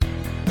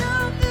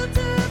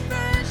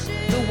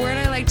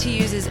like to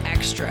use is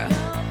extra.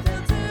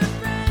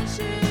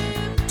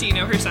 Do you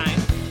know her sign?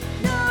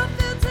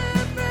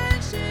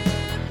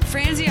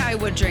 Franzie, I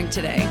would drink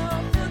today.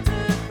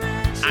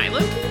 I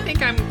low-key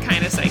think I'm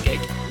kind of psychic.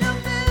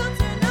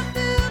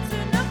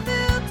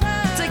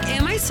 It's like,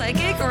 am I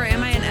psychic or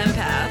am I an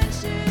empath?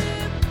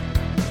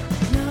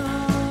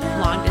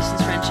 Long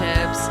distance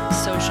friendships,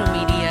 social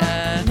media.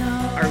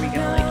 Are we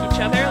gonna like each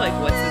other? Like,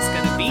 what's this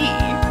gonna be?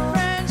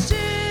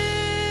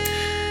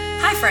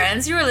 Hi,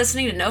 friends. You are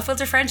listening to No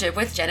Filter Friendship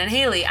with Jen and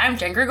Haley. I'm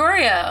Jen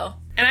Gregorio.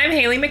 And I'm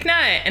Haley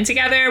McNutt, and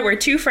together we're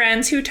two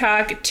friends who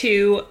talk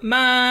too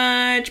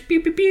much. Pew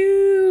pew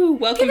pew.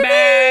 Welcome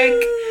back.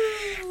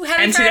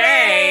 Happy And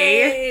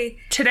Friday.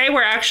 today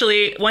we're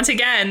actually, once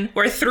again,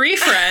 we're three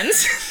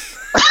friends.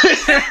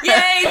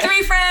 Yay,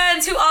 three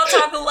friends who all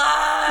talk a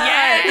lot.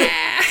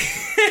 Yeah.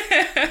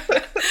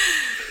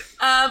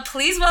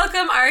 Please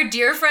welcome our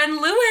dear friend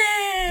Lewis.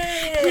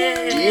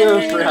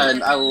 Dear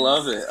friend, I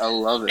love it.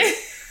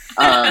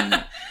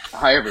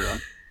 Hi everyone.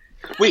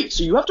 Wait,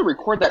 so you have to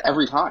record that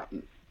every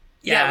time?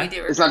 Yeah, we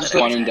do. It's not just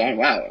one and done.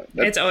 Wow,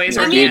 It's always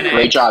you did organic. a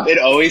great job. It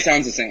always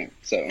sounds the same.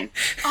 So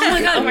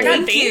Oh my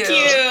god, thank you.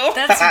 you.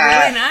 That's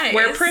really nice.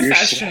 We're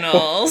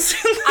professionals.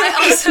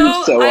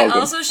 I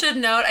also should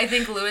note, I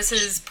think Lewis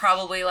is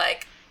probably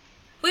like,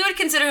 we would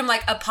consider him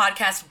like a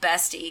podcast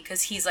bestie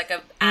because he's like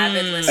an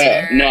avid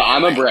listener. no,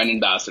 I'm a Like, brand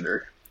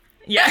ambassador.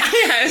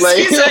 Yes, Like-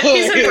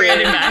 he's a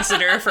brand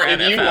ambassador for If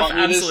you NFF, want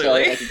me to start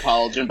absolutely. like a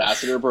college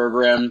ambassador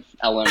program,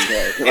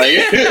 LMK.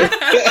 Like,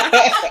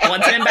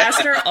 Once an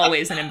ambassador,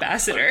 always an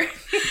ambassador.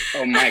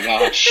 oh my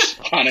gosh,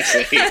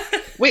 honestly.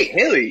 Wait,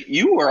 Haley,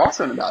 you were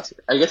also an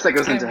ambassador. I guess that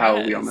goes into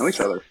how we all know each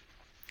other.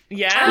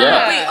 Yeah.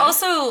 Yeah. Wait,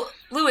 also,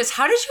 Lewis,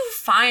 how did you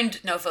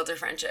find No Filter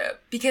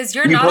Friendship? Because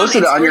you're You not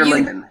posted it on your you-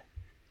 LinkedIn.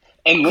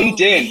 And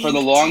LinkedIn, for the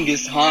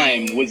longest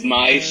time, was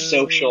my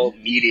social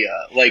media.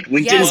 Like,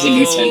 LinkedIn Yes, was a new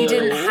because we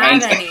Tinder. didn't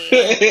have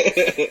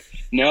any.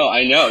 No,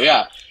 I know,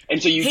 yeah. And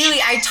so you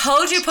Haley, I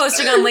told you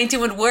posting on LinkedIn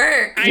would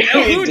work. I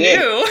know, You who did.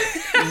 knew?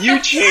 you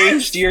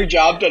changed your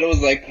job title. It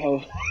was like,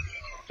 oh,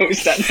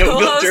 was that No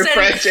Filter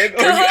Friendship?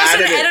 Or you Co-host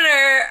and added it? editor.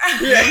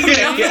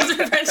 Yeah. No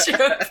Filter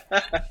Friendship.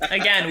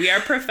 Again, we are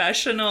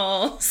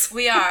professionals.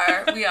 We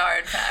are, in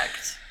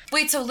fact.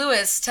 Wait, so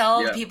Lewis,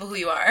 tell the people who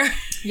you are.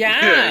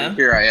 Yeah.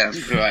 Here I am.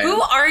 Who I am.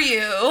 Who are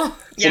you?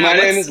 So my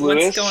name is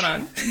Lewis. What's going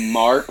on?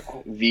 Mark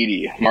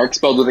Vitti. Mark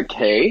spelled with a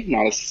K,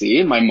 not a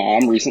C. My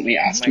mom recently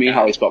asked me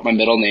how I spelled my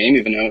middle name,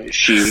 even though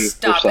she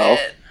Stop herself.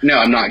 it. No,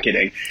 I'm not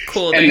kidding.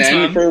 Cool, And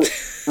thanks, then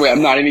Mom.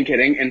 I'm not even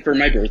kidding. And for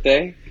my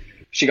birthday,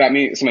 she got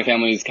me. So my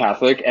family is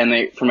Catholic,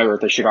 and for my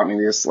birthday, she got me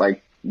this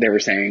like they were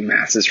saying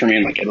masses for me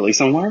in like Italy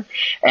somewhere,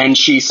 and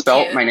she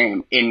spelled Cute. my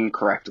name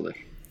incorrectly.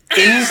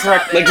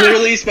 Incorrect, like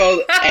literally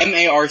spelled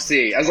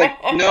M-A-R-C. I was like,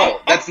 no,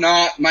 that's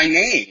not my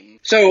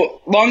name.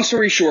 So, long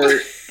story short,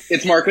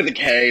 it's Mark with a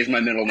K is my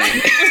middle name.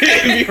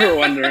 If you were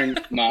wondering,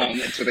 Mom,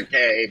 it's with a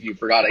K. If you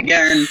forgot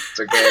again, it's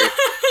okay.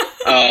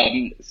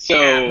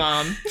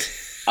 Mom.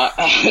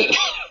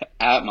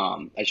 At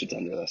Mom, I should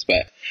send her this,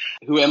 but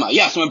who am I?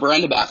 Yeah, so I'm a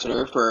brand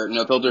ambassador for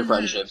No Filter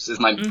Friendships is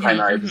my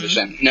primary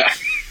position. No.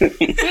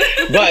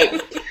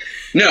 But,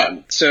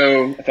 no,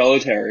 so a fellow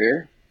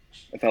terrier.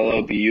 A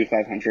fellow BU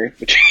 500,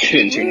 which I'll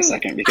get into in a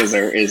second because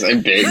there is a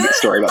big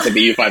story about the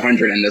BU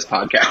 500 in this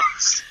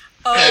podcast.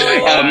 Oh my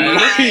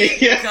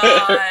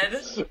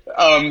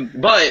god.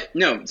 But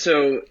no,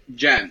 so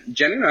Jen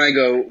and I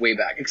go way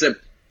back. Except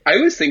I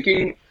was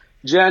thinking,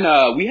 Jen,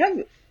 we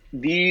have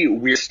the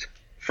weirdest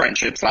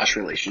friendship /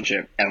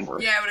 relationship ever.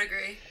 Yeah, I would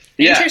agree.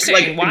 Yeah, Interesting.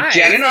 like Why?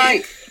 Jen and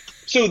I.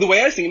 So the way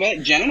I was thinking about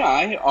it, Jen and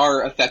I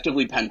are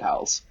effectively pen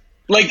pals.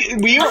 Like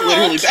we are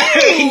literally.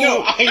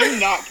 No, I am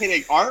not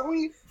kidding. Aren't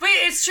we? Wait,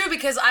 it's true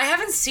because I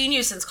haven't seen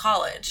you since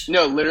college.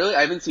 No, literally,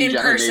 I haven't seen In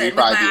Jen in person maybe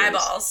with 5 my years.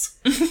 eyeballs.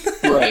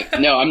 Right.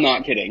 No, I'm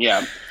not kidding.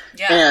 Yeah.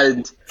 Yeah,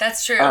 And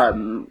that's true.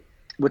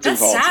 what's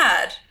That's involved?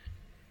 sad.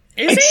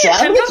 Is It's it? sad,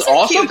 Pen but it's pals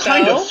are also cute,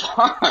 kind though. of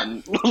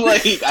fun.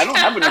 Like, I don't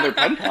have another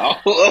pen pal.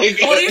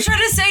 Like, What are you trying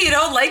to say? You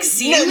don't like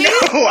seeing me?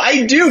 no,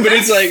 I do, but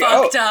it's like,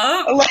 Fucked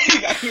up.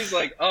 like I was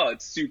like, oh,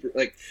 it's super.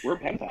 Like, we're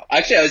pen pal.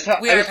 Actually, I was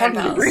We are talking pen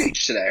to pals.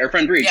 Breach today, our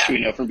friend Breach, Yeah. who we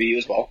know from BU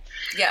as well.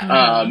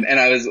 Yeah. And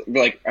I was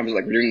like,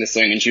 we're doing this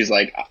thing, and she was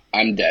like,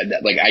 I'm dead.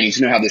 Like, I need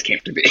to know how this came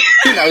to be.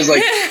 And I was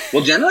like,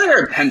 well, Jen and I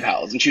are pen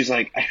pals, and she was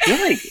like, I feel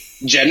like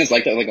Jen is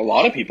like that. Like a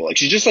lot of people, like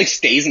she just like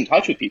stays in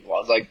touch with people. I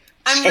was like,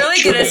 I'm so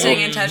really good at true.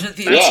 staying in touch with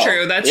people. That's Yeah.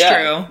 true. That's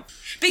Yeah. true.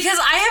 Because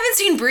I haven't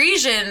seen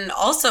Breege in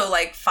also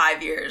like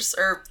 5 years.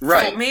 Or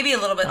Right. maybe a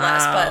little bit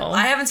less, but Wow.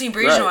 I haven't seen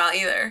Breege in a Right. while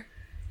either.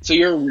 So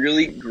you're a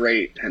really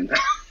great pen pal.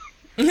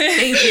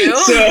 Thank you.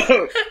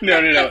 So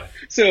no.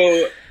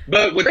 So,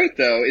 but what's great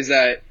though is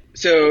that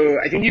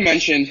I think you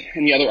mentioned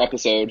in the other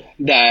episode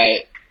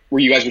that where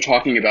you guys were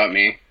talking about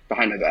me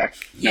behind my back.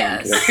 No,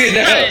 I'm Yes. kidding.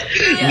 No. Yes.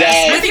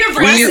 That With your With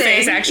blessing. your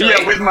face, actually.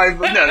 yeah, with my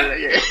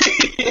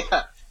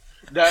yeah.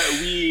 That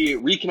we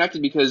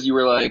reconnected because you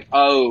were like,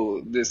 oh,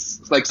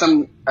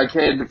 a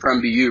kid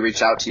from BU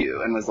reached out to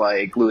you and was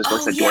like, Lewis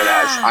works Oh, at yeah.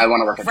 DoorDash. I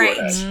want to work at Right.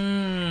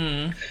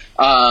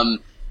 DoorDash.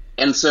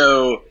 And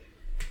so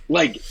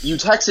like, you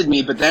texted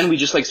me, but then we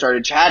just, like,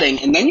 started chatting,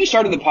 and then you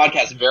started the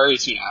podcast very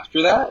soon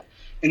after that,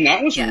 and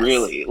that was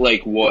really,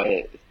 like,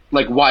 why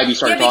we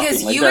started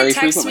talking, like, very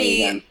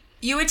frequently again.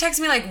 You would text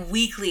me, like,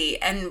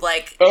 weekly, and,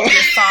 like, your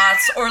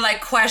thoughts, or,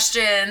 like,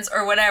 questions,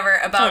 or whatever,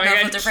 about No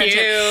Filter Friendship.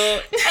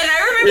 And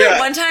I remember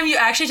one time you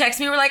actually texted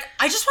me, you were like,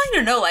 I just want you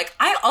to know, like,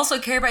 I also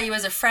care about you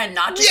as a friend,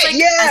 not just, as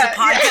a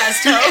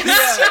podcast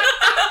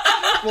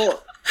host.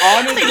 Well,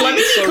 honestly, let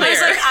me I was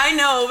like, I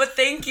know, but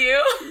thank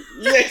you.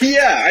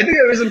 Yeah, I think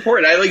it was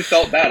important. I, like,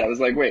 felt bad. I was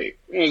like, wait,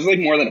 it was, like,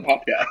 more than a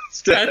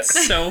podcast.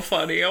 That's so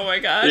funny. Oh, my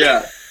God.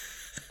 Yeah.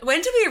 When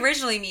did we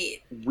originally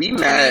meet? We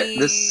met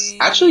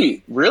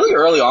actually really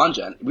early on,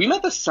 Jen. We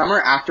met the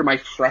summer after my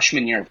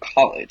freshman year of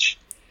college.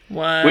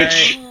 What?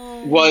 Which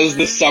was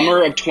the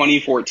summer of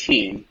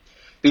 2014.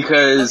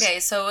 Because... Okay,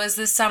 so it was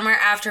the summer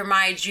after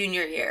my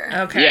junior year.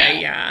 Okay,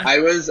 yeah. I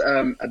was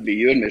a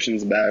BU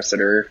admissions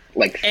ambassador,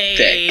 like,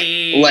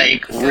 thick.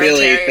 Like,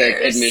 really thick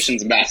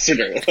admissions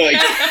ambassador. Like,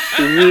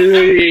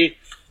 really,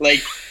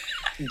 like...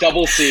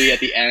 double C at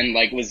the end,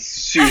 like, was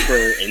super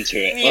into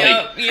it.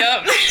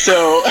 Yep.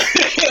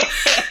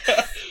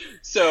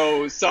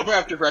 So summer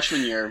after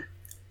freshman year,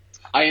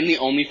 I am the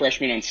only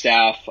freshman on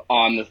staff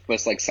on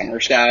this like summer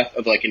staff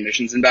of like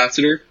admissions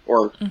ambassador,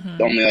 or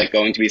only like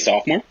going to be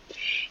sophomore.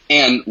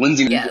 And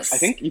Lindsay, I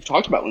think you've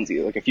talked about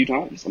Lindsay like a few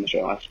times on the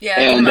show. Yeah,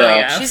 and,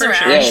 she's around.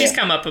 Sure. She's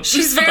come up.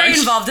 She's very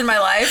involved in my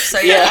life. So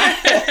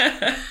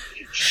yeah.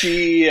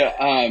 She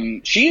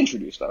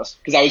introduced us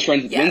because I was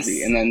friends with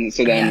Lindsay, and then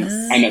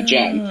I met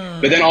Jen.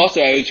 But then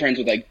also I was friends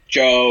with like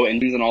Joe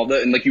and all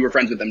and like you were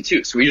friends with them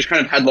too. So we just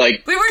kind of had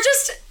like we were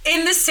just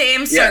in the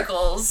same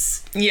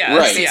circles. Yeah,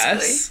 right.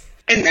 Yes.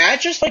 And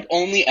that just like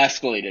only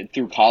escalated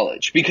through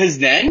college because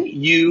then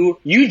you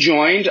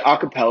joined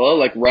acapella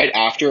like right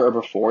after or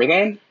before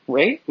then,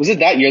 right? Was it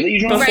that year that you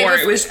joined? Before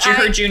it was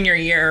her junior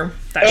year.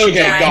 I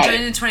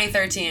joined in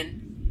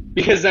 2013.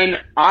 Because then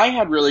I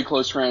had really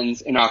close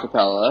friends in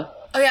acapella.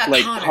 Oh yeah,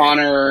 like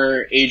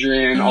Connor,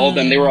 Adrian, all of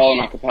them, they were all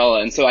in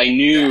acapella. And so I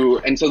knew,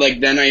 and so like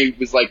then I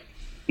was like,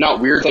 not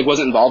weird, like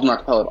wasn't involved in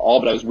acapella at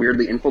all, but I was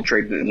weirdly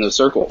infiltrated in those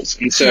circles.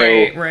 And so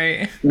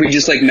we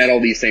just like met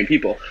all these same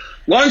people.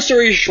 Long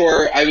story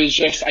short, I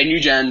knew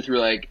Jen through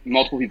like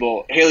multiple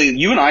people. Haley,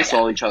 you and I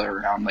saw each other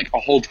around like a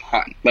whole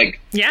ton. Like,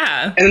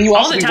 and then you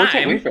also worked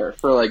at Wayfair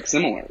for like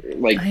similar,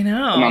 like I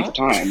know. amount of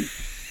time.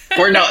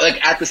 Or no,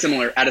 like at a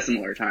similar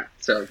time.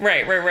 So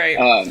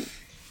right.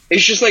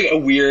 It's just like a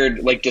weird,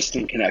 like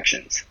distant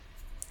connections.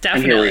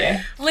 Definitely.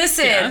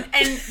 Listen,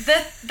 and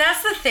that's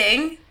the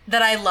thing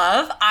that I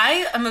love.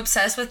 I am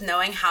obsessed with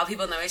knowing how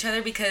people know each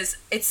other because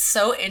it's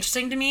so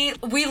interesting to me.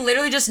 We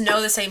literally just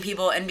know the same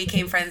people and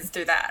became friends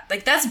through that.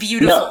 Like that's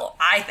beautiful,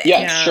 I think.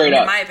 Yeah, straight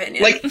up. In my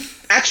opinion. Like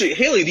actually,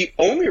 Haley, the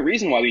only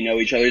reason why we know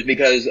each other is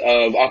because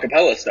of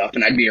acapella stuff,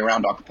 and I'd be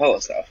around acapella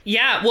stuff.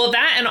 Yeah, well,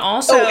 that and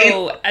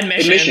also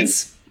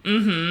admissions.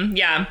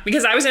 Yeah,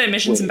 because I was an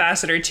admissions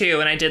ambassador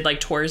too, and I did like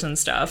tours and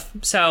stuff.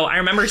 So I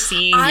remember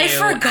seeing I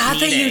forgot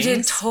that you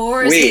did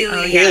tours. Wait,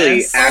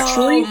 Haley,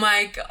 actually? Oh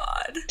my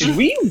god! Did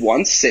we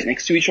once sit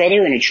next to each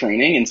other in a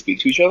training and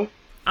speak to each other?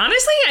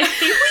 Honestly, I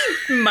think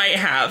we might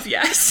have,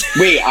 yes.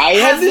 Wait, I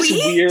have this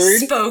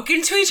weird...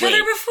 spoken to each other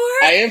before?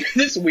 I have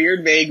this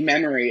weird, vague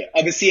memory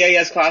of a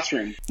CIS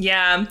classroom.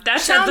 Yeah, that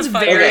sounds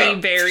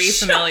very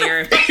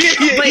familiar.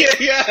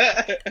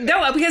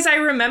 No, because I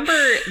remember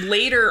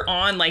later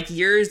on, like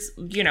years,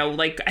 you know,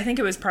 like I think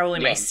it was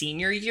probably my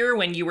senior year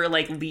when you were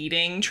like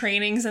leading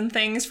trainings and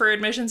things for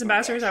admissions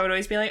ambassadors. I would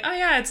always be like, oh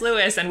yeah, it's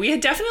Lewis. And we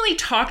had definitely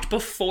talked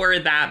before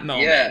that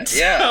moment.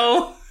 Yeah.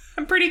 So...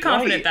 I'm pretty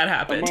confident that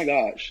happened. Oh my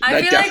gosh.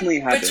 I feel definitely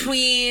like happened.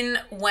 Between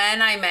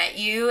when I met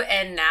you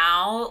and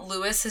now,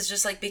 Lewis has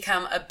just like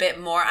become a bit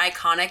more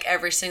iconic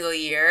every single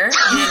year.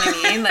 You know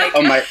what I mean? Like,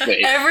 oh my,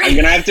 wait. I'm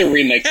going to have to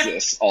remix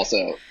this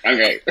also.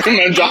 Okay.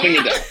 I'm dropping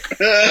it down.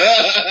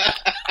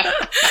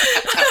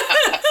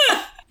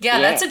 Yeah,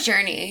 that's a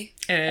journey.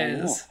 It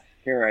is. Oh,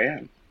 here I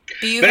am.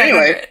 BU but 500.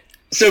 Anyway,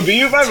 so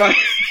BU 500,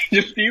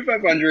 just BU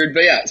 500,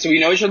 but yeah, so we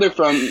know each other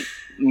from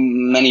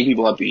many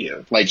people at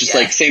BU, like just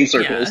like same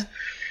circles.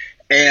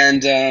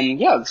 And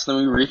so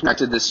we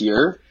reconnected this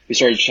year. We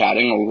started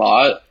chatting a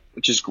lot,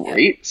 which is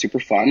great, super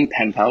fun.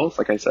 Pen pals,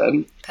 like I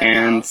said.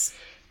 Pals.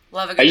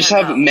 Love a good I just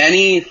have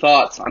many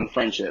thoughts on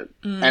friendship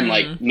and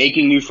like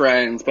making new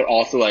friends, but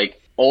also like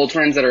old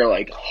friends that are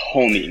like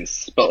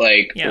homies, but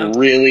like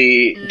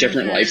really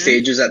different life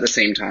stages at the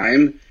same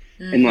time.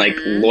 And like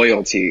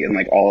loyalty and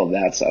like all of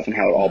that stuff and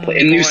how it all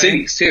plays in new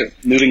cities too,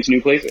 moving to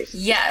new places.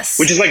 Yes,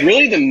 which is like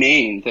really the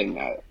main thing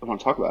that I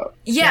want to talk about.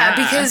 Yeah,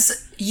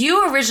 because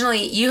you had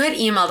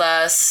emailed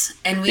us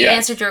and we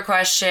answered your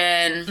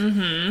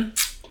question.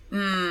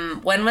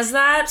 When was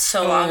that?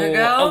 So long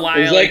ago. A while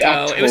ago.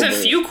 October. It was a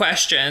few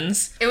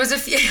questions. It was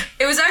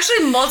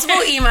actually multiple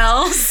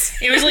emails.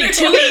 It was like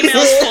 2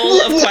 emails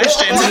full of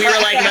questions, and we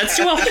were like, let's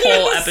do a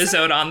whole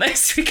episode on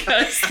this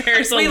because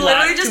there's a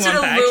lot to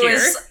unpack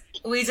here.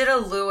 We did a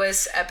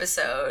Lewis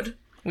episode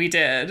We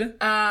did.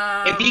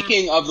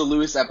 Speaking of the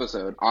Lewis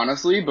episode,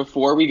 honestly,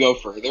 before we go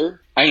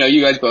further, I know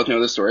you guys both know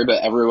the story,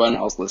 but everyone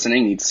else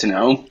listening needs to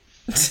know.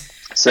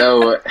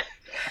 So,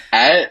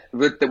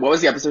 what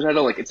was the episode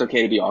title? Like, It's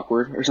Okay to Be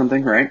Awkward or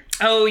something, right?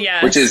 Oh,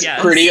 yes. Which is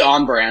pretty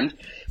on brand.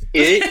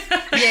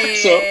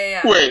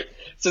 Yeah. Wait,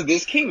 so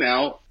this came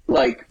out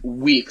like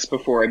weeks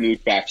before I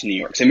moved back to New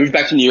York. So I moved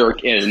back to New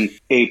York in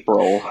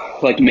April,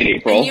 like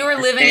mid-April. And you were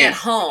living at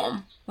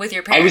home with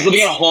your parents. I was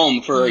living at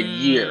home for a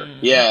year.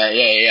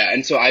 Yeah.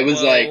 And so I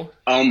was like,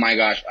 oh my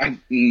gosh, I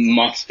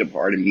must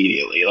depart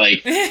immediately.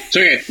 Like, so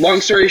anyway,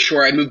 long story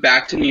short, I moved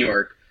back to New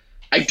York.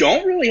 I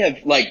don't really have,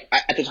 like,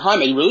 at the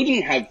time, I really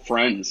didn't have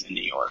friends in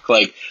New York.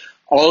 Like,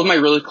 all of my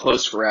really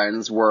close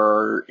friends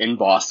were in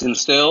Boston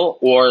still,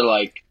 or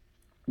like,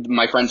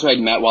 my friends who I'd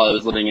met while I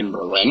was living in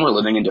Berlin were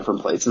living in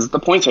different places at the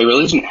point, so I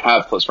really didn't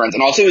have close friends.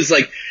 And also it was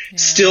like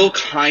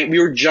we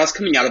were just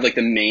coming out of like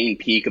the main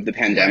peak of the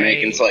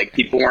pandemic, and so like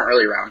people weren't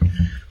really around.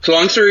 So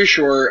long story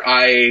short,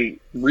 I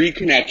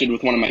reconnected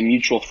with one of my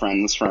mutual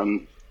friends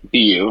from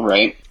BU,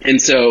 right?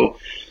 And so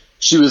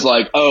she was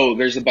like, oh,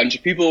 there's a bunch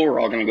of people, we're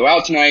all gonna go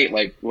out tonight,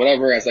 like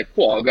whatever. I was like,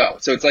 cool, I'll go.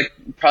 So it's like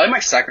probably my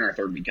second or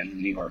third weekend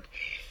in New York.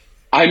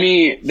 I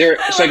mean,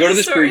 so I go to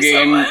this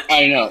pregame. So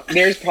I know.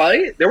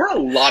 There were a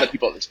lot of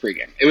people at this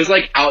pregame. It was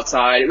like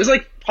outside. It was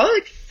like probably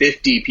like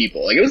 50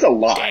 people. Like it was a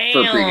lot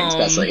for pregame,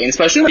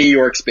 especially in New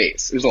York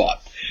space. It was a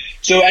lot.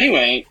 So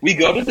anyway, we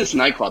go to this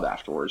nightclub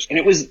afterwards, and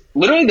it was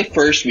literally the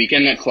first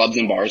weekend that clubs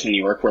and bars in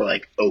New York were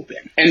like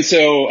open. And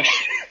so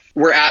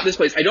we're at this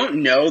place. I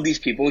don't know these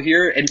people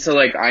here, and so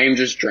like I am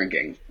just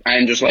drinking. I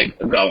am just like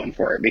going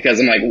for it because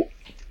I'm like,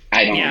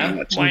 I don't know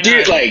what to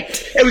do.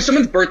 Like, it was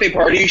someone's birthday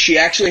party. She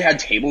actually had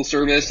table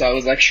service. So I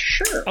was like,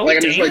 sure. Oh, like,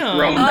 I'm just like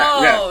throwing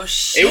back. Oh,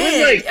 shit. It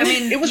was like, I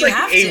mean, it was like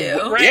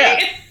right? Yeah,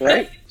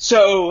 right?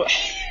 So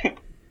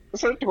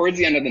towards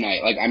the end of the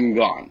night, like, I'm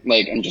gone.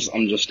 Like, I'm just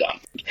done.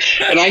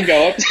 And I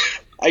go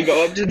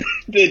up to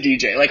the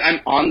DJ. Like, I'm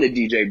in the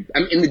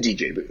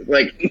DJ booth.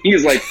 Like,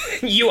 he's like,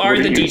 you are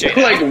the DJ.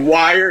 Like,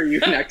 why are you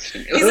next to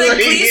me? He's like,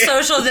 please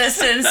social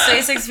distance,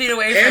 stay 6 feet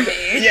away from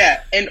me.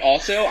 Yeah, and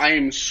also I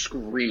am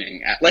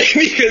screaming at, like,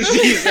 because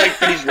he's like,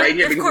 but he's right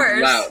here because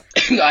it's loud.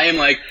 And I am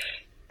like,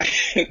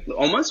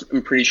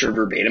 I'm pretty sure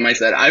verbatim I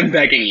said, I'm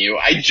begging you.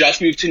 I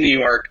just moved to New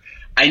York.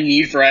 I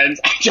need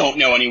friends. I don't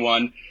know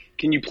anyone.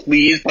 Can you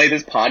please play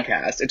this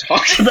podcast? It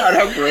talks about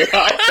how great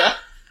I am.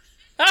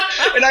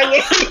 And I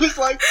literally was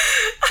like,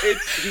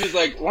 he was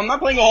like, well, I'm not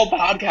playing a whole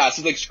podcast.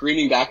 He's like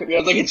screaming back at me. I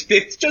was like,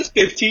 it's just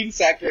 15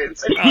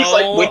 seconds. And he's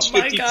like, which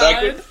 15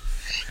 seconds?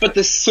 But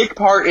the sick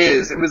part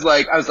is, I was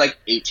like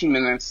 18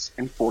 minutes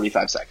and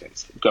 45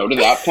 seconds. Go to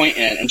that point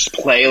in and just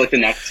play like the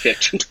next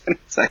 15, 20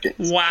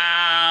 seconds.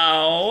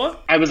 Wow.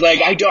 I was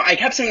like, I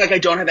kept saying like, I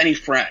don't have any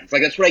friends.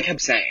 Like, that's what I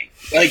kept saying.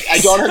 Like, I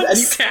don't have any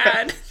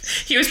sad.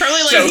 friends. He was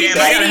probably like, damn,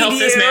 I gotta help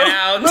this man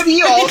out. But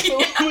he also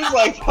was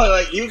like,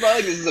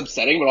 this is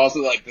upsetting, but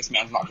also like, this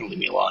man's not gonna leave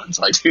me alone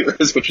until I do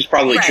this, which is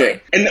probably true.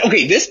 And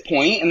okay, this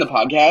point in the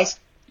podcast,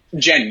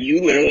 Jen,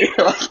 you literally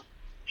were like,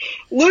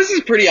 Lewis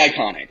is pretty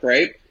iconic,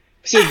 right?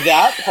 So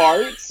that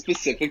part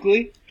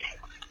specifically,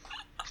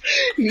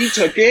 he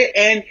took it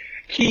and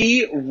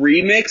he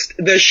remixed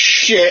the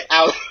shit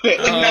out of it.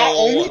 Like, not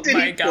only did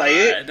he play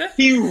it,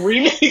 he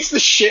remixed the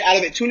shit out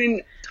of it to an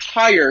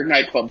entire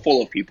nightclub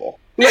full of people.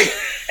 Like,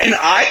 and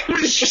I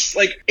was just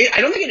like,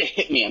 I don't think it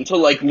hit me until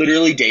like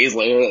literally days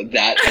later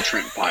that it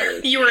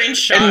transpired. You were in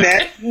shock.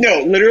 And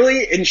no,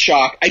 literally in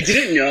shock. I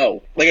didn't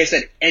know, like I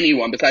said,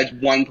 anyone besides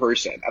one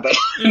person at that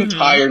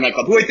entire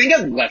nightclub, who I think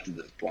had left at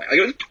this point. Like,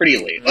 it was pretty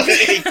late.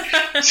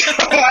 Like, so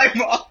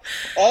I'm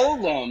all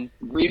alone,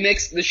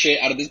 remixed the shit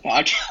out of this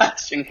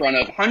podcast in front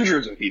of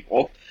hundreds of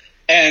people,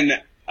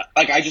 and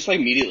like, I just like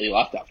immediately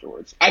left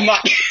afterwards. I'm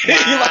not kidding.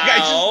 Wow. Like,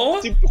 I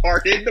just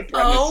departed the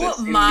premises.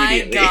 Oh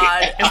my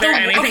god! Is there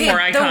anything more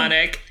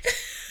iconic?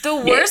 The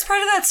worst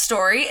part of that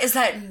story is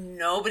that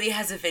nobody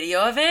has a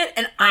video of it,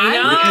 and I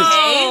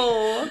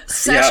know paid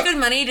such good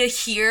money to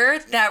hear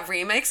that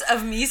remix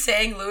of me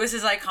saying Lewis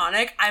is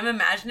iconic. I'm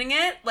imagining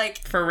it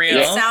like for real.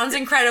 It sounds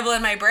incredible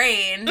in my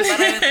brain, but I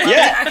would love to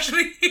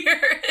actually hear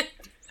it.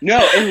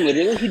 No, and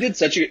literally he did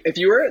such a... If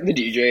you were at the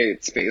DJ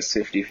at Space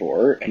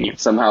 54 and you're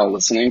somehow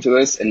listening to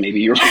this and maybe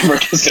you remember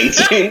this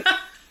incident,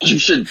 you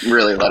should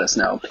really let us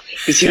know.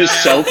 Because he was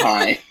so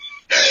kind.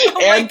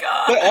 My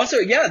God. But also,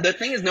 the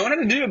thing is, no one had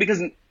to do it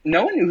because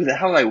no one knew who the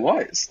hell I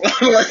was.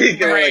 Like, they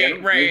were like, I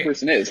don't know who this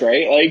person is,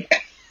 right? Like...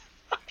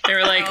 They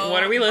were like,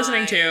 what are we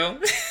listening to?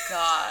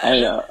 God. I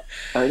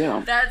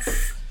know.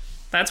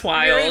 That's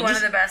wild. Really one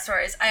of the best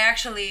stories.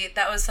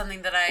 That was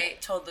something that I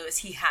told Lewis.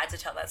 He had to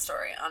tell that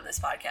story on this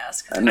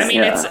podcast. I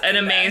mean, it's an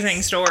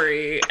amazing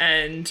story,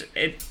 and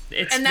it's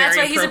and that's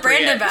very why he's a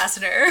brand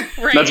ambassador.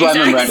 Right, that's why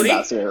I'm a brand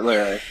ambassador,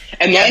 literally.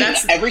 And then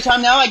every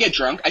time now I get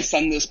drunk, I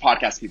send this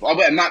podcast to people.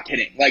 I'm not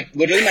kidding. Like,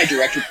 literally my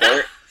direct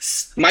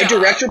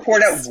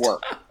report at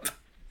work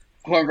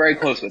who I'm very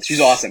close with. She's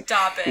awesome.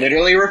 Stop it.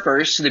 Literally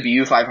refers to the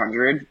BU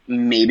 500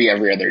 maybe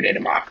every other day to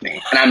mock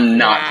me. And I'm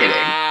not kidding.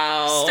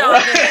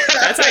 Stop it.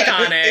 That's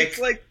iconic. It's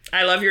like,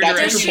 I love your that's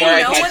direct Does she before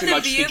I know had what too the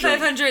much to BU drink.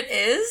 500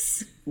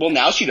 is? Well,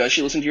 now she does.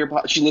 She listened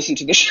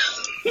to the show.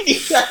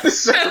 The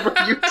episode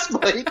where you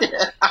explained it.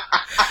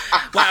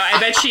 Wow, I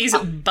bet she's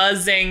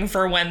buzzing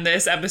for when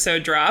this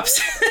episode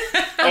drops.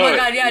 Oh my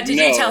god, yeah. Did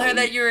you no. tell her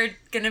that you were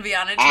going to be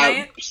on it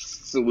tonight?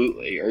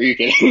 Absolutely. Are you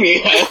kidding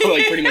me? I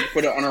like pretty much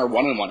put it on our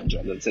one-on-one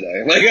agenda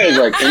today. Like, I was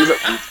like, things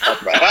that we need to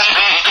talk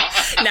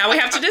about. Now we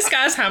have to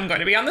discuss how I'm going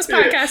to be on this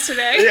podcast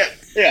today.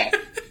 Yeah.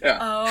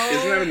 Oh,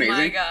 Isn't that amazing?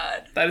 my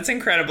god. That is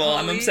incredible.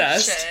 I'm Holy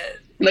obsessed. shit.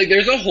 Like,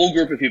 there's a whole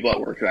group of people at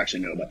work who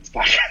actually know about this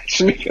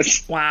podcast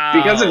because Wow.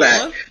 because of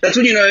that. That's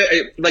when you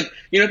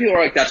know, people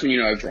are like, that's when you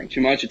know I've drank too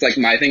much. It's like,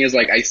 my thing is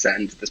like, I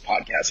send this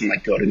podcast and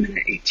like, go to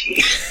minute 18.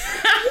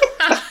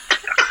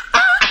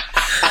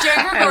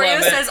 Jared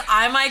Gregorio says,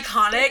 I'm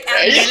iconic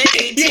at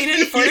minute 18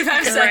 and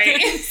 45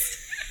 seconds.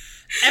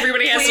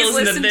 Everybody has to Please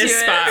listen to listen this to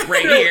it. spot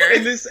right And here.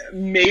 this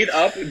made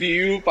up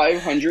BU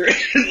 500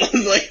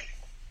 was like,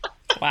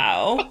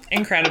 Wow.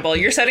 Incredible.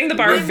 You're setting the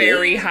bar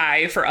very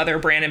high for other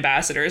brand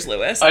ambassadors,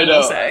 Lewis. I know.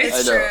 will say.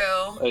 It's I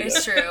know. true.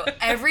 It's true.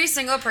 Every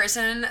single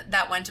person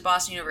that went to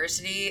Boston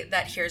University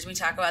that hears me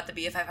talk about the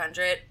BU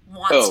 500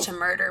 wants to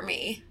murder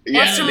me.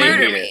 Yeah, Wants to they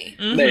murder hate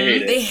me. it. They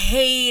hate it. They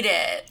hate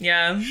it.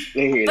 Yeah.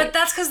 They hate But it.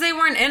 that's because they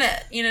weren't in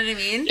it. You know what I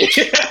mean? Is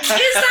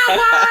that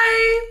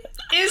why?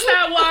 Is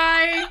that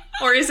why?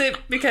 Or is it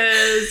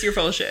because you're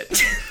full of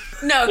shit?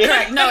 No,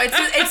 correct. No, it's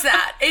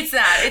that. It's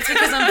that. It's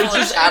because I'm It's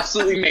bullshit. just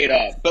absolutely made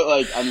up, but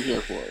like, I'm here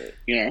for it,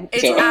 you know?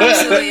 It's So-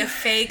 absolutely a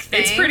fake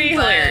thing. It's pretty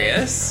but-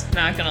 hilarious.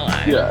 Not gonna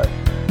lie. Yeah.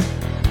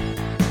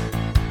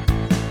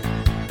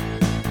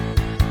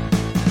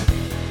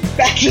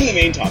 Back to the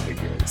main topic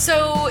here.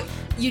 So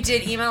you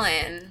did email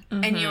in,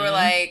 and you were Mm-hmm.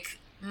 like,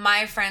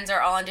 my friends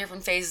are all in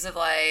different phases of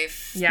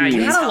life. Yeah, you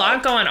Please had a help.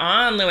 lot going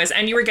on, Lewis,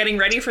 and you were getting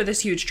ready for this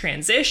huge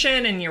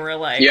transition, and you were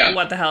like, Yeah.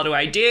 what the hell do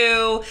I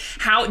do?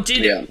 How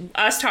did Yeah.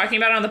 us talking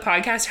about it on the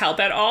podcast help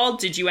at all?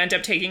 Did you end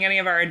up taking any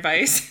of our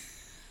advice?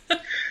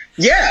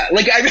 Yeah,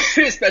 like, I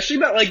mean, especially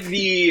about like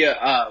the,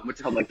 what's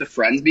it called, like the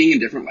friends being in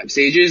different life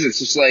stages. It's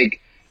just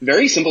like,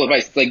 very simple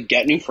advice. It's like,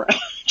 get new friends.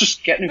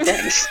 Just get new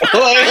friends.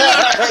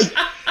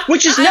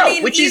 Which is,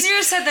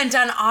 easier said than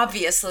done,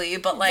 obviously,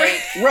 but like,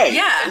 right.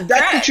 yeah,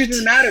 That's correct. the truth of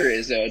the matter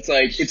is, though. It's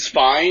like, it's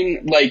fine,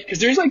 like, because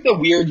there's like the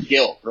weird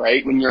guilt,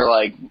 right? When you're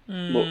like,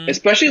 well,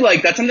 especially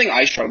like, that's something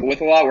I struggle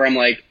with a lot, where I'm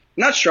like,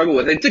 not struggle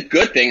with it. It's a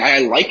good thing. I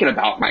like it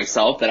about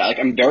myself that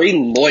I'm very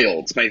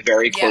loyal to my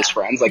very close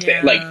friends. Like,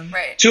 Yeah.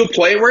 Right. to a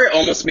point where it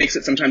almost makes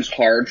it sometimes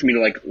hard for me to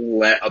like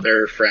let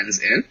other friends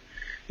in,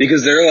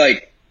 because they're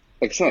like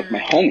it's not like my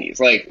homies.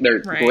 Like,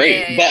 they're Right. great,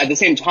 Yeah. but at the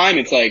same time,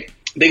 it's like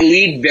they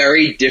lead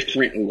very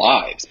different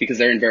lives because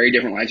they're in very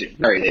different lives.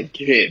 Right? They have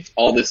kids,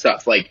 all this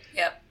stuff. Like,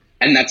 Yep.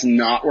 and that's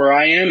not where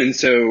I am. And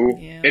so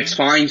Yeah. it's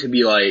fine to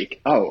be like,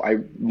 oh, I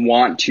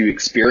want to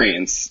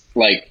experience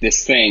like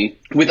this thing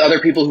with other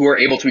people who are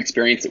able to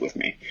experience it with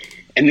me.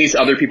 And these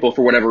other people,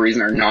 for whatever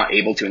reason, are not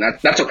able to. And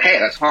that's okay.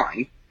 That's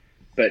fine.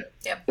 But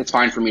Yep. it's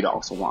fine for me to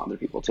also want other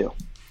people too.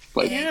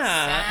 Like,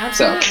 Yeah,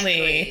 Exactly.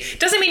 absolutely.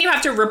 Doesn't mean you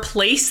have to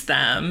replace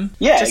them.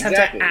 Yeah, just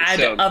exactly. have to add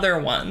So- other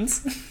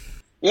ones.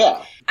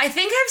 yeah. I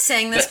think I've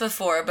sang this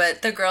before,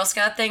 but the Girl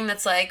Scout thing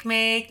that's like,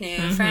 make new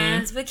Mm-hmm.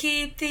 friends, but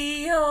keep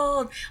the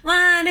old.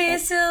 One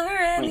is silver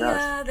and the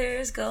gosh.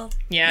 other's gold.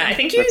 Yeah, I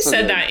think you That's so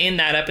said good. that in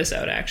that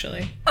episode,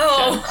 actually.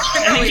 Oh,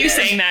 I think you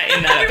sang that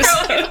in that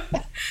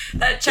episode.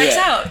 That checks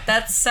Yeah. out.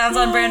 That sounds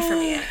on brand for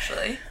me,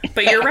 actually.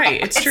 But you're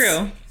right, it's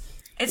true.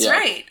 It's Yeah.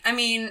 right. I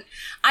mean,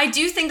 I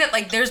do think that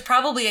like there's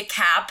probably a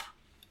cap,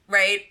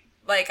 right?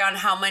 Like on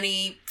how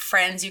many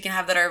friends you can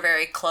have that are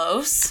very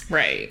close.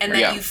 Right. And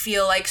right. that Yeah. you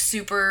feel like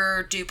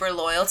super duper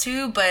loyal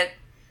to, but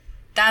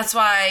that's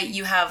why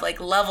you have like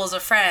levels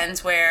of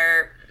friends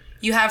where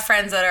you have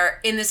friends that are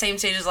in the same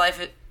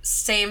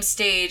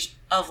stage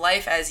of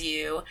life as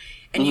you,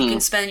 and you can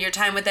spend your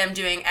time with them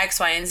doing X,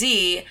 Y, and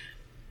Z,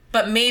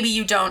 but maybe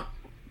you don't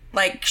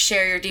like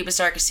share your deepest,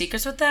 darkest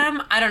secrets with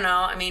them. I don't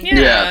know. I mean,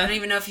 Yeah. I don't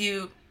even know if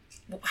you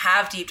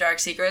have deep, dark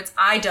secrets.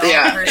 I don't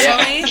Yeah.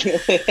 personally.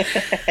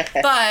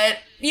 But,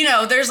 you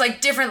know, there's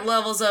like different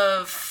levels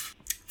of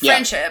Yeah.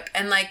 friendship,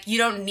 and like you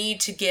don't need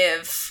to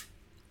give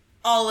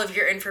all of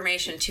your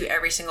information to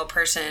every single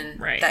person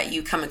Right. that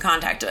you come in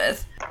contact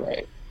with.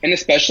 Right. And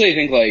especially, I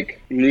think,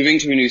 like, moving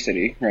to a new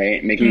city,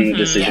 right, making the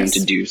decision Yes. to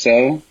do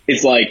so,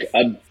 it's like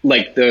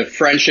the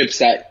friendships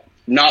that,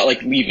 not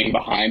like leaving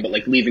behind, but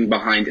like leaving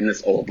behind in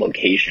this old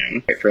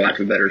location, right, for lack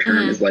of a better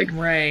term, is like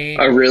Right.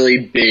 a really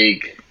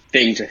big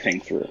thing to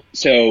think through.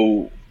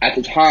 So at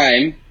the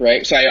time,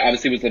 right, so I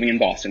obviously was living in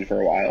Boston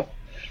for a while.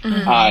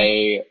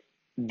 I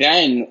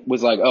then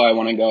was like, oh, I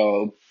want to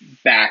go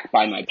back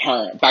by my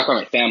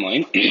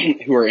family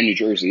who are in New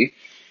Jersey.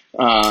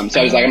 So I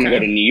was like, I'm gonna go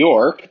to New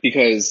York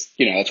because,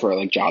 you know, that's where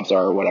like jobs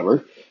are or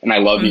whatever. And I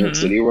love New York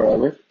City or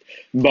whatever.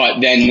 But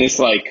then this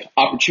like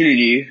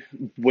opportunity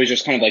was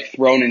just kind of like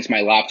thrown into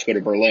my lap to go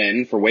to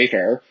Berlin for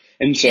Wayfair.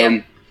 And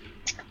so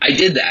I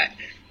did that.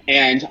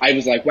 And I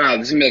was like, wow,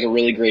 this is going to be like a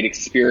really great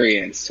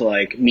experience to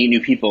like meet new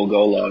people,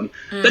 go alone.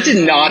 Mm-hmm. That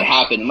did not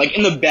happen, like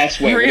in the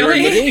best way. Really?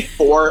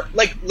 There were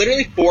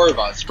literally four of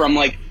us from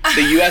like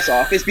the U.S.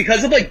 office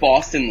because of like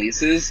Boston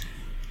leases.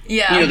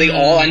 Yeah. You know, they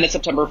all ended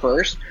September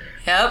 1st.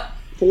 Yep.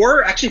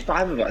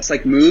 Five of us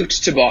like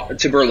moved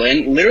to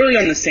Berlin literally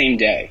on the same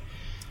day.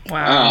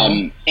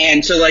 Wow.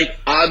 And so like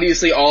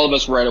obviously all of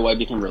us right away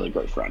became really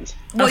great friends.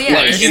 Well, yeah,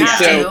 like, you have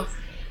to.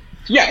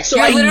 Yeah, so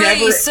you're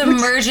literally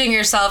submerging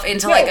yourself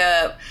into like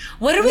a,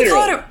 what do we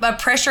call it? A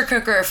pressure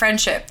cooker of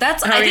friendship.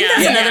 That's I think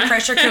that's another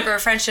pressure cooker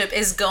of friendship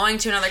is going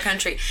to another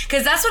country,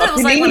 because that's what it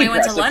was like when I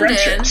went to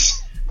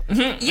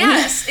London.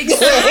 Yes,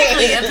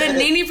 exactly. A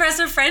panini press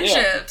of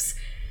friendships.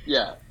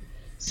 Yeah.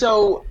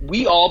 So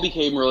we all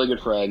became really good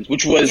friends,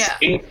 which was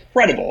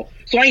incredible.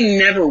 So I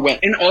never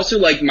went, and also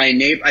like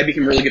I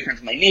became really good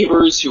friends with my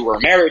neighbors who were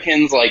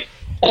Americans, like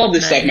all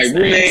this stuff. My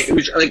roommate, it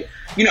was like,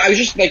 you know, I was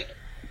just like.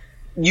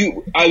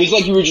 I was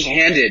like, you were just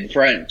handed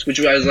friends,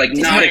 which I was like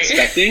not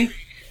expecting.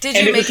 Did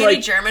you make any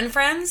German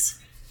friends?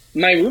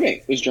 My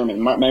roommate was German.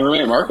 My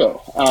roommate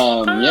Marco.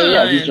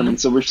 Yeah, he's German,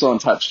 so we're still in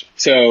touch.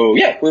 So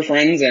yeah, we're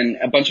friends and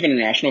a bunch of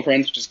international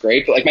friends, which is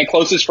great. But like my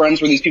closest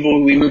friends were these people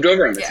who we moved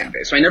over on the same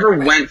day. So I never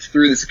went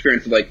through this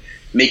experience of like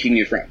making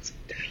new friends.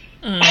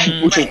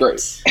 Which was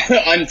great.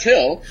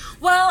 Until...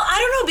 Well, I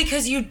don't know,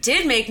 because you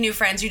did make new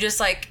friends. You just,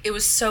 like, it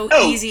was so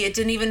easy. It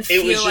didn't even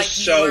feel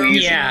like you were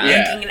making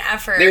an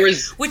effort. There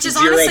was which is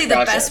honestly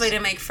the best way to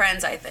make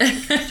friends, I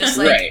think. Just,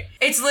 like,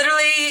 it's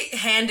literally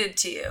handed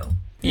to you.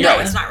 No,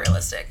 it's not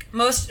realistic.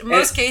 Most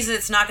cases,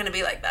 it's not going to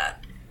be like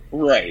that.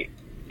 Right.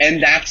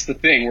 And that's the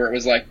thing, where it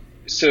was like,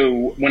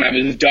 so when I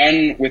was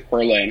done with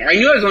Berlin, I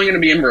knew I was only going to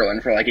be in Berlin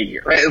for like a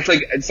year, right? It's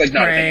like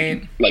not a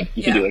thing. Like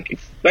you could do like,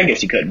 I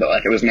guess you could, but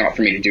like it was not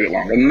for me to do it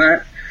longer than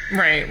that.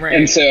 Right.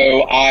 And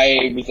so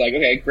I was like,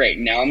 okay, great.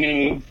 Now I'm going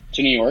to move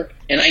to New York.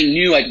 And I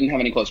knew I didn't have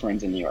any close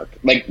friends in New York.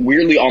 Like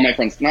weirdly, all my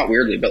friends, not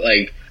weirdly, but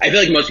like I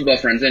feel like most people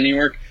have friends in New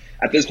York.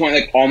 At this point,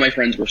 like all my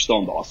friends were still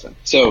in Boston.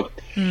 So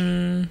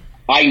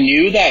I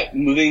knew that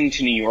moving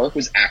to New York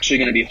was actually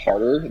going to be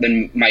harder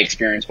than my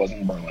experience was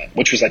in Berlin,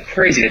 which was like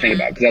crazy to think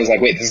about, because I was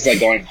like, wait, this is like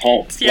going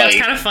home. Yeah, like,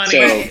 it's kind of funny.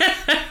 So,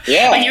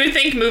 yeah. Like you would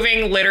think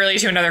moving literally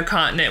to another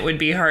continent would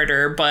be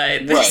harder,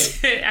 but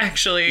this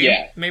actually,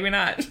 maybe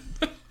not.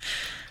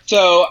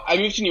 So I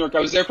moved to New York.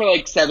 I was there for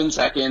like 7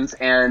 seconds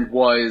and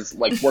was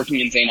like working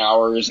insane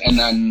hours. And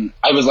then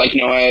I was like, you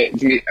know what?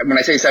 When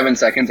I say 7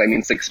 seconds, I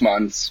mean 6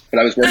 months.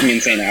 But I was working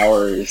insane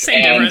hours.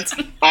 Same difference.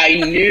 I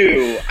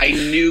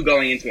knew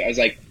going into it. I was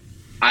like,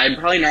 I'm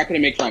probably not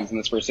going to make friends in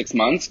this first 6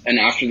 months. And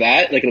after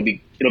that, like it'll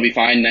be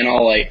fine. Then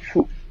I'll like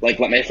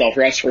let myself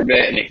rest for a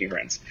bit and make new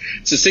friends.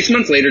 So 6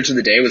 months later to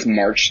the day was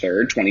March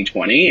 3rd,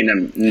 2020. And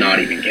I'm not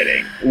even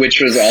kidding,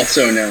 which was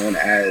also known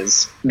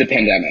as the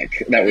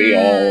pandemic that we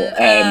all,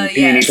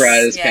 Panini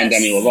Press,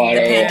 Pandemi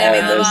Lovato,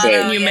 all those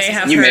things. You may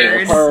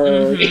have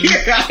heard.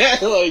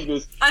 Mm-hmm. Like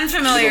this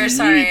unfamiliar,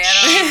 sorry.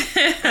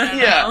 I don't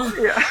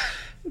know. Yeah.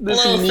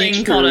 This little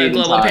thing called a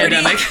global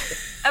pandemic.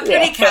 A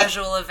pretty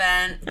casual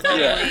event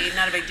globally,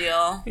 not a big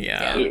deal.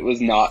 Yeah. It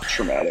was not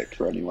traumatic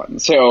for anyone.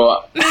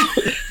 So,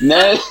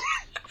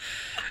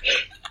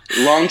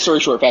 long story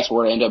short, fast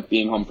forward, I ended up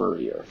being home for a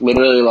year.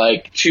 Literally,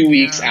 like, 2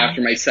 weeks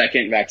after my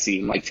second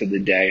vaccine, like, to the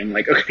day. I'm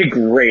like, okay,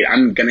 great.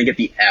 I'm going to get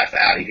the F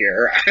out of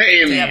here. I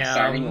am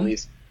signing the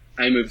lease.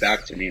 I moved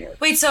back to New York.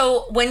 Wait,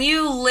 so when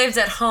you lived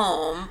at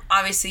home,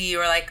 obviously you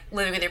were, like,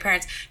 living with your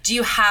parents. Do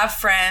you have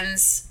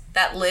friends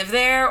that live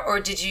there? Or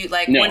did you,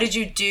 like, what did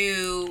you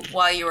do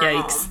while you were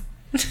home?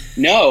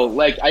 No,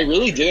 like, I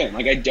really didn't.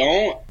 Like, I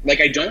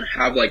don't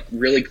have, like,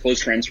 really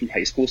close friends from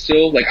high school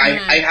still. Like,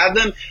 I have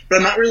them, but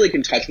I'm not really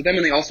in touch with them.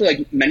 And they also,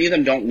 like, many of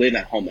them don't live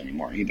at home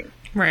anymore either.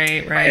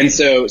 Right. And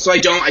so I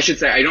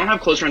don't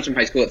have close friends from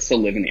high school that still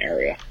live in the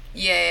area.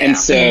 Yeah. And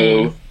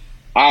so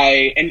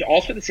and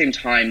also at the same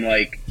time,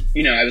 like,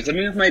 you know, I was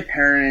living with my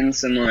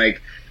parents and,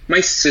 like,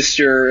 my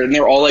sister, and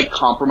they're all, like,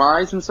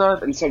 compromised and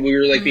stuff. And so we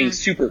were, like, being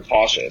super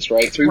cautious,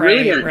 right? So we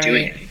really weren't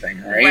doing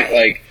anything, right?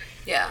 Like,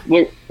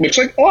 which,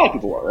 like, a lot of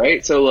people were,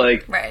 right? So,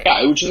 like,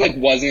 which just, like,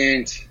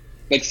 wasn't,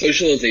 like,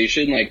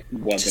 socialization, like,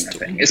 wasn't a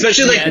thing.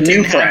 Especially, like,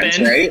 new friends,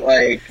 right?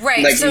 Like,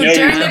 so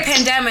during the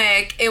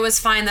pandemic, it was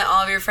fine that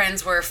all of your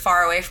friends were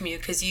far away from you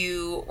because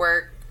you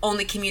were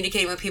only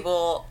communicating with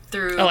people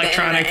through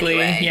electronically,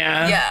 the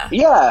internet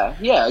anyway.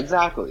 Yeah,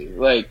 exactly.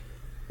 Like,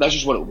 that's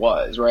just what it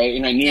was, right?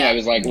 And I knew I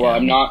was like, well,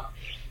 I'm not,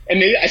 and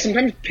maybe I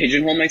sometimes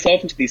pigeonhole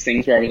myself into these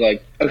things where I was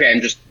like, okay,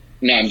 I'm just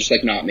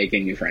like not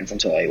making new friends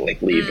until I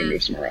like leave and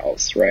move somewhere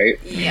else, right?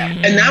 Yeah.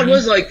 And that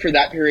was like for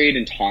that period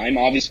in time,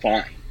 obviously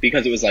fine,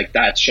 because it was like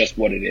that's just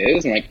what it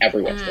is, and like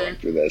everyone's going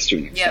through this to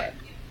an extent,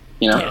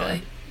 you know.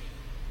 Totally.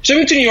 So I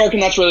moved to New York,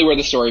 and that's really where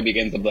the story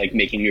begins of like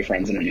making new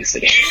friends in a new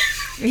city.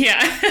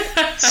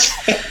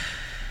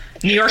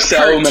 New York so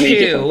Part many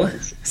 2,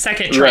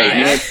 second try. Right,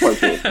 New York Part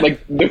 2.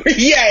 Like,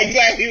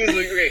 exactly. It was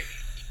like, okay,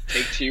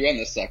 take 2 on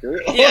the sucker.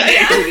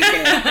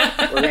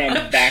 We're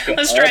gonna back up.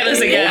 Let's try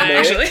this again,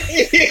 actually.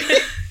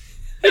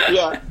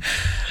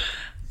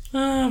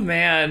 Oh,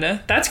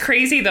 man. That's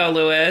crazy, though,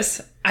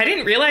 Lewis. I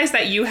didn't realize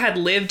that you had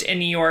lived in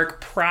New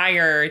York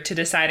prior to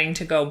deciding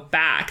to go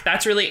back.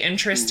 That's really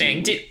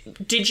interesting.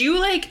 Did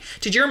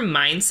your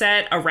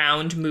mindset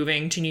around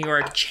moving to New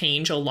York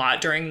change a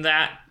lot during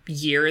that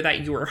year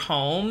that you were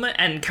home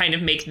and kind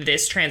of make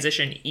this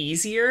transition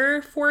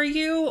easier for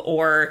you?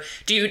 Or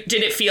did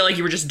it feel like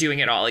you were just doing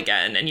it all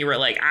again and you were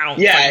like, I don't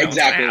know what's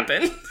gonna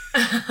happen?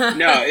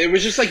 No, it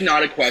was just like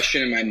not a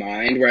question in my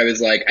mind where I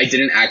was like, I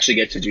didn't actually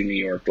get to do New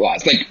York the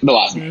last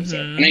month,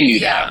 and I knew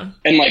that,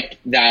 and like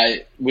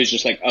that was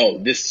just like, oh,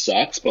 this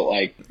sucks, but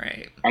like,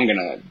 I'm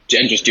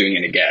just doing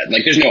it again.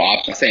 Like, there's no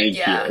option saying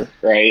here,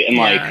 right? And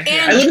like,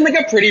 I live in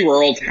like a pretty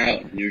rural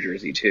town, New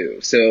Jersey too,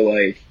 so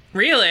like,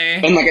 really,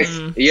 I'm like,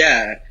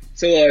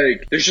 so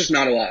like, there's just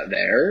not a lot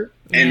there.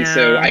 And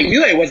so I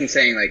knew I wasn't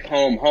saying like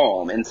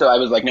home. And so I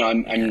was like, no,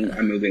 I'm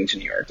moving to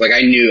New York. Like,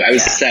 I knew I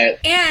was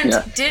set.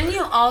 And didn't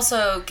you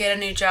also get a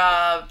new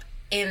job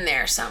in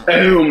there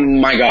somewhere? Oh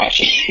my gosh.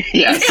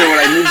 Yeah. So when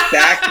I moved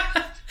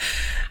back,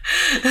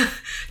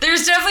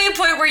 there's definitely a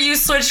point where you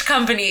switched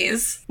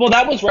companies. Well,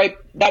 that was right.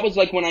 That was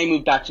like when I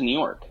moved back to New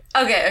York.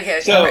 Okay.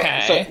 So,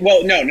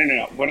 well, no.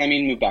 When I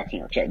mean moved back to New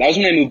York, sorry. That was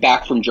when I moved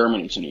back from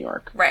Germany to New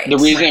York. Right. The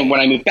reason when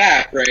I moved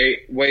back,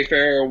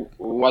 Wayfair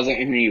wasn't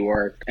in New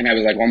York, and I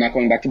was like, well, I'm not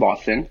going back to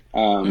Boston.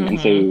 And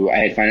so I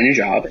had to find a new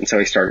job, and so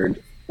I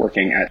started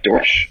working at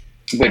DoorDash,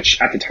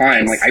 which at the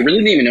time, like, I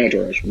really didn't even know what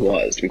DoorDash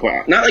was, to be quite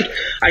honest. Not like,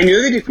 I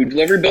knew they did food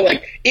delivery, but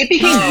like, it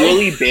became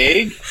really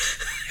big.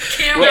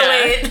 Can't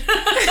relate.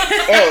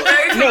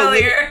 Very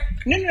familiar.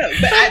 No.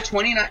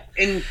 But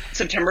in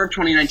September of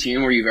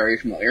 2019, were you very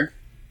familiar?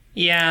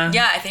 Yeah,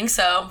 I think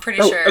so.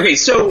 Pretty sure. Okay,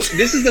 so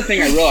this is the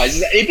thing I realized, is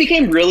that it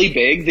became really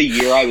big the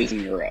year I was in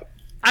Europe.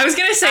 I was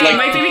going to say, it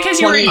might be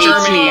because you were in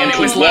Germany and it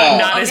was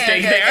not as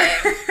big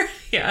there.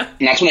 Yeah.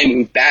 And that's when I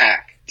moved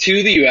back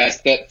to the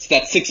US.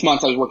 That 6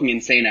 months I was working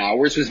insane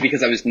hours was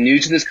because I was new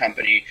to this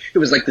company. It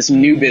was like this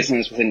new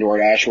business within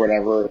DoorDash or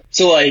whatever.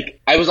 So like,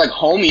 I was like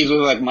homies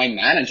with like my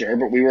manager,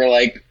 but we were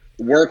like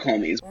work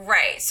homies.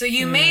 Right. So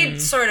you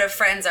made sort of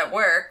friends at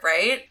work,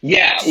 right?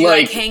 Yeah. Did you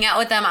like hang out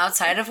with them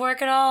outside of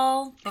work at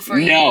all before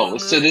you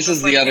moved? So this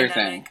is the other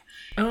thing.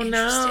 Oh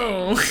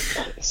no.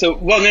 So,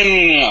 well,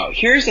 no.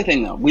 Here's the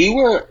thing though.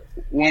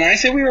 When I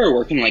say we were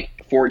working like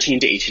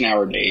 14 to 18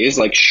 hour days,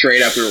 like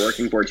straight up we were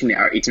working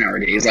 18 hour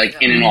days, like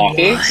in an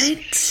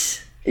office.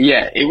 What?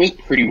 Yeah, it was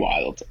pretty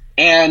wild.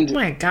 And oh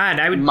my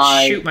God, I would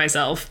shoot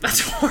myself.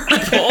 That's horrible.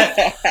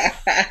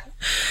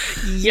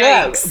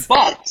 Yikes.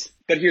 Yeah,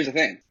 but here's the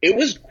thing. It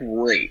was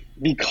great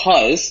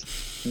because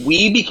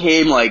we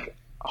became like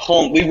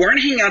home. We weren't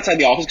hanging outside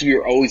the office because we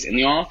were always in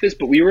the office,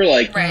 but we were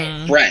like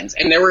friends.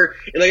 And there were,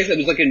 like I said, it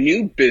was like a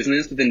new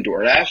business within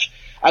DoorDash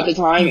at the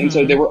time. And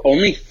so there were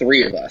only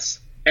 3 of us.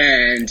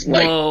 And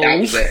like, that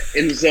was it.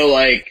 And so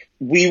like,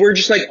 we were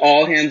just like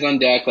all hands on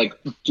deck, like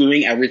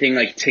doing everything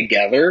like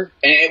together.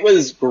 And it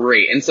was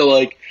great. And so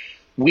like,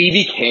 we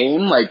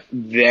became like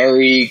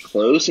very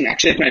close. And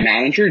actually my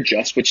manager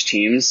just switched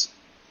teams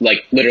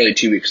like literally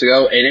 2 weeks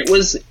ago, and it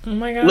was oh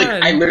my God. Like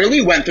I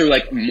literally went through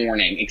like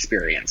mourning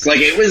experience. Like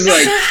it was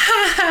like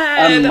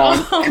a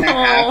month and a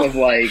half of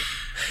like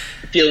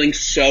feeling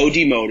so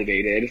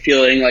demotivated,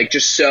 feeling like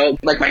just so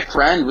like my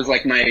friend was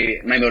like my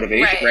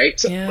motivation, right?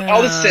 So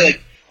all this to say,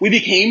 like we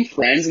became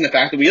friends, and the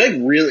fact that we like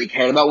really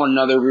cared about one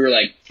another, we were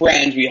like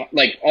friends, we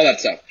like all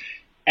that stuff.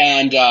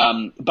 And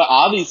but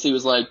obviously it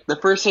was like the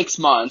first 6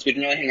 months we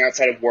didn't really hang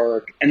outside of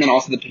work, and then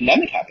also the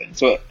pandemic happened.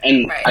 So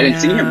I didn't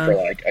see him for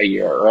like a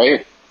year,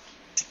 right?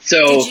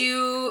 So did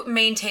you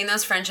maintain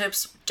those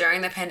friendships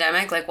during the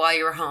pandemic, like while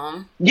you were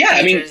home? Yeah,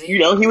 I mean, Jersey?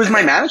 He was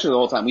my manager the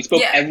whole time. We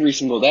spoke every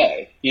single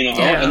day,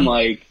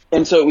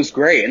 and so it was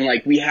great. And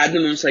like we had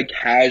the most like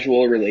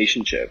casual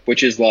relationship,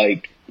 which is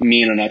like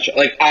me in a nutshell.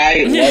 Like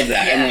I love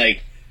that, and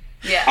like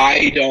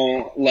I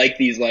don't like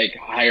these like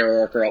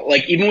hierarchical.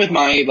 Like even with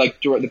my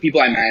like the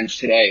people I manage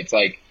today, it's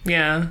like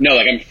no,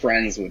 like I'm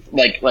friends with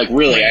like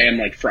really I am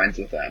like friends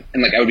with them,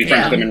 and like I would be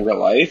friends with them in real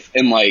life,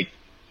 and like.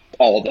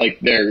 All like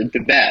they're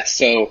the best.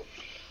 So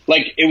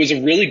like it was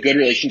a really good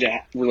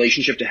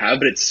relationship to have,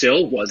 but it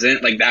still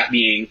wasn't like that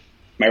being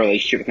my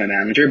relationship with my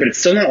manager, but it's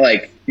still not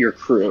like your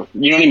crew.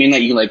 You know what I mean?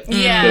 Like you like go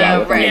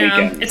out with on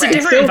the weekend. It's a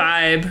different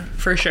vibe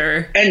for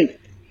sure. And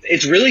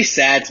it's really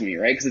sad to me,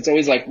 right? Because it's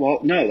always like, well,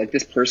 no, like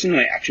this person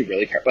I actually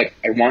really care. Like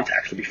I want to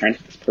actually be friends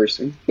with this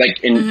person,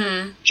 like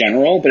in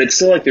general. But it's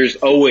still like there's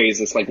always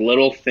this like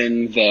little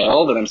thin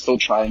veil that I'm still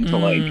trying to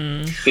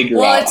like figure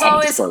out. Well, it's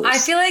always. I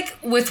feel like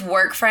with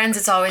work friends,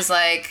 it's always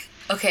like,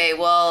 okay,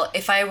 well,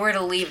 if I were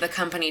to leave the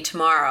company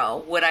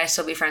tomorrow, would I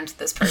still be friends with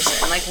this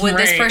person? Like, would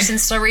this person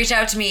still reach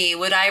out to me?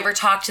 Would I ever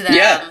talk to them?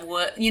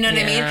 You know what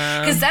I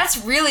mean? Because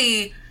that's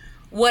really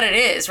what it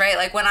is, right?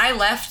 Like when I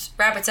left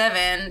Rapid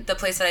 7, the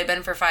place that I've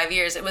been for 5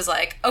 years, it was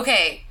like,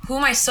 okay, who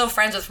am I still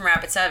friends with from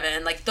Rapid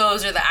 7? Like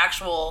those are the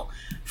actual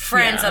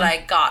friends that I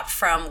got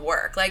from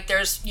work. Like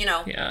there's,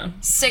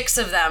 6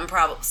 of them,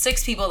 probably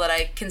 6 people that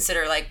I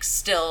consider like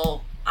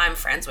still I'm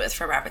friends with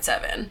from Rapid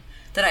 7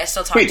 that I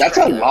still talk to. Wait, that's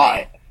regularly. A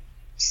lot.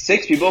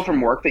 6 people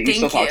from work that you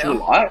still talk to a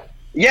lot?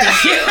 Yeah.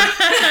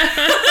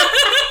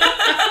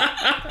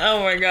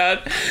 Oh my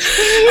god.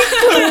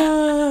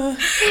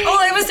 Oh,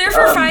 I was there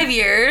for 5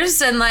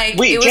 years, and like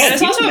wait, it was. Jen,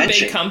 It's also a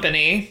big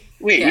company.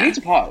 Wait, Yeah. we need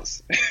to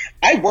pause.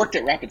 I worked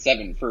at Rapid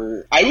 7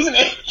 I was an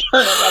intern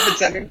at Rapid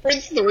 7 for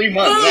 3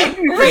 months. How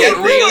can we forget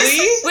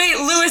this? Wait,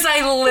 Lewis,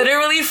 I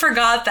literally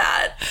forgot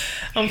that.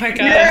 Oh my god.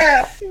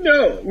 Yeah.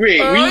 No.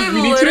 Wait, I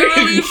we need to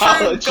literally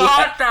acknowledge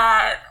forgot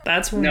that.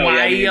 That's No, wild.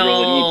 yeah, we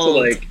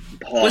really need to,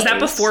 pause. Was that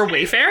before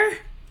Wayfair?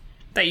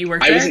 That you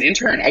worked I there? was an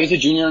intern. I was a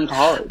junior in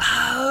college.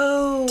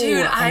 Oh.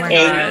 Dude, oh I my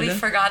literally God.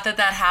 forgot that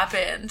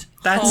happened.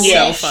 That's Holy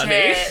so funny.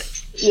 shit.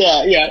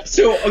 Yeah.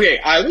 So, okay,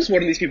 I was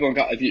one of these people in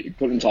college, if you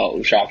couldn't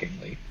tell,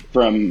 shockingly,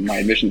 from my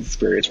admissions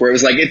experience, where it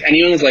was like, if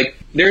anyone was like,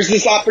 there's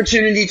this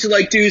opportunity to,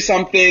 like, do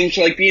something,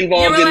 to, like, be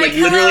involved in, like,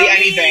 literally "Hello,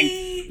 anything.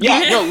 me."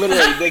 Yeah, no,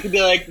 literally. They could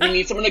be like, we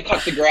need someone to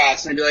cut the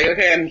grass. And I'd be like,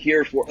 okay, I'm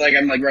here for, like,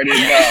 I'm, like, ready to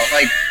go.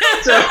 Like,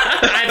 so.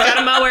 I've got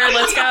a mower,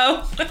 let's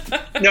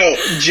go. No,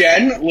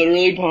 Jen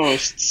literally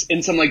posts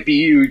in some, like,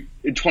 BU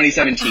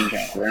 2017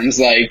 conference,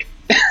 like,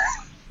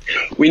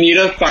 we need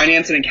a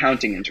finance and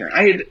accounting intern.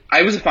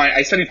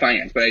 I studied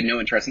finance, but I had no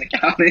interest in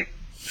accounting.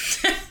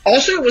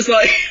 Also, it was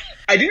like,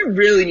 I didn't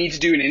really need to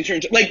do an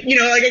internship. Like, you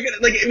know, like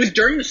it was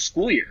during the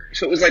school year,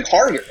 so it was like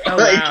harder. Oh,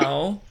 like,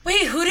 wow.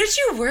 Wait, who did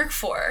you work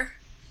for?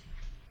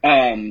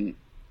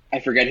 I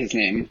forget his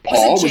name.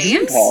 Paul? Was his name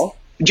James? Paul?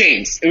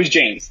 James. It was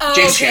James. Oh,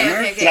 James okay, Chandler.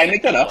 okay, okay. Did I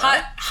make that up?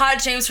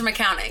 Hot James from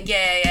accounting.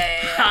 Yeah.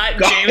 Hot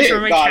Got James it,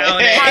 from got it.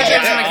 accounting. Hot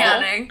James from Yeah.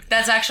 accounting.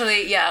 That's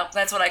actually,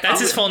 that's what I call That's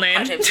his him. full name?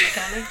 Hot James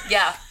from accounting.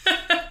 Yeah.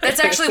 That's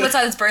actually what's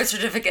on his birth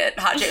certificate.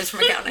 Hot James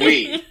from accounting.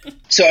 Wait.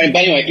 So, but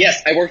anyway,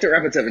 yes, I worked at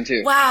Rapid 7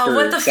 too. Wow, for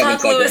what the 7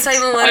 fuck, Lewis? I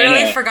seconds.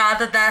 literally know. forgot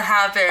that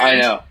happened. I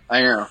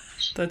know.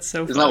 That's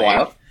so funny. Isn't that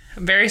wild?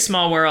 Very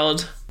small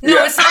world. No,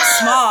 Yeah. it's not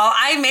small.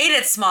 I made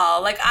it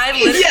small. Like, I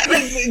literally... Yeah,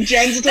 like,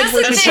 Jen's That's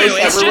like the working thing,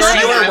 place It's everywhere.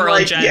 just your I'm world,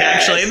 like, Jen,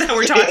 yes. actually, that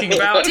we're talking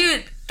about.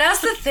 Dude, that's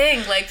the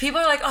thing. Like, people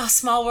are like, oh,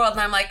 small world.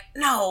 And I'm like,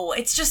 no,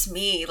 it's just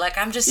me. Like,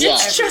 I'm just Yeah.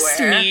 everywhere. It's just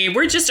me.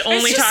 We're just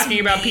only just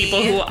talking about me.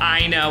 people who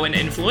I know and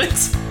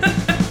influence.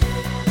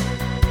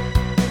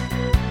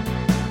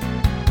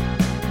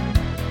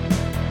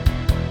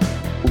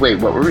 Wait,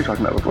 what were we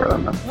talking about before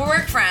then? We're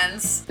work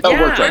friends. Oh,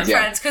 Yeah. work friends, yeah.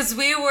 Friends, because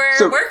we were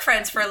So- work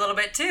friends for a little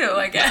bit too,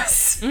 I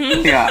guess.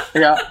 Yeah.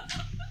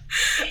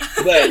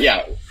 But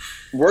yeah,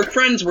 work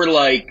friends were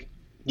like,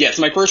 yes,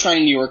 my first time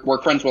in New York,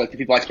 work friends were like the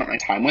people I spent my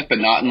time with, but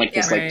not in like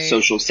this Yeah. like Right.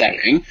 social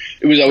setting.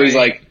 It was always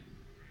Right. like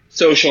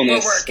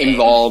socialness We're working.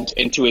 involved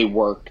into a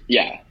work,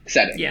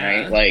 setting, Yeah.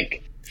 right?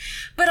 Like,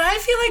 But I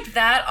feel like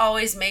that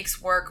always makes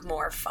work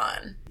more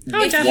fun.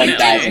 Oh, If definitely. you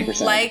didn't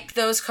 1000%. like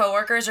those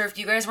coworkers, or if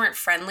you guys weren't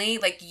friendly,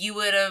 like you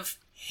would have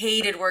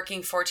hated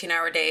working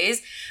 14-hour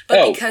days. But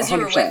Oh, because you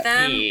were with 100%.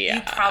 them, Yeah.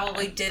 you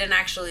probably didn't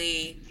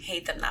actually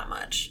hate them that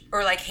much,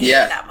 or like hate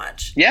Yeah. it that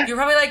much. Yeah. You're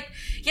probably like,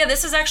 yeah,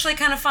 this is actually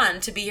kind of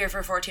fun to be here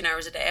for 14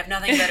 hours a day. I have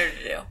nothing better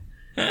to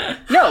do.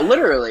 no,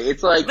 literally,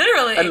 it's like,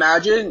 Literally.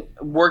 imagine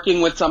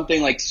working with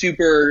something like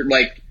super,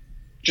 like,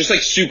 just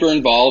like super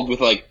involved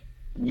with like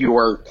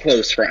your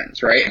close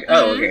friends, right? Like,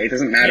 oh, okay, it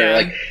doesn't matter. Yeah.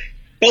 Like,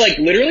 but like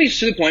literally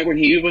to the point when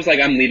he was like,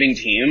 I'm leaving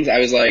teams, I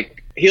was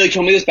like, he like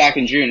told me this back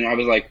in June, and I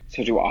was like,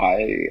 so do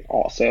I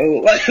also?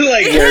 Like,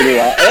 where do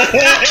I?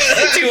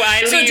 Do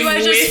I So leave do I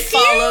just with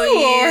follow you?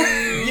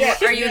 you? Or Yeah,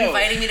 Are you no.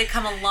 inviting me to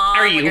come along?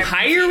 are Like, you I'm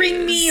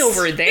hiring me confused.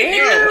 over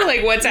there?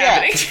 Like, what's Yeah.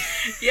 happening?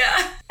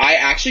 Yeah. I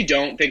actually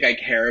don't think I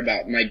care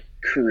about my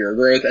career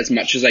growth as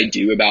much as I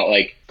do about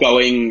like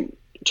going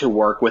to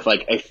work with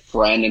like a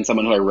friend and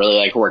someone who I really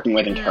like working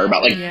with and care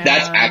about. Like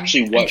that's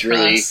actually what And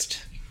really, trust.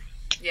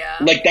 Yeah.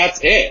 like that's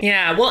it.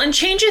 Yeah, well, and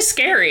change is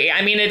scary.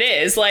 I mean, it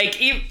is. Like,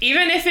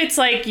 even if it's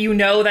like, you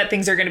know that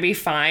things are going to be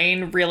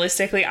fine,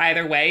 realistically,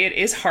 either way, it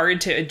is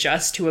hard to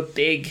adjust to a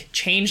big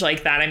change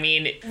like that. I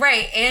mean,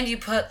 Right, and you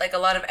put like a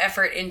lot of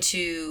effort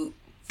into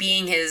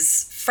being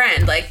his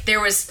friend. Like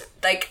there was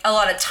like a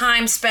lot of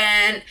time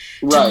spent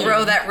to Right.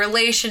 grow that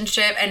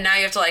relationship, and now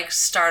you have to like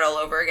start all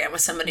over again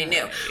with somebody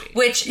new,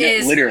 which Yeah,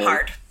 is literally.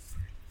 hard.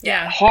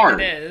 yeah,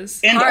 Hard. It is.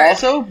 And Hard.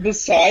 also,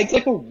 besides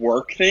like a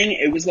work thing,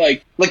 it was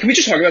like can we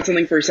just talk about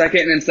something for a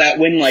second? And it's that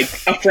when like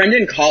a friend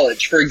in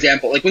college, for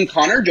example, like when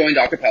Connor joined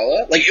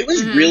Acapella, like it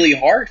was really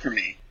hard for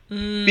me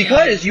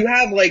because you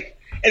have like,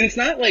 and it's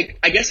not like,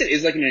 I guess it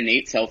is like an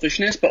innate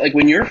selfishness, but like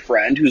when your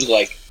friend who's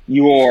like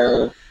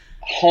your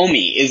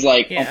homie is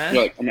like, Yeah.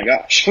 you're like, oh my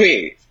gosh,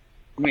 wait.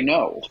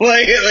 No,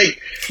 like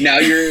now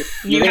you're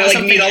You gonna have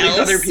like meet all something these else?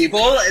 other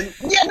people, and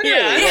literally,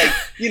 Yeah. like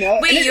you know,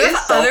 Wait, and it you is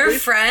have other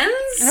selfish. friends?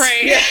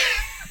 Right. Yeah.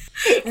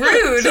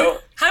 Rude. So-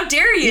 How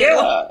dare you?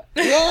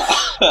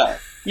 Yeah.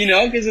 You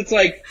know, because it's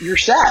like, you're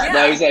sad.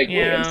 Yeah. I was like, wait,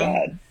 Yeah. I'm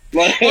sad.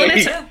 Like, Well, and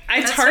it's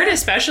That's hard, right.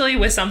 especially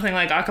with something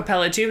like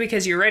acapella too,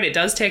 because you're right, it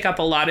does take up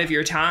a lot of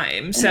your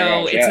time. So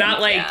gosh, it's yeah. not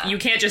like Yeah. you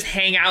can't just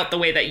hang out the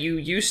way that you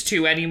used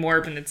to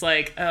anymore. But it's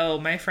like, oh,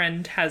 my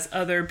friend has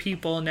other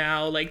people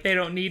now, like they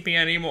don't need me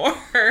anymore.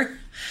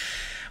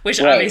 Which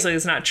Right. obviously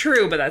is not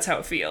true, but that's how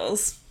it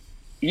feels.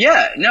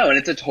 Yeah, no, and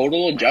it's a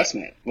total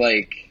adjustment.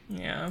 Like,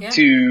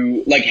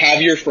 to, like,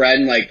 have your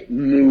friend, like,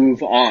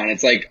 move on.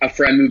 It's like a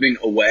friend moving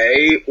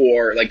away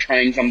or, like,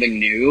 trying something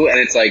new. And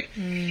it's, like,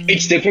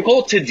 it's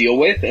difficult to deal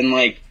with. And,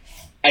 like,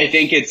 I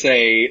think it's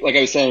like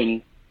I was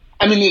saying,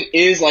 I mean, it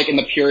is, like, in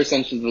the pure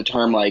sense of the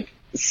term, like,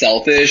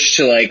 selfish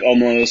to, like,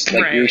 almost,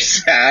 like, you're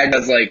sad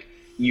because, like,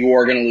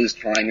 you're going to lose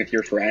time with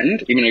your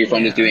friend, even though your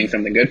friend is doing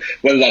something good.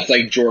 Whether that's,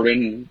 like,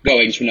 Jordan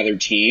going to another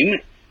team.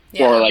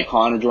 Or, like,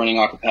 Connor joining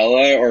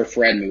acapella, or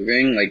Fred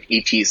moving, like,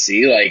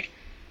 ETC, like,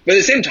 but at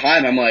the same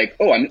time, I'm like,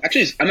 oh, I'm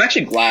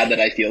actually glad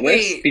that I feel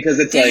this, because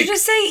it's did like... Did you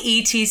just say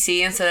ETC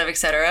instead of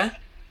etc.?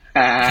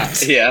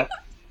 Yeah.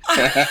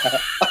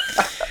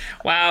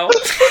 Wow.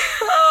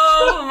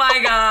 Oh,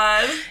 my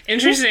God.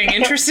 Interesting.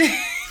 No.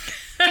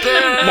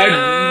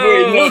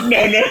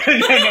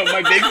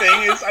 My big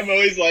thing is I'm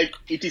always like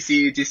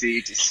ETC.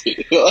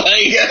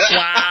 Like,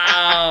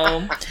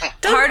 wow.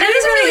 Part of me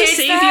really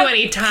save that. you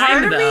any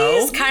time, Part of me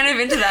is kind of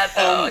into that,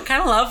 though. I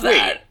kind of love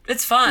that.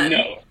 It's fun.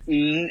 No,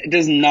 it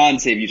does not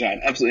save you time.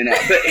 Absolutely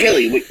not. But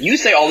Haley, you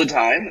say all the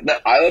time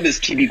that I love is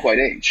TV Quite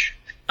Age.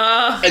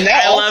 And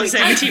that I love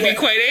saying TV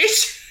Quite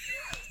Age.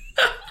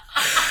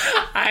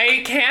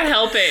 I can't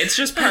help it. It's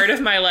just part of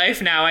my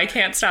life now. I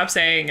can't stop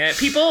saying it.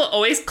 People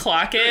always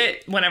clock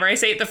it whenever I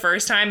say it the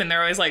first time, and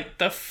they're always like,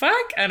 the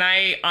fuck? And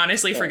I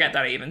honestly forget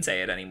that I even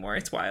say it anymore.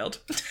 It's wild.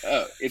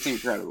 Oh, it's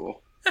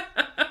incredible.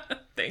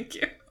 Thank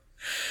you.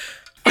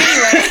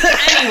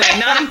 Anyway,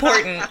 not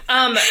important.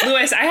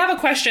 Lewis, I have a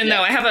question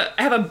though. I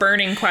have a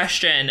burning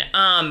question.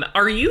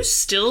 Are you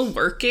still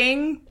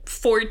working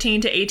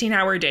 14 to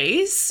 18-hour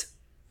days?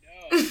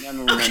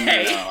 No,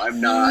 I'm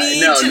not.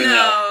 Need to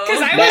know.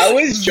 Because I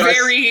was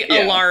very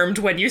alarmed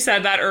when you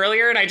said that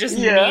earlier, and I just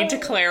need to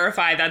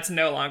clarify that's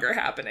no longer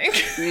happening.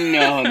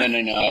 No.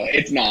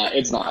 It's not.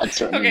 It's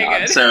certainly not.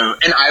 Good. So,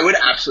 and I would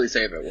absolutely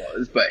say if it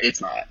was, but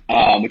it's not,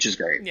 which is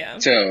great. Yeah.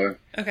 So.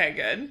 Okay,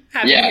 good.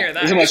 Happy to hear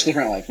that. It's a much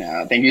different life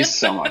now. Thank you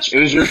so much. It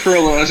was just for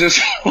a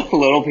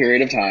little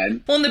period of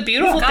time. Well, and the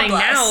beautiful thing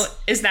now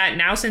is that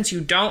now, since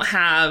you don't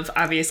have,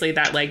 obviously,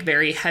 that, like,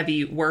 very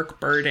heavy work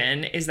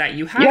burden, is that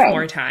you have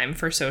more time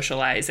for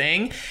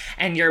socializing,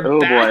 and you're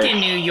back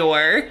in New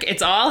York.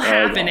 It's all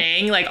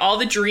happening. Like, all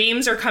the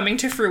dreams are coming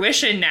to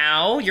fruition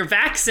now. You're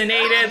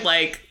vaccinated.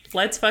 Like,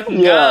 let's fucking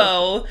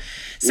go.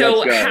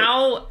 So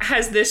how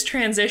has this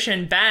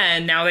transition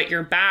been now that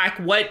you're back?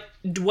 What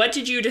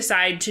did you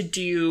decide to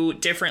do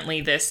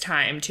differently this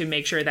time to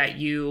make sure that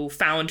you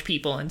found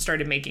people and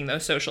started making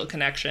those social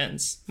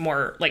connections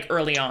more, like,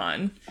 early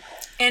on?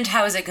 And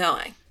how is it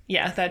going?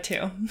 Yeah, that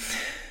too.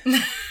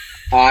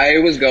 I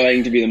was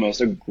going to be the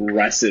most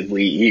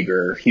aggressively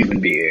eager human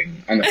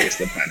being on the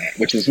face of the planet,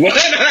 which is what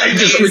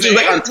which is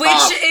like on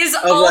top. Which is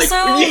also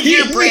like,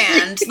 your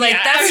brand. Like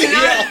that's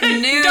not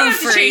new don't have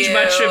for to change you.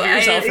 much of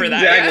yourself for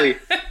that. Exactly.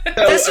 So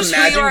that's just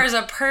who you are as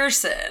a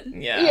person.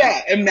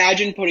 Yeah.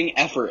 Imagine putting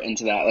effort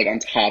into that. Like on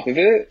top of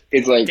it,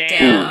 it's like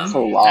it's a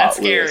lot. That's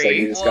scary. Like,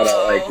 you just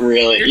gotta like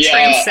really. You're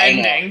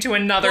transcending to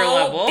another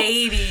level,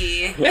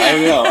 baby.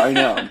 I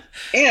know.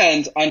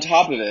 And on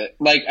top of it,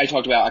 like I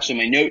talked about actually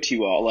in my note to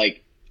you all, like.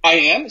 I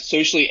am a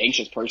socially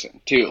anxious person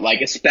too,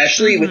 like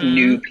especially with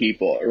new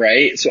people,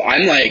 right? So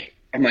I'm like,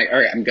 all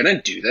right, I'm gonna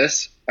do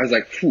this. I was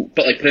like,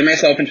 but like putting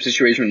myself into a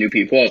situation with new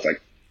people, I was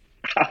like,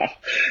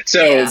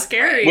 so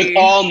scary with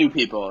all new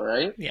people,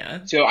 right?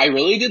 Yeah. So I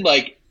really did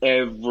like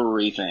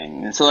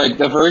everything. So like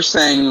the first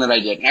thing that I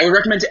did, and I would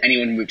recommend to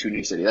anyone who moved to a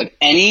new city, like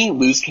any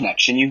loose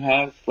connection you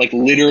have, like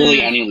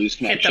literally any loose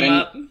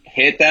connection,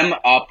 hit them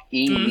up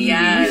immediately.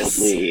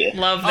 Yes.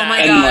 Love that. Oh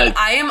my God. Like,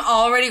 I am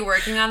already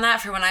working on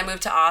that for when I move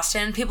to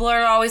Austin. People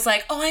are always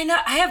like, oh, I know,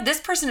 I have this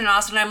person in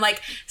Austin. I'm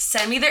like,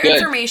 send me their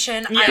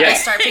information. I will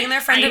start being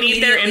their friend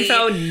immediately. I need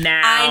their info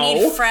now. I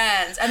need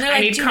friends. And they're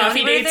like, do you know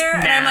anybody there? Now.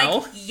 And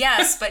I'm like,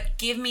 yes, but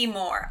give me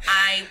more.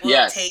 I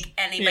will take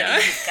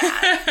anybody you've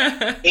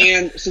got.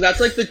 And so that's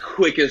like the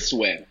quickest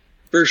win.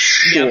 For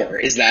sure,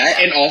 is that.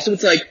 And also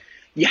it's like,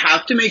 you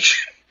have to make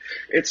sure.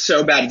 It's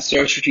so bad. It's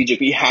so strategic.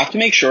 But you have to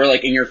make sure,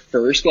 like, in your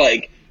first,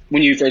 like,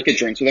 when you first get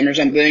drinks with them or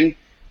something,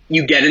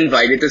 you get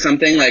invited to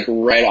something, like,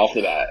 right off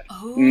the bat.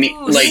 Oh,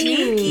 like,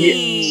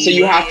 sneaky. So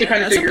you have to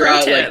kind of figure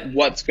out, like,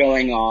 what's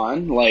going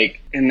on,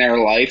 like, in their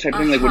life type of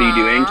thing. Like, what are you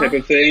doing type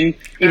of thing.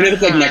 Even if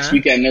it's, like, next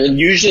weekend, they're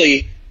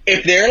usually,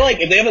 if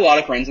they have a lot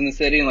of friends in the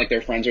city and, like,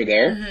 their friends are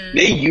there,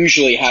 they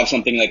usually have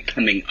something, like,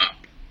 coming up.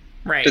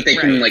 Right. That they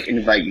can, like,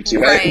 invite you to.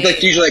 Right. It's,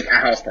 like, usually, like, a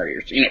house party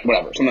or, you know,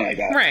 whatever. Something like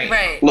that.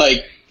 Right.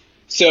 Like,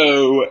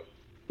 so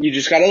you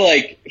just gotta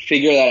like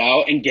figure that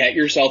out and get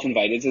yourself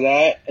invited to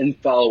that and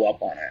follow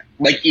up on it.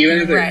 Like even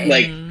if it's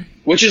like,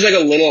 which is like a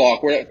little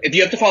awkward. If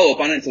you have to follow up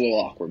on it, it's a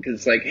little awkward because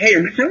it's like, hey,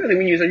 remember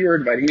when you said you were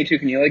inviting me to?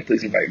 Can you like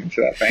please invite me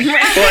to that thing?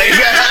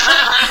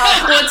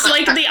 Well, it's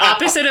like the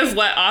opposite of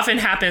what often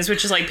happens,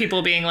 which is like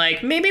people being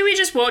like, maybe we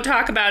just won't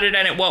talk about it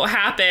and it won't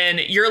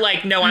happen. You're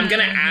like, no, I'm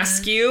gonna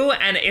ask you,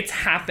 and it's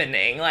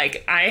happening.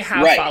 Like I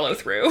have follow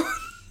through.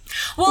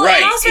 Well,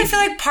 and also I feel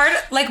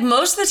like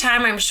most of the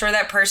time, I'm sure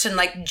that person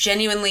like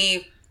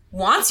genuinely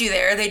wants you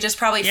there. They just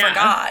probably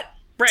forgot.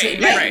 to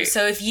invite you.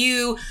 So if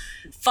you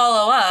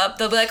follow up,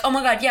 they'll be like, oh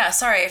my God, yeah,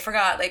 sorry, I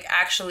forgot. Like,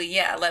 actually,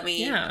 let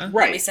me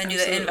send you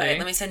the invite.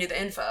 Let me send you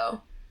the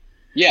info.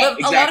 Yeah, but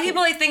exactly. A lot of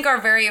people, I think, are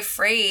very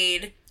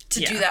afraid to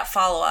do that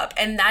follow-up.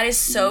 And that is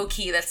so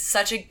key. That's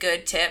such a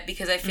good tip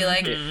because I feel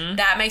like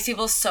that makes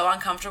people so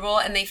uncomfortable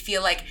and they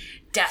feel like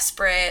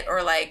desperate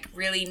or like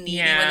really needy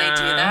when they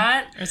do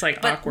that. It's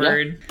like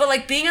awkward. But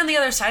like being on the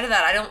other side of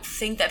that, I don't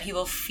think that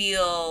people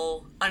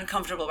feel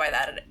uncomfortable by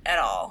that at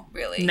all,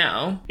 really.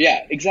 No.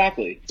 Yeah,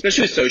 exactly.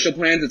 Especially with social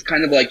plans, it's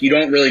kind of like you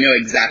don't really know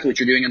exactly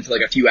what you're doing until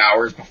like a few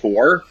hours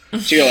before.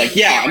 So you're like,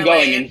 yeah, I'm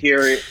going in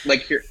here,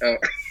 like here.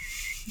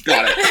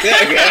 Got it.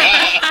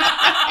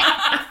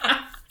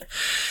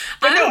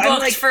 I'm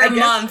booked for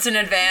months in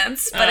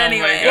advance, but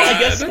anyway. Well, I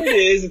guess what it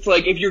is, it's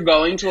like if you're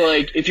going to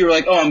like, if you're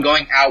like, oh, I'm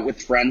going out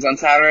with friends on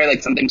Saturday,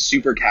 like something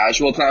super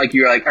casual. It's not like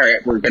you're like, all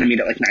right, we're going to meet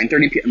at like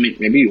 9:30 p.m. I mean,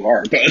 maybe you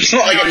are, but it's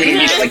not like I'm going to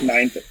meet at like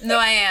 9:30. No,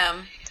 I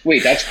am.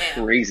 Wait, that's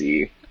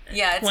crazy.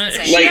 Yeah, it's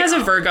insane. She has a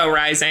Virgo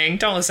rising.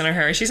 Don't listen to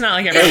her. She's not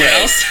like everyone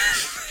else.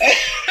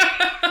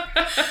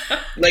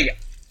 Like,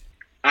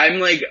 I'm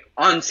like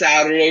on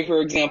Saturday, for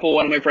example,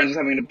 one of my friends was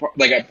having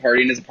a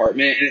party in his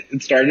apartment, and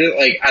it started at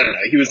like, I don't know,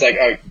 he was like,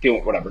 oh, do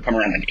whatever, come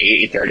around like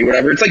 8:30,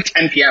 whatever. It's like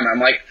 10 p.m. I'm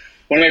like,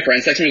 one of my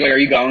friends texted me like, are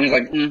you going? He's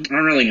like, I don't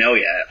really know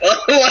yet.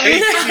 Like, you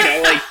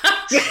know,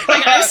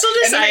 like I'm still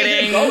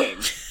deciding.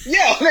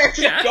 Yeah, I'm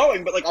actually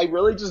going, but like I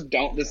really just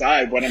don't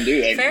decide what I'm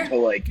doing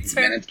until like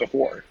minutes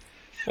before.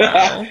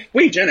 Wow.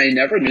 Wait, Jen, I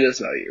never knew this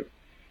about you.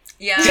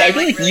 Yeah, so I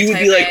feel like really you would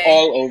be like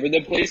all over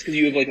the place because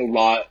you have like a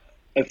lot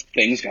of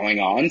things going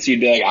on, so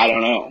you'd be like, I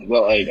don't know,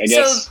 but like I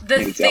guess. So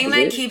the thing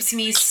that keeps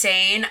me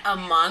sane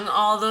among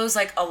all those,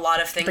 like a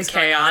lot of things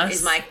going on,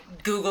 is my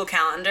Google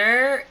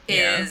Calendar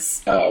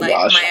is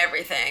my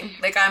everything.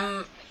 Like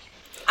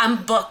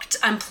I'm booked,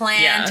 I'm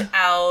planned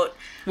out.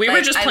 We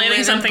were just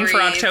planning something for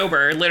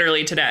October,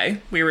 literally today.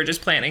 We were just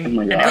planning. Oh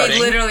my God. We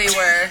literally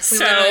were.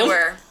 Literally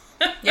were.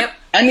 Yep.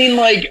 I mean,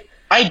 like,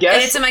 I guess.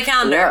 And it's in my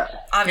calendar,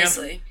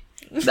 obviously.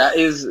 Yep. That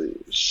is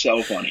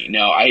so funny.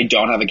 No, I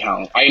don't have a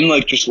calendar. I'm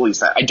like just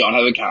Lisa. I don't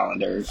have a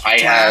calendar. I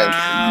have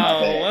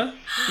nothing.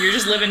 You're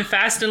just living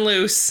fast and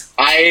loose.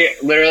 I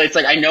literally, it's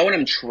like I know when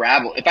I'm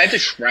travel. If I have to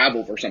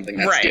travel for something,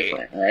 that's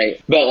different, right?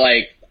 But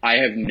like, I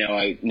have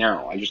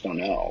I just don't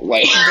know.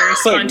 Like, very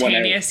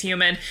spontaneous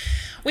human.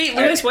 Wait,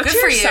 Lewis, what's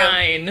your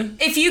sign?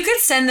 If you could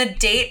send the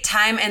date,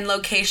 time, and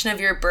location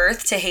of your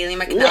birth to Haley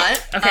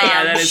McNutt, okay,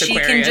 that is she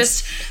Aquarius. Can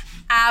just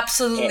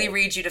absolutely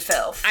read you to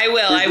filth. I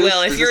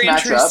will. If you're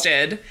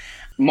interested.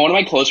 One of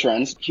my close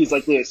friends, he's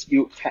like, Lewis,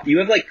 you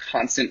have like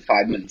constant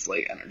 5 minutes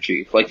late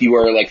energy. Like you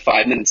are like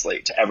 5 minutes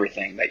late to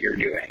everything that you're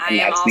doing. I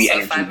am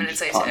also 5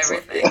 minutes late to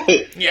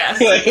everything. Yeah.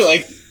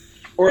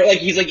 Or like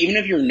he's like, even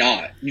if you're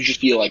not, you just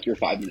feel like you're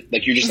 5 minutes.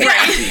 Like you're just like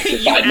acting like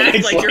you're 5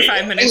 minutes late. You're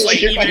 5 minutes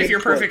late, even if you're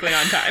perfectly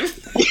on time.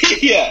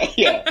 Yeah.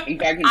 In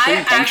fact,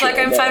 I act like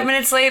I'm 5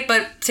 minutes late,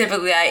 but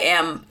typically I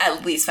am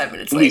at least 5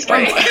 minutes late.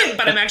 Right.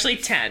 But I'm actually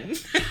 10.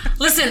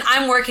 Listen,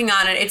 I'm working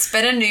on it. It's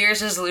been a New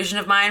Year's resolution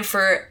of mine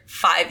for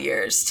 5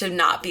 years to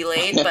not be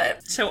late.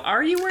 But so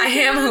are you working? I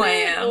am who I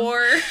am.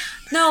 Or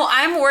no,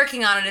 I'm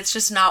working on it. It's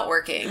just not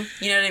working.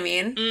 You know what I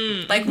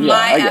mean? Like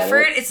my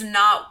effort is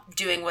not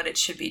doing what it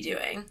should be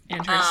doing.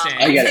 Interesting.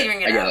 I'm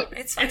figuring it out.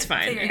 It's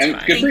fine. And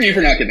good for you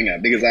for not giving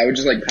up, because I would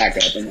just like pack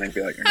up and like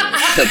be like,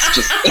 that's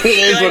just it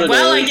is what it is.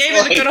 Well, I gave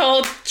it a good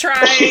old try.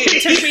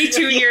 It took me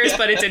 2 years,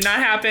 but it did not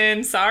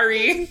happen.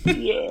 Sorry.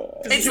 Yeah.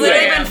 It's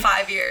literally been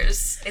 5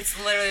 years.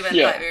 It's literally been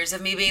 5 years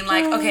of me being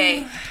like,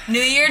 okay, new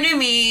year, new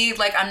me.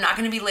 Like, I'm not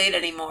going to be late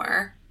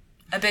anymore.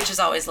 A bitch is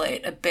always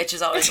late.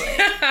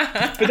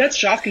 But that's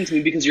shocking to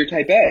me because you're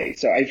type A,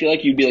 so I feel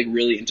like you'd be like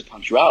really into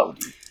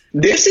punctuality.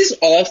 This is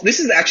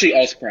actually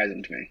all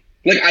surprising to me.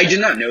 Like, I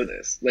did not know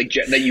this. Like,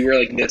 that you were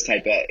like this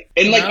type A.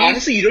 And like,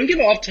 honestly, you don't give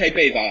off type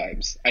A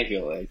vibes, I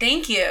feel like.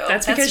 Thank you.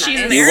 That's because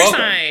she's an air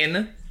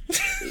sign.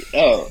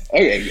 Oh,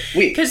 okay.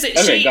 Wait. Because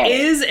she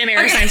is an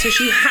air sign, so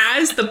she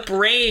has the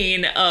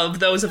brain of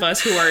those of us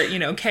who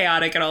are,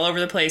 chaotic and all over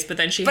the place, but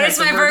then she has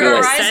the Virgo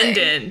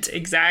ascendant.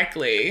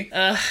 Exactly.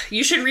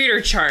 You should read her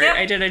chart. Yep.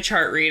 I did a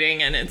chart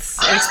reading, and it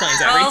explains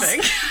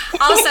everything.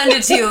 I'll send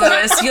it to you,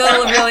 Lewis.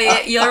 You'll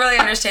really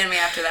understand me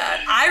after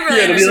that. I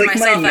really understood like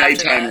myself my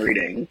after that. nighttime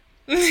reading.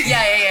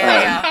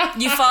 Yeah.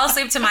 You fall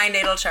asleep to my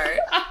natal chart.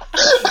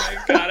 Oh my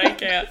God, I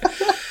can't.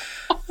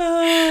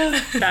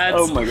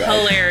 That's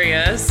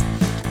hilarious.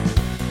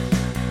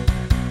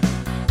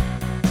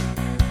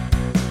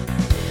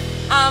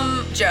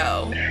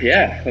 Joe.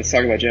 Yeah, let's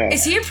talk about Joe.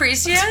 Is he a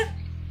priest yet?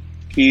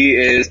 He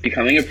is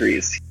becoming a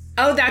priest.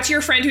 Oh, that's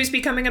your friend who's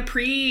becoming a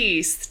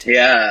priest.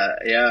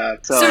 Yeah.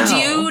 So do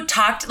you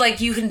talk,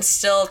 you can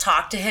still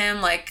talk to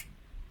him,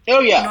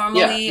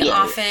 normally,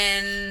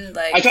 often?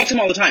 Like, I talk to him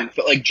all the time.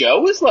 But,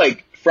 Joe was,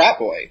 frat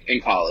boy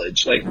in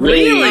college.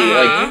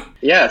 Really?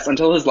 Yes,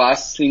 until his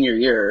last senior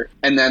year.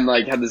 And then,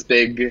 had this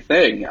big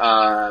thing.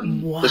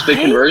 This big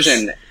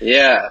conversion.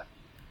 Yeah.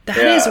 That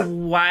is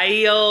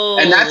wild.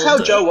 And that's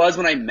how Joe was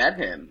when I met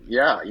him.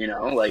 Yeah, you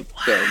know, like,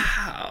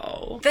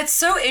 wow. That's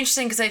so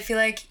interesting because I feel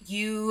like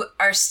you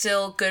are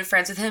still good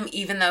friends with him,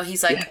 even though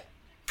he's like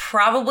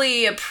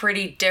probably a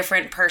pretty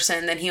different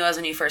person than he was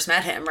when you first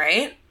met him,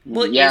 right?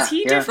 Well, is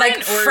he different?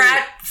 Like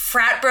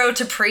frat bro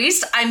to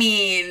priest? I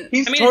mean,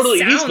 he's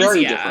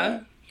very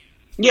different.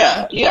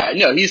 Yeah,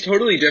 no, he's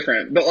totally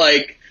different. But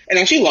like, and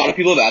actually a lot of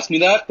people have asked me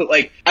that, but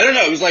like, I don't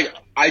know, it was like,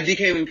 I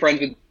became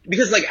friends with,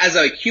 because like, as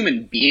a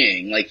human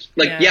being, like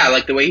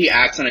the way he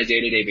acts on a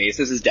day-to-day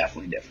basis is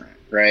definitely different,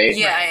 right?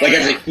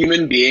 As a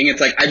human being,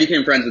 it's like, I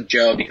became friends with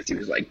Joe because he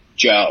was like,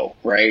 Joe,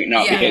 right?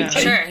 Not because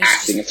he's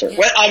acting a certain way.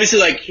 Well, obviously,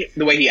 like,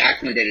 the way he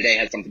acts on a day-to-day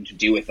has something to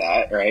do with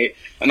that, right?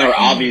 And there were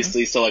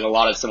obviously still, like, a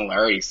lot of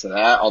similarities to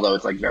that, although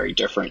it's, like, very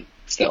different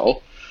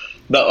still.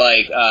 But,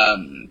 like, I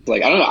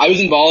don't know, I was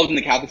involved in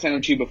the Catholic Center,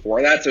 too,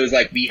 before that, so it was,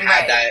 like, we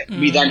had that,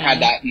 we then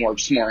had that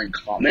just more in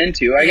common,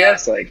 too, I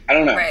guess. Like, I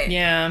don't know. Right.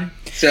 Yeah.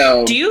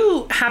 So, do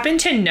you happen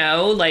to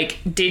know, like,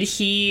 did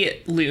he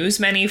lose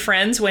many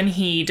friends when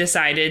he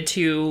decided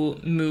to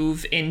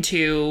move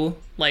into,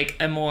 like,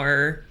 a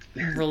more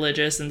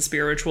religious and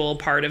spiritual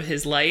part of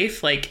his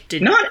life? Like,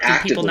 did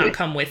people not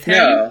come with him?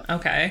 No.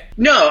 Okay.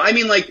 No, I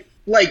mean, like,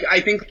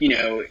 I think, you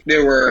know,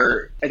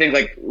 I think,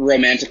 like,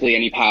 romantically,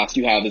 any past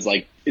you have is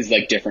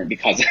different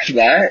because of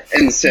that.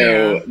 And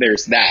so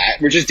there's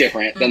that, which is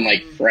different than,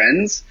 like,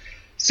 friends.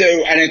 So,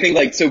 and I think,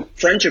 like, so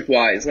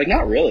friendship-wise, like,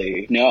 not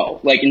really, no.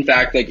 Like, in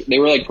fact, like, they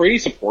were, like, pretty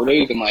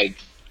supportive and, like...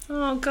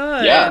 Oh,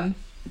 good. Yeah.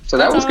 So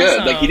that was good.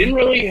 Awesome. Like, he didn't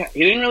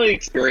really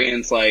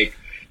experience, like,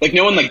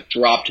 no one, like,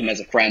 dropped him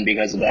as a friend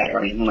because of that or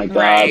anything like that.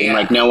 Right, and,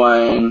 like, no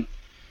one...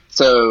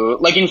 So,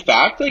 like, in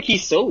fact, like, he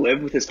still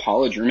lived with his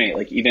college roommate,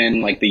 like,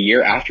 even, like, the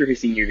year after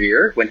his senior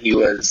year when he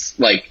was,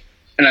 like...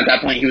 And at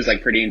that point, he was,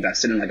 like, pretty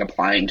invested in, like,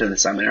 applying to the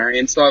seminary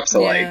and stuff.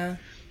 So, like,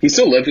 he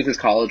still lived with his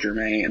college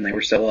roommate, and they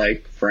were still,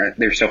 like,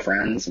 they were still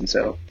friends. And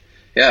so,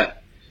 yeah.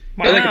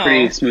 Wow. I had, like, a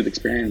pretty smooth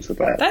experience with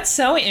that. That's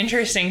so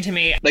interesting to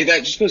me. Like,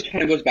 that just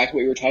kind of goes back to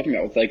what we were talking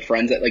about with, like,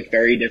 friends at, like,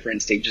 very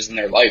different stages in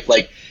their life.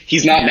 Like,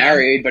 he's not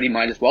married, but he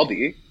might as well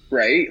be,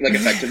 right? Like,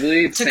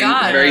 effectively. It's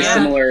very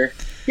similar.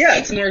 Yeah,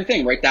 it's another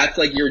thing, right? That's,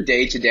 like, your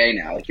day-to-day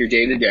now. Like, your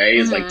day-to-day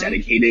is, like,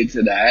 dedicated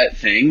to that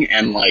thing.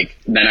 And, like,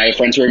 then I have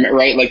friends who are,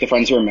 right? Like, the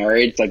friends who are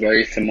married, it's, like,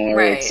 very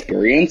similar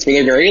experience. Where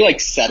they're very,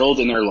 like, settled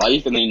in their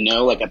life. And they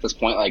know, like, at this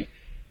point, like,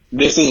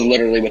 this is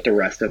literally what the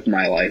rest of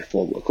my life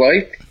will look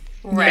like.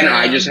 Right. And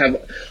I just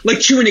have,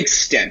 like, to an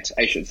extent,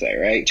 I should say,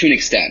 right? To an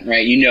extent,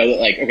 right? You know that,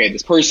 like, okay,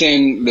 this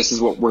person, this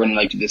is what we're going to,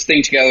 like, do this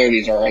thing together.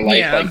 These are our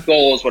life, like,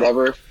 goals,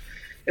 whatever.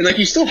 And, like,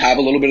 you still have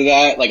a little bit of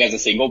that, like, as a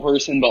single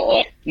person, but,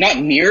 like, not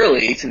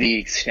nearly to the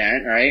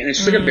extent, right? And it's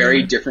just, like, a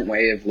very different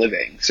way of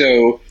living.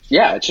 So,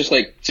 yeah, it's just,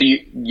 like,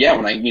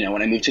 when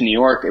I moved to New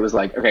York, it was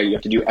like, okay, you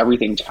have to do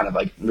everything to kind of,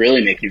 like,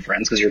 really make new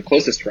friends, because your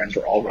closest friends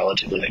are all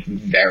relatively, like,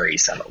 very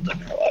settled in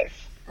their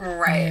life.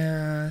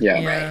 Right.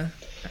 Yeah.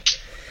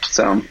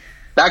 So,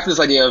 back to this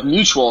idea of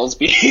mutuals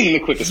being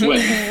the quickest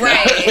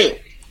way.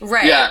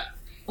 Right. Yeah.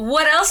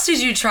 What else did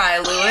you try,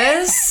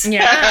 Lewis?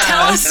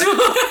 Tell us more.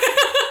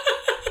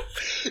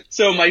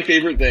 So my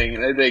favorite thing,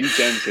 and I think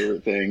Jen's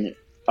favorite thing,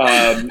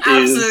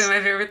 absolutely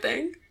my favorite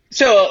thing.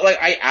 So, like,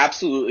 I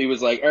absolutely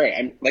was like, all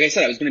right, like I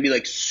said, I was going to be,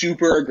 like,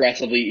 super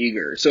aggressively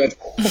eager. So, of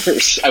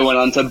course, I went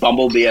on to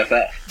Bumble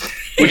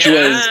BFF, which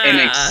was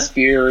an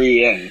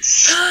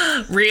experience.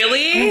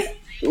 Really?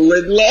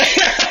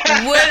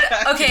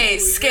 Okay,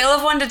 scale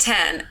of 1 to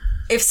 10.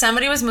 If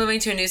somebody was moving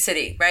to a new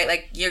city, right,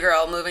 like your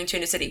girl moving to a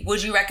new city,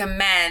 would you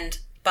recommend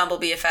Bumble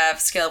BFF,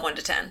 scale of 1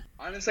 to 10?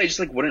 Honestly, I just,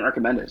 like, wouldn't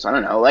recommend it. So I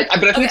don't know. Like,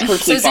 but I think it's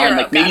perfectly fine.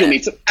 Like, maybe you'll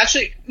meet some...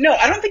 Actually, no,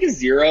 I don't think it's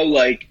 0.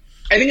 Like,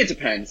 I think it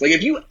depends. Like,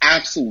 if you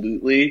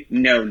absolutely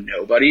know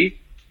nobody,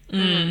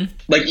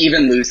 like,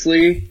 even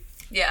loosely,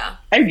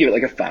 I'd give it,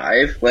 like, a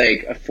 5,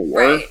 like, a 4.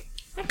 Right.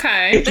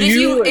 Okay. But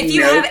if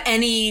you have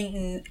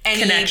any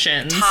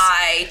connections,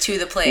 tie to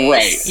the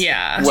place, do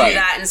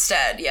that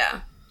instead,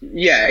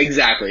 Yeah,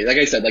 exactly. Like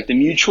I said, like, the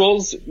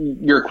mutuals,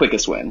 your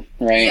quickest win,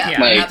 right? Yeah,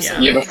 like,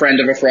 absolutely. you have a friend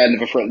of a friend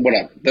of a friend,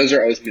 whatever. Those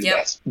are always the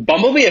best.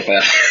 Bumble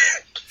BFF,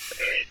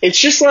 it's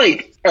just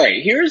like, all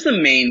right, here's the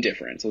main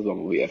difference with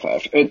Bumble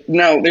BFF.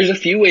 Now, there's a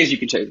few ways you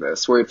can take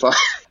this, where it's like,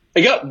 I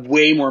got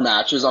way more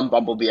matches on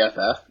Bumble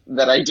BFF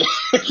than I did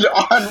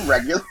on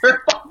regular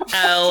Bumble.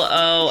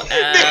 LOL.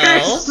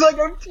 There's, like,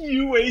 a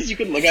few ways you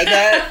can look at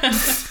that.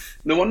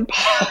 The one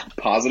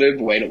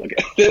positive way to look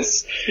at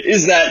this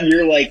is that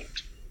you're, like,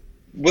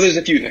 well, there's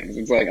a few things.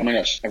 It's like, oh my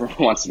gosh, everyone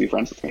wants to be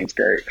friends with me. It's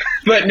great.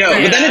 But no,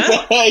 but then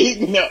it's like,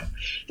 no.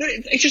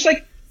 It's just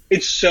like,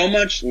 it's so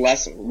much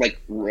less,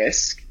 like,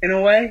 risk in a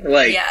way.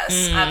 Like,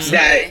 yes,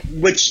 absolutely.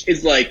 Which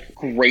is, like,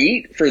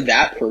 great for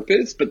that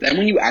purpose. But then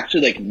when you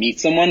actually, like, meet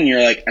someone and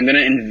you're like, I'm going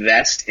to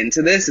invest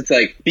into this, it's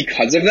like,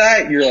 because of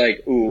that, you're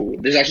like, ooh,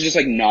 there's actually just,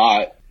 like,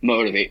 not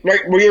motivate.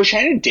 Right? Where you're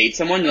trying to date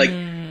someone, like,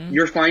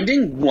 you're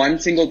finding one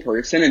single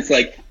person, it's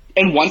like,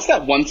 and once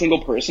that one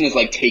single person is,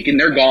 like, taken,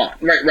 they're gone,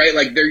 right?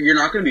 Like, you're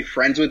not going to be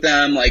friends with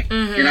them. Like,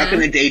 you're not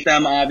going to date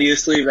them,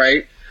 obviously,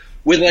 right?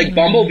 With, like,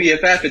 Bumble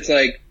BFF, it's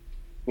like,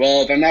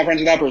 well, if I'm not friends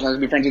with that person, I have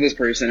to be friends with this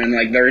person, and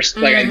like there's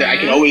like I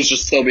can always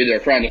just still be their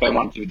friend if I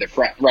want to be their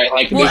friend, right?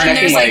 Like well, there's and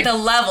there's nothing like the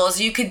levels.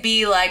 You could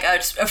be like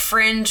a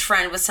fringe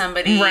friend with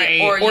somebody,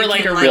 right? Or you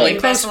like can a like really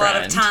invest close a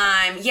lot of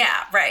time.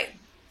 Yeah, right.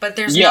 But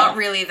there's not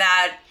really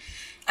that.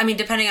 I mean,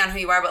 depending on who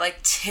you are, but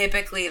like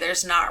typically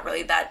there's not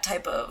really that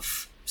type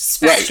of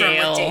spectrum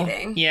with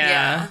dating.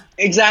 Yeah,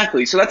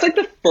 exactly. So that's like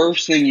the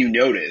first thing you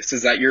notice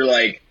is that you're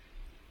like,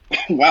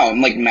 wow,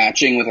 I'm like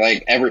matching with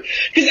like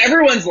because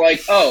everyone's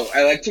like, oh,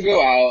 I like to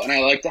go out and I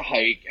like to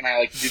hike and I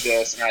like to do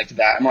this and I like to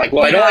that. I'm like,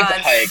 well, I don't like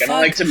to hike. I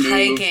don't like to move.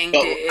 Hiking,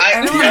 dude.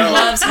 Everyone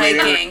loves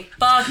hiking.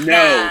 Fuck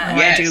that.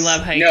 I do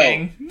love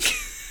hiking. No.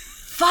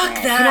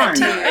 Fuck that,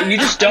 dude. You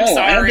just don't.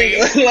 I don't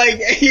think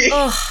like.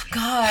 Oh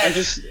God.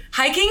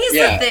 Hiking is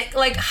the thing.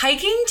 Like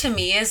hiking to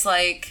me is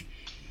like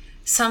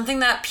something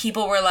that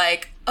people were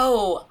like,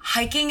 oh,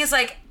 hiking is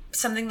like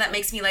something that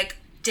makes me like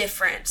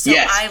different. So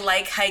I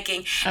like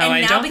hiking. And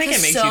I now don't because think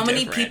it makes so you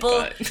many different,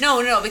 people but...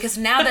 No, because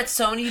now that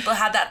so many people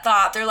have that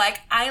thought, they're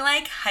like, I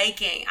like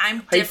hiking.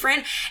 I'm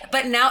different.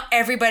 But now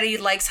everybody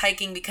likes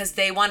hiking because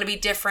they want to be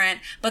different,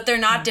 but they're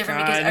not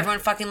different because everyone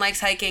fucking likes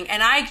hiking.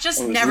 And I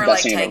just never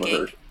liked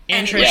hiking.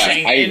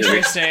 Interesting.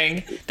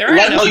 Interesting. There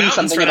aren't enough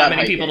mountains for that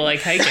many people to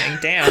like hiking.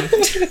 Damn.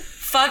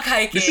 Fuck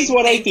hiking. This is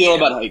what I feel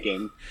about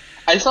hiking.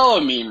 I saw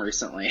a meme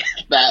recently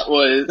that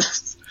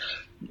was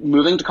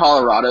moving to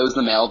Colorado is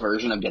the male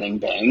version of getting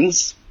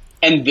bangs.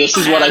 And this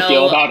is what I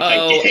feel about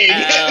hiking.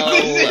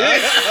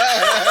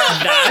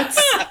 That's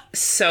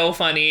so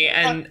funny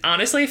and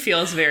honestly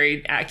feels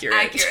very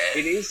accurate.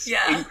 It is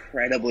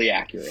incredibly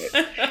accurate.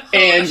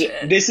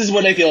 And this is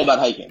what I feel about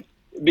hiking.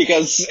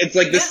 Because it's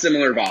like this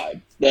similar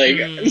vibe. Like,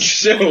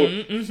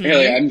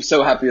 Haley, I'm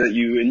so happy that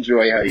you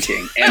enjoy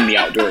hiking and the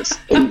outdoors.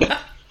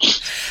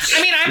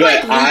 I mean, I'm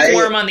like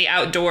lukewarm on the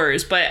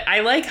outdoors, but I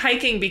like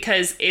hiking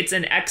because it's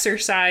an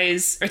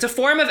exercise. It's a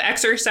form of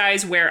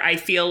exercise where I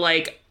feel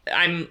like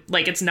I'm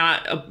like, it's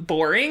not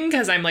boring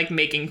because I'm like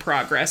making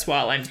progress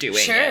while I'm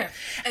doing it.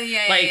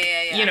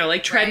 Yeah. You know,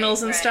 like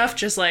treadmills and stuff,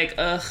 just like,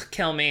 ugh,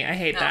 kill me. I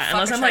hate that.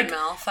 Unless I'm like,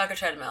 fuck a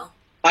treadmill.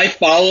 I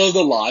follow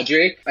the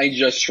logic. I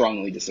just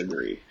strongly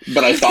disagree.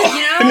 But I follow.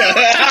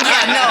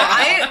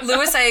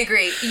 Lewis, I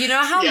agree. You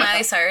know how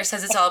Miley Cyrus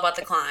says it's all about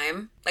the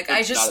climb? Like,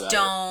 I just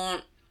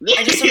don't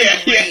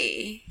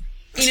agree.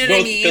 You know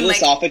what I mean?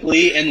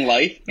 Philosophically in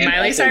life. And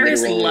Miley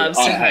Cyrus loves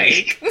to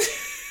hike.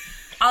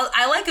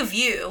 I like a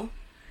view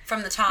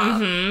from the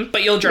top.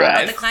 But you'll drive.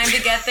 But the climb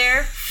to get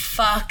there,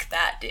 fuck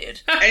that, dude.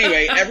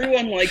 Anyway,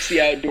 everyone likes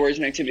the outdoors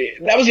and activity.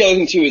 That was the other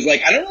thing, too, is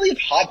like, I don't really have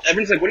hobbies.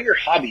 Everyone's like, what are your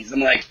hobbies? I'm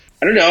like,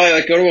 I don't know, I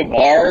like go to a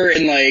bar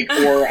and like,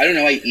 or I don't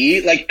know, I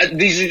eat. Like,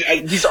 these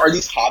are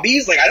these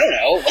hobbies? Like, I don't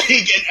know.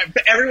 Like, and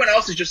everyone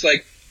else is just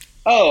like,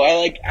 oh, I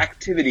like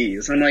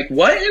activities. I'm like,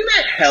 what in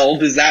the hell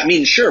does that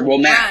mean? Sure, we'll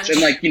match. Brunch. And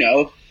like, you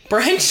know.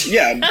 Brunch?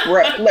 Yeah,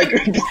 like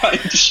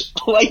brunch.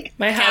 Like,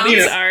 my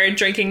hobbies are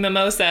drinking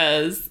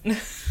mimosas.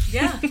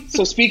 Yeah.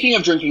 So speaking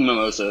of drinking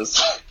mimosas,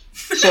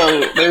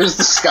 so there's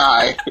this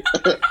guy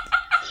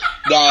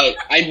that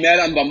I met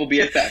on Bumble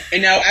BFF.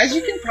 And now, as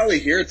you can probably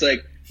hear, it's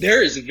like,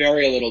 there is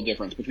very little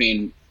difference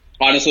between,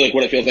 honestly, like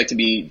what it feels like to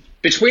be,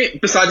 besides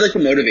like the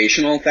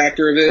motivational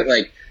factor of it,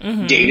 like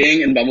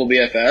dating and Bumble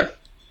BFF,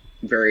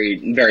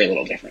 very, very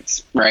little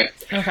difference, right?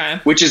 Okay.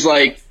 Which is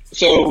like,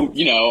 so,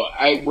 you know,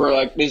 we're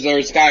like, there's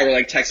this guy, we're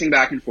like texting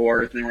back and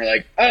forth, and we're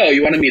like, oh,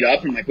 you want to meet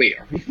up? And I'm like, wait,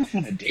 are we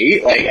on a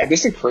date? Like,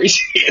 this is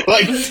crazy.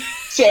 Like,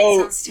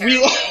 so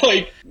we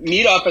like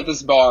meet up at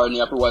this bar in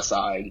the Upper West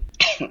Side.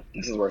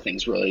 This is where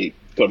things really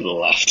go to the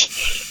left.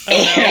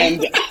 Oh, no.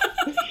 And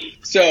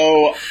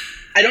so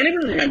I don't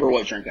even remember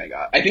what drink I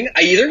got. I think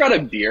I either got a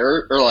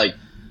beer or like,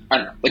 I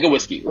don't know, like a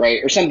whiskey,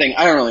 right? Or something.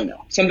 I don't really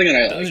know. Something that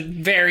I like. Those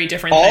very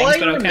different things,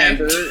 but okay.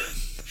 Remember,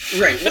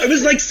 right. It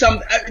was like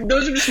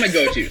those are just my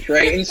go-tos,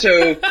 right? And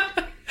so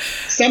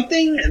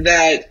something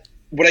that,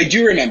 what I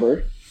do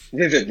remember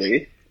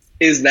vividly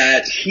is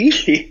that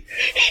he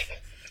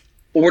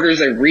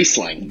orders a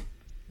Riesling.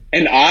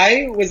 And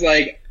I was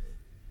like,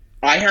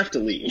 I have to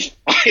leave.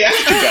 I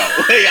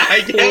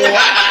have to go.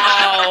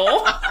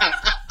 Wow.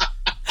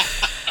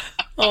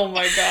 Oh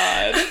my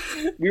god.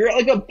 We were at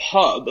like a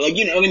pub, like,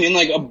 you know what I mean?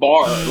 Like a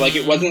bar. Like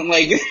it wasn't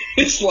like, it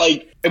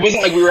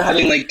wasn't like we were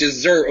having like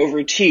dessert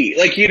over tea.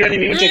 Like, you know what I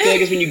mean? Which I feel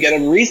like is when you get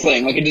a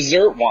Riesling, like a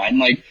dessert wine.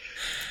 Like,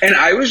 and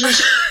I was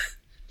just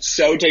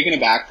so taken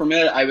aback from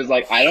it. I was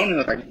like, I don't know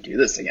if I can do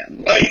this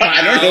again. Like,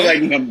 I don't know if I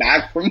can come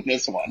back from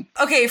this one.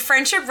 Okay,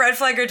 friendship red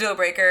flag or deal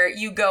breaker.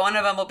 You go on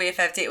a Bumble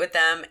BFF date with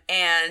them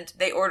and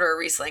they order a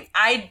Riesling.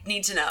 I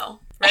need to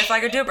know. Red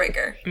flag or deal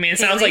breaker? I mean, it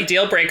sounds like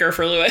deal breaker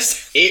for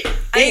Lewis. It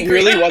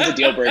really was a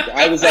deal breaker.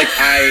 I was like,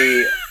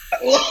 I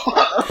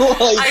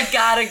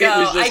gotta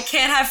go. I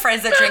can't have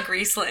friends that drink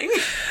Riesling.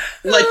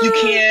 Like, you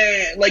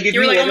can't, like, if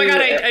you were like, oh my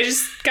god, I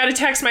just got a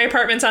text, my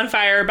apartment's on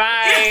fire,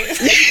 bye.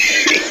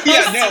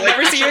 Yeah, no, like,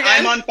 never see you again.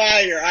 I'm on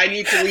fire, I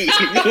need to leave.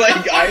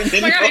 Like, I'm in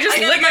oh my god, I just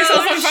lit myself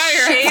on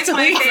fire. I have to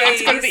leave.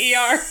 Let's go to the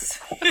ER.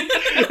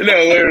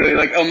 No, literally,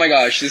 like, oh my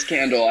gosh, this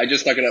candle, I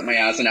just stuck it up my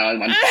ass and now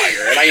I'm on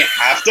fire and I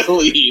have to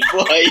leave.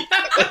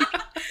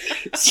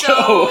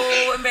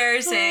 So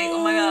embarrassing.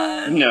 Oh my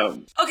god.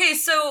 No. Okay,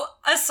 so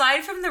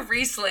aside from the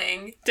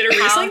Riesling, did a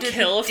Riesling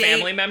kill a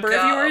family member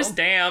of yours?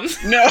 Damn.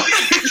 No,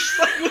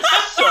 it was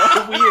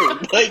so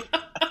weird. Like,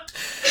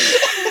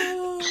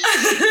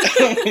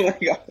 oh my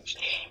gosh.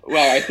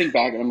 Wow, I think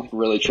back and I'm like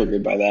really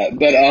triggered by that.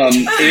 But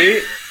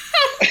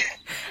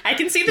I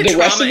can see the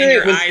trauma in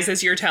your eyes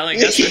as you're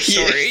telling us this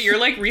story. You're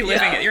like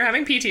reliving it. You're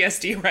having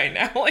PTSD right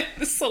now. Like,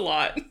 this is a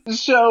lot.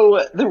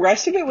 So the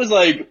rest of it was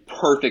like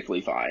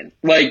perfectly fine.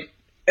 Like,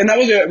 and that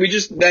was it. We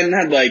just then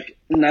had like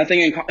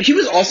nothing in common. He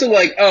was also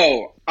like,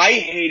 oh, I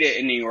hate it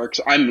in New York,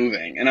 so I'm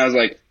moving. And I was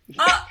like,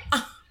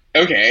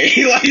 okay.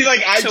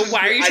 So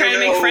why are you trying to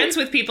make friends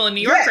with people in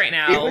New York right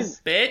now,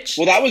 bitch?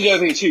 Well, that was the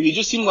other thing too. He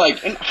just seemed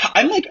like, and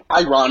I'm like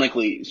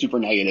ironically super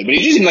negative, but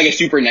he just seemed like a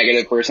super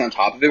negative person on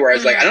top of it, where I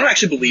was like, I don't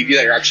actually believe you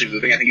that you're actually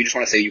moving. I think you just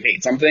want to say you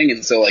hate something,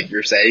 and so like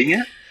you're saying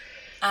it.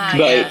 But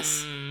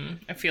yes.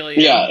 I feel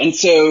you. Yeah, and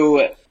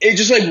so it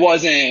just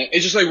wasn't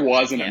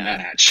a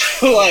match.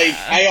 Like,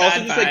 I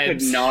also just like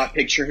could not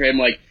picture him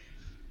like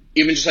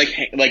even just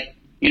like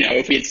you know,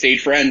 if we had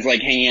stayed friends,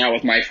 like hanging out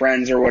with my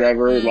friends or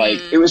whatever. Like,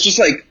 it was just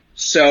like,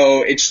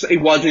 so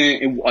it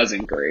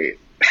wasn't great.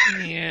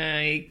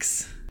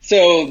 Yikes.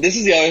 So this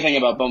is the other thing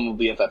about Bumble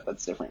BFF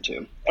that's different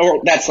too,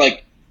 or that's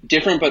like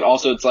different, but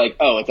also it's like,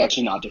 oh, it's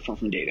actually not different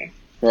from dating.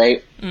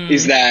 Right?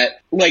 Is that,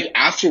 like,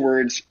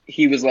 afterwards,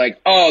 he was like,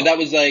 oh, that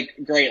was, like,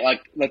 great,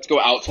 like, let's go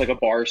out to, like, a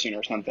bar soon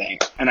or something.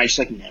 And I just,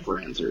 like, never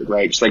answered,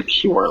 right? Just, like,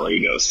 purely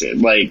ghosted.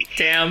 Like,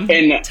 damn.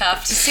 And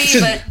tough to see,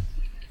 but...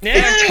 Yeah,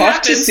 it's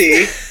tough to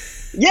see.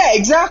 Yeah,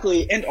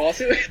 exactly. And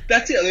also,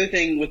 that's the other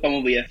thing with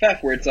Bumble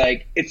BFF, where it's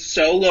like, it's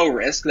so low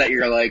risk that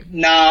you're like,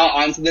 nah,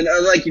 on to the,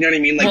 like, you know what I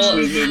mean? Like, well,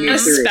 smooth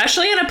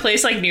especially in a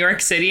place like New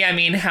York City, I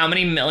mean, how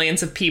many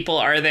millions of people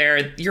are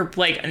there? You're,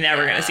 like,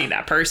 never gonna see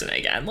that person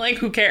again. Like,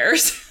 who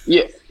cares?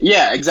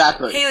 Yeah,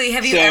 exactly. Haley,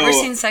 have you ever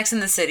seen Sex in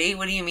the City?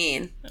 What do you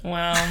mean?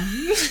 Well...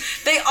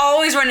 They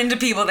always run into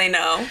people they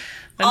know.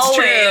 That's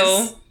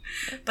always. True.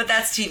 But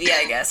that's TV,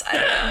 I guess. I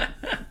don't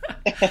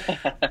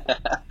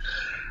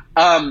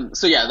know.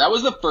 So yeah, that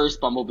was the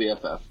first Bumble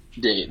BFF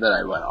date that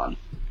I went on.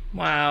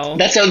 Wow.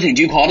 That's the other thing.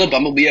 Do you call it a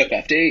Bumble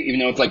BFF date, even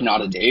though it's like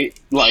not a date?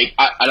 Like,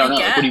 I don't know.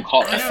 Like, what do you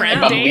call it? A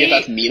friend Bumble date?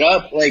 BFF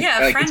meetup? Like,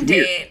 Yeah, a friend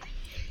date. Weird.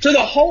 So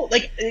the whole,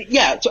 like,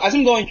 yeah, so as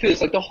I'm going through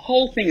this, like, the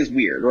whole thing is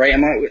weird, right?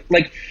 I'm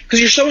like,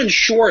 because you're so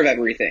unsure of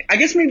everything. I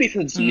guess maybe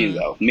because it's new,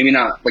 though. Maybe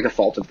not, like, a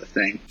fault of the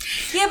thing.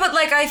 Yeah, but,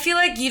 like, I feel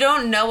like you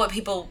don't know what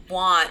people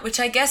want, which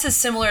I guess is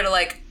similar to,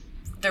 like,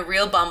 the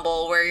real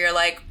Bumble, where you're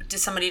like,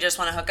 does somebody just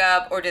want to hook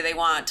up, or do they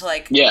want to,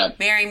 like,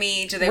 marry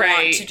me? Do they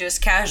want to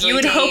just casually You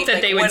would date? hope that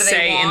like, they would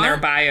say in their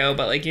want? bio,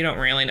 but, like, you don't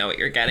really know what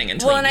you're getting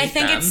until you meet them. Well,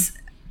 and I think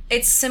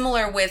it's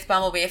similar with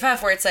Bumble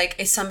BFF, where it's like,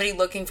 is somebody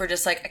looking for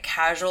just like a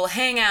casual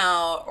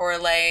hangout or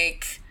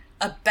like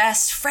a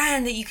best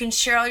friend that you can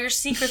share all your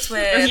secrets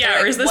with? Yeah,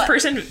 like, or is this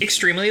person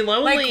extremely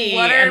lonely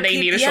what and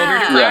they need a shoulder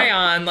to cry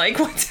on? Like,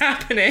 what's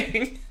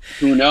happening?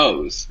 Who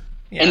knows?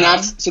 Yeah. And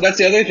that's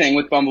the other thing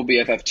with Bumble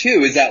BFF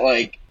too, is that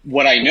like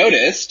what I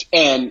noticed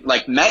and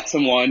like met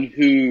someone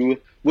who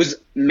was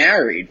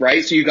married,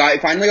 right? So you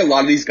find like a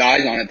lot of these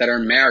guys on it that are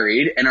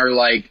married and are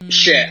like,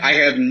 shit, I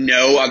have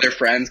no other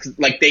friends. Cause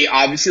like they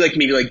obviously like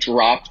maybe like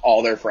dropped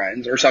all their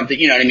friends or something.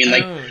 You know what I mean?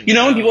 Like, you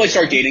know, when people like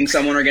start dating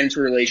someone or get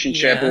into a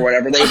relationship or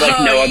whatever, they have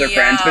like no other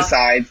friends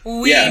besides. We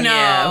know.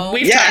 Yeah.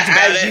 We've talked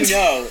about as it. You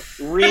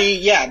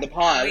know, the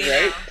pod,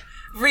 right?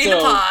 The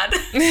pod.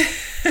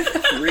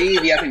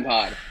 The effing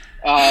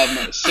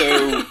pod.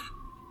 So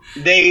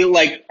they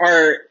like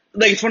are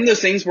like, it's one of those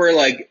things where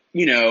like,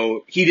 you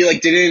know, he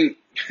didn't,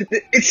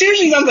 it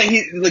seriously sounds like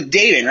he's like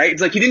dating, right?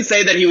 It's like he didn't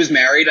say that he was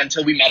married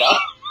until we met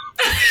up.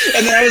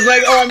 And then I was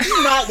like, oh, I'm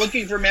just not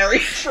looking for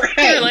married friends.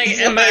 You're like,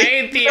 am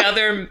I the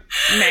other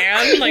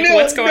man? Like,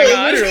 what's going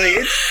on? Literally,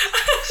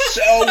 it's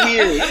so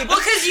weird. Well,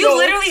 because you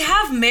literally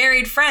have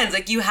married friends.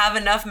 Like, you have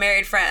enough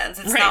married friends.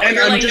 It's not and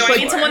you're like, no, I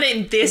need for. someone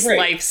in this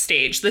life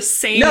stage, the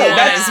same one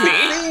as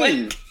me.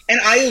 Like, and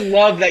I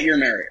love that you're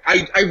married.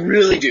 I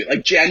really do.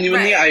 Like,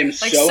 genuinely, I am like,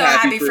 so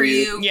happy for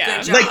you. Yeah.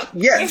 Good job. Like,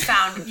 yeah. You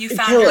found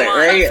your it, one.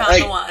 Right? You found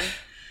like, the one.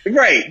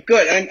 Right.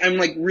 Good. I'm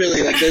like,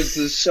 really, like, this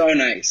is so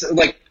nice.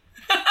 Like,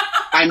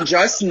 I'm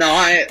just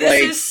not, this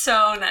like... This is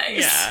so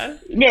nice. Yeah.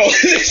 No,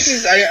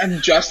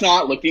 I'm just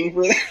not looking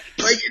for that.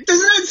 Like,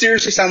 doesn't it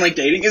seriously sound like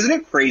dating? Isn't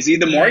it crazy?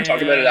 The more I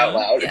talk about it out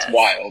loud, it's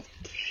wild.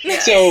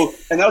 Yes. So,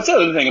 and that's the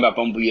other thing about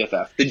Bumble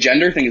BFF. The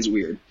gender thing is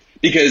weird.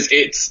 Because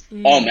it's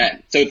all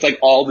men. So it's like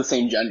all the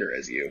same gender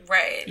as you.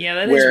 Right. Yeah,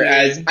 that is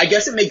Whereas, weird. I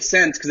guess it makes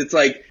sense because it's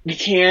like, you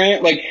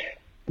can't, like,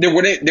 there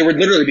would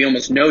literally be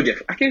almost no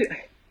difference.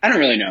 I don't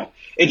really know.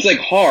 It's like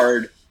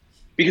hard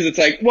because it's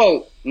like,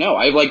 well, no,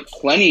 I have like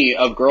plenty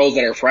of girls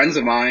that are friends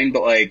of mine,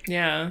 but like,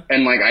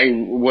 and like I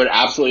would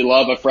absolutely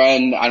love a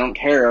friend. I don't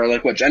care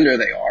like what gender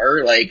they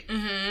are. Like,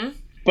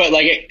 but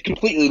like it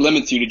completely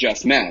limits you to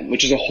just men,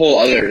 which is a whole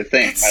other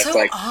thing. That's so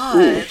like, odd.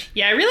 ooh.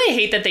 Yeah, I really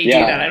hate that they do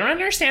that. I don't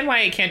understand why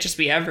it can't just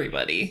be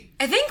everybody.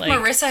 I think like,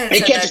 Marissa had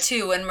said that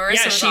too when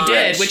Marissa was on. Yeah, she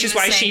did, which is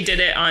why she did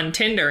it on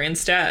Tinder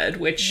instead,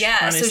 which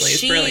honestly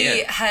is brilliant.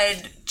 She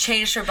had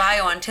changed her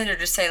bio on Tinder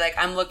to say, like,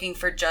 I'm looking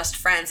for just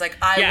friends. Like,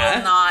 I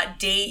will not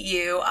date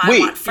you. I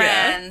want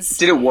friends.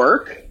 Did it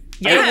work?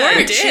 Yeah, it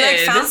worked. She like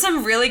found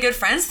some really good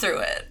friends through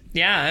it.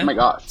 Yeah. Oh my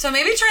god. So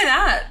maybe try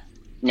that.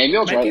 Maybe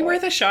I'll try Might be that.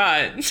 worth a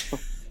shot.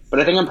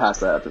 But I think I'm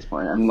past that at this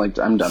point.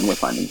 I'm done with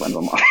finding friends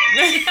online.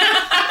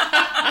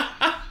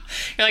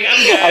 You're like,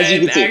 I'm good. As you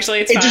can see, actually,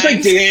 it's it fine. just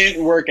like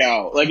didn't work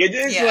out. Like it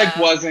just like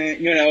wasn't,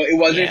 it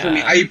wasn't for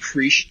me.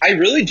 I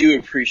really do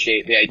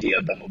appreciate the idea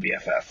of Bumble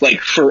BFF.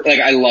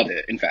 I love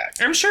it. In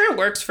fact, I'm sure it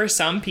works for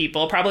some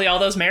people. Probably all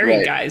those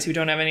married guys who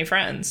don't have any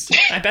friends.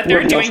 I bet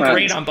they're doing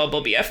great on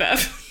Bumble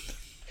BFF.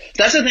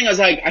 That's the thing. I was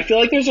like, I feel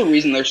like there's a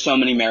reason there's so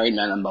many married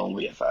men on Bumble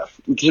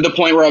BFF. To the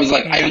point where I was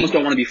like, I almost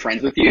don't want to be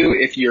friends with you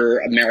if you're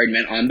a married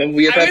man on Bumble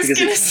BFF because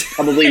it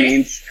probably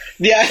means,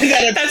 that's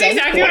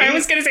exactly what I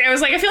was gonna say. I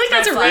was like, I feel like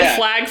that's a red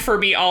flag for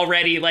me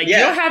already. Like, you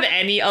don't have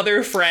any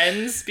other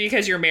friends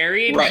because you're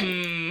married. Right. I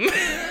don't know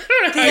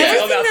how The I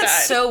feel other thing about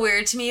that's that. so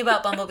weird to me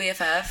about Bumble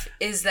BFF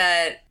is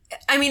that,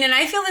 I mean, and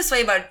I feel this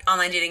way about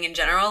online dating in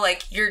general.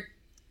 Like,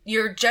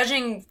 you're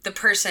judging the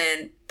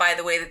person by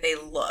the way that they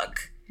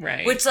look,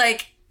 right? Which,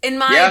 like, in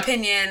my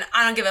opinion,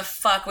 I don't give a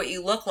fuck what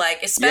you look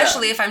like,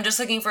 especially if I'm just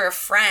looking for a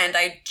friend.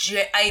 I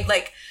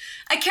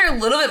care a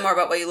little bit more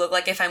about what you look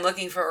like if I'm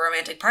looking for a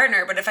romantic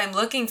partner, but if I'm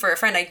looking for a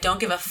friend, I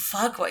don't give a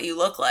fuck what you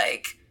look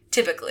like,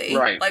 typically.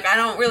 Right. Like, I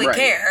don't really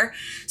care.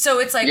 So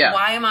it's like,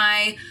 why am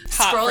I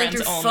scrolling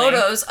through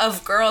photos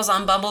of girls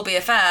on Bumble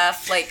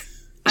BFF? Like,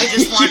 I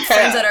just want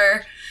friends that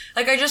are...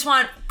 Like, I just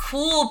want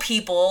cool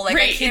people. Like,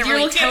 I can't you're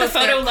really looking tell at the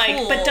photo, like,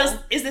 cool.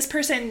 but is this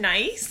person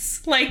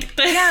nice? Like,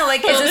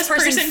 is this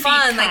person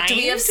fun? Like, do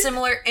we have kind?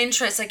 similar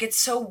interests? Like, it's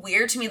so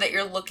weird to me that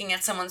you're looking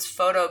at someone's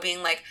photo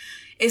being like,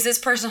 is this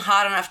person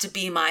hot enough to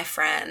be my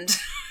friend?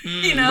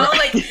 You know?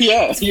 Like,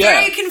 it's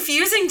very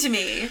confusing to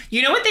me.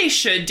 You know what they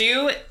should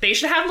do? They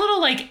should have little,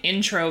 like,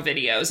 intro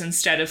videos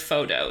instead of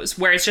photos,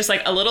 where it's just,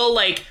 like, a little,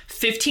 like,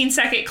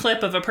 15-second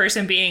clip of a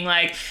person being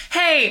like,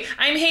 hey,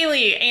 I'm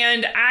Haley,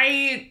 and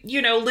I,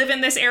 live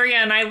in this area,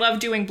 and I love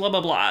doing blah,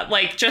 blah, blah.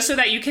 Like, just so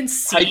that you can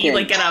see,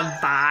 like, get a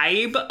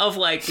vibe of,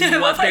 like,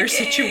 what their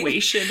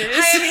situation is.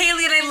 Hi, I'm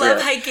Haley, and I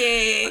love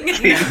hiking.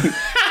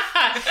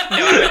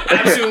 No,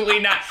 absolutely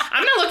not.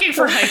 I'm not looking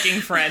for hiking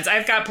friends.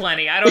 I've got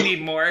plenty. I don't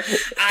need more.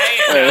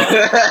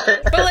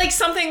 But like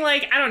something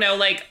like, I don't know,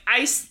 like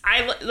I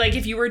like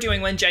if you were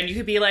doing one, Jen, you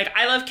could be like,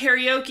 I love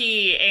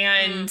karaoke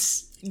and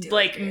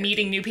like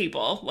meeting new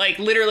people. Like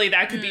literally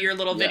that could be your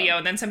little video.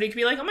 And then somebody could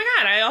be like, oh my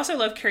God, I also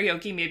love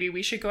karaoke. Maybe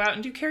we should go out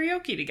and do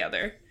karaoke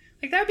together.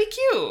 Like that would be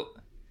cute.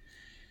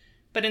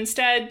 But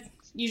instead,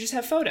 you just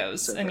have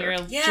photos and you're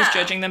just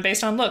judging them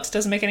based on looks.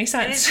 Doesn't make any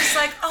sense. And it's just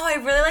like, oh, I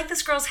really like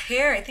this girl's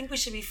hair. I think we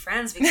should be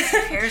friends because her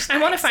hair's nice. I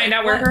want to find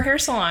out where her hair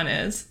salon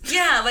is.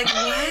 Yeah, like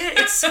what?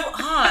 It's so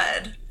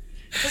odd.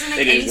 It doesn't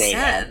make any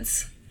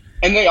sense.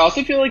 And I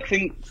also feel like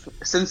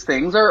since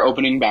things are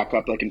opening back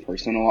up like in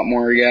person a lot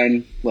more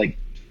again, like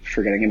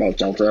forgetting about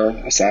Delta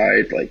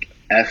aside, like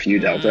F you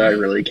Delta, I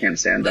really can't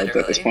stand Delta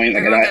at this point.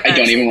 Like I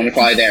don't even want to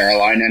fly the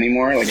airline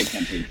anymore. Like I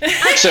can't do.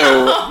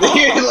 So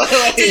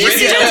did you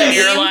see Delta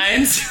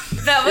Airlines?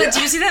 Did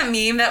you see that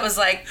meme that was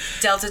like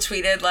Delta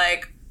tweeted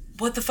like,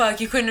 what the fuck,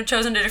 you couldn't have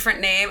chosen a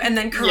different name, and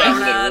then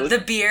Corona, the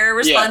beer,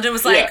 responded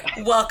was like,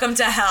 welcome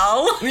to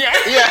hell. Yeah.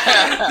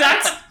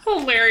 That's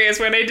hilarious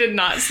when I did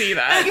not see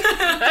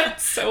that.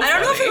 That's so funny. I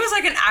don't know if it was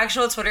like an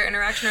actual Twitter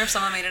interaction or if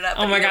someone made it up.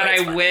 Oh my God,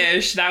 I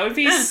wish. That would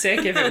be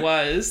sick if it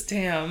was.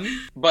 Damn.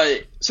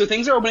 But, so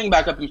things are opening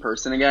back up in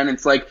person again.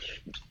 It's like,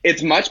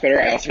 it's much better.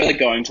 I also feel like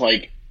going to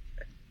like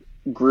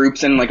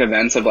groups and like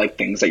events of like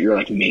things that you're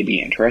like maybe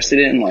interested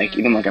in, like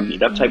even like a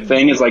meetup type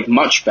thing is like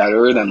much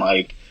better than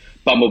like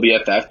Bumble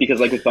BFF, because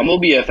like with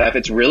Bumble BFF,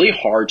 it's really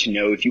hard to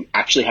know if you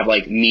actually have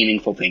like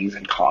meaningful things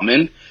in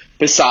common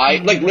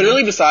besides like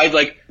literally besides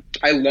like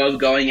I love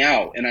going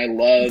out and I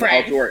love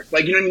outdoors,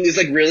 like, you know what I mean? These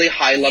like really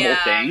high level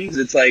things.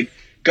 It's like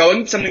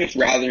going to something that's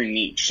rather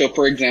niche. So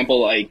for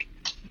example, like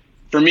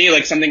for me,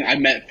 like something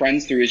I've met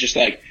friends through is just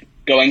like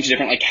going to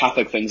different like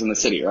Catholic things in the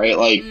city, right?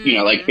 Like, you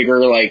know, like bigger,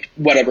 like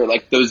whatever,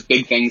 like those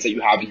big things that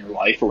you have in your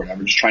life or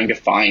whatever, just trying to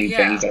find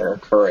things that are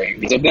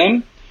occurring because of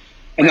them.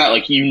 And that,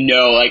 like, you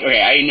know, like, okay,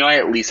 I know I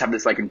at least have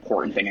this, like,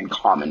 important thing in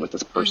common with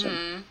this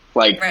person.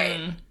 Like,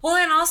 Well,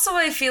 and also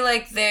I feel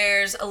like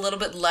there's a little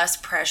bit less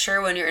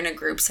pressure when you're in a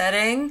group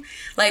setting.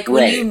 Like,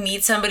 when you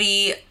meet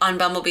somebody on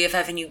Bumble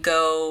BFF and you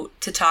go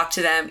to talk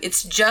to them,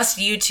 it's just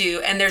you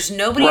two, and there's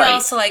nobody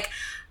else to, like,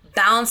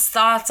 bounce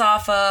thoughts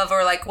off of,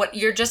 or, like, what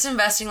you're just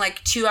investing,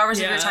 like, 2 hours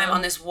of your time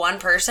on this one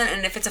person,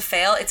 and if it's a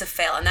fail, it's a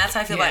fail. And that's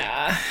how I feel like,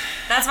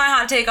 that's my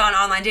hot take on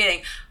online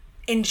dating.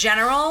 In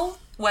general,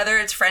 whether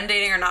it's friend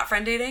dating or not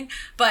friend dating,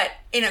 but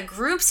in a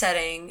group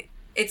setting,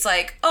 it's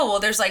like, oh, well,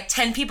 there's like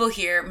 10 people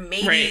here.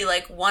 Maybe right.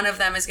 like one of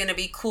them is going to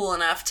be cool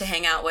enough to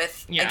hang out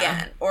with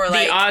again. Or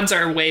like the odds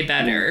are way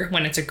better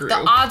when it's a group. The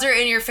odds are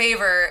in your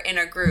favor in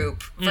a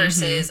group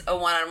versus a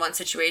one-on-one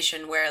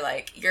situation where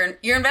like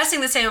you're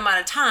investing the same amount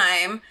of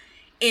time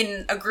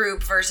in a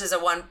group versus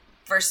one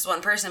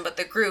person, but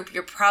the group,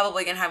 you're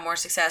probably going to have more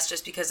success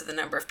just because of the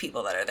number of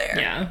people that are there.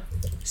 Yeah.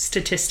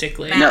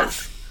 Statistically. Math.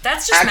 No.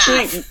 That's just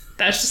math.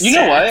 That's just you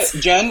know what,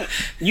 Jen?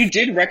 You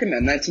did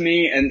recommend that to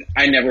me, and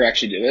I never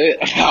actually did it.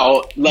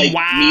 About like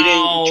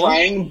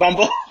trying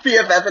Bumble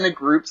BFF in a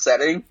group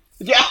setting.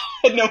 Yeah,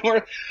 no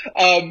more.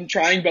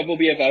 Trying Bumble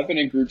BFF in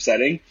a group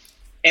setting,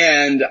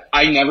 and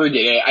I never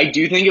did it. I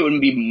do think it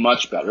would be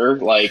much better.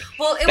 Like,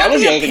 well, it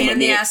would be a pain in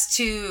the ass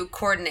to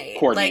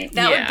coordinate. Like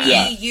that would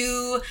be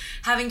you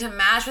having to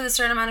match with a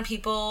certain amount of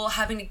people,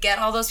 having to get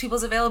all those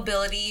people's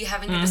availability,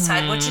 having to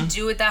decide what to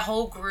do with that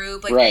whole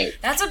group. Like,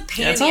 that's a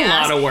pain in the ass. That's a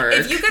lot of work.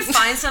 If you could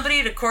find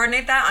somebody to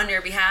coordinate that on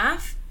your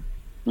behalf,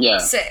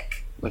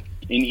 sick. Like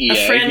in EA,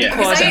 a friend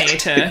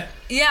coordinator.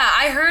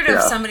 I heard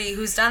of somebody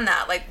who's done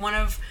that. Like one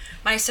of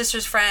my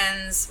sister's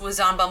friends was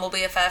on Bumble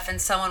BFF,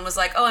 and someone was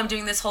like, "Oh, I'm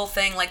doing this whole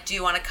thing. Like, do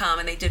you want to come?"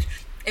 And they did.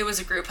 It was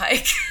a group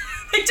hike.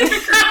 They did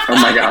a group hike.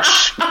 Oh my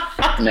gosh!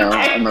 No,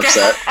 I'm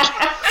upset.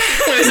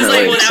 This is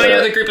like, well, now we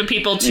have a group of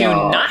people to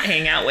not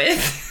hang out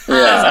with. I'm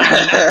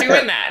not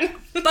doing that.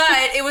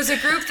 But it was a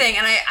group thing,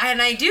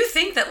 and I do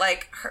think that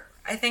like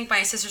I think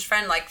my sister's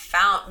friend like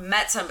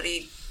met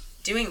somebody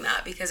doing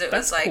that because it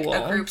was like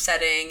a group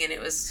setting, and it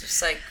was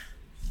just like.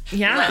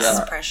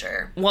 Less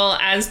pressure. Well,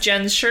 as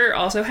Jen's shirt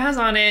also has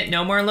on it,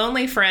 no more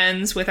lonely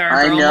friends with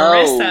our girl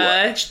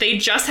Marissa. They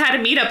just had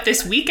a meetup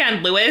this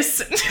weekend,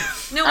 Lewis.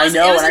 No, I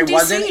know, and I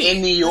wasn't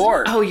in New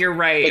York. Oh, you're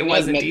right. It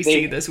was in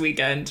DC this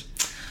weekend.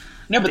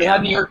 No, but they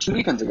had New York 2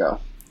 weekends ago.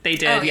 They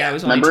did, it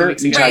was only 2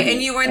 weeks ago. Right,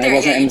 and you weren't there.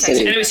 And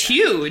it was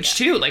huge,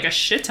 too. Like, a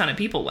shit ton of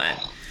people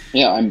went.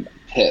 Yeah, I'm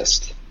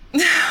pissed.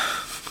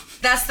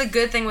 That's the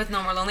good thing with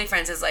No More Lonely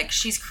Friends is, like,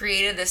 she's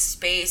created this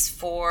space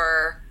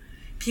for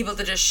people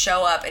to just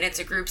show up, and it's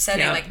a group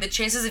setting. Like, the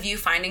chances of you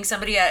finding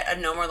somebody at a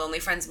No More Lonely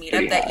Friends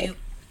meetup that you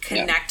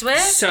connect with,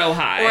 so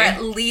high, or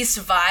at least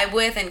vibe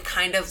with and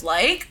kind of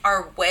like,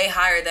 are way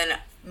higher than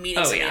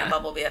meeting somebody on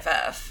Bumble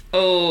BFF.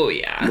 Oh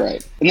yeah,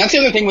 right. And that's the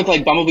other thing with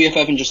like Bumble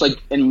BFF and just like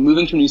and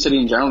moving to a new city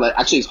in general that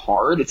actually is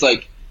hard. It's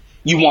like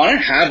you want to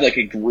have like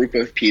a group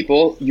of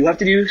people. You have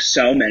to do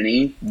so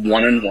many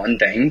one-on-one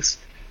things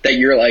that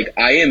you're like,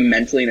 I am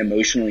mentally and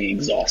emotionally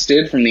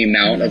exhausted from the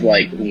amount of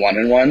like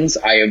one-on-ones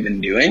I have been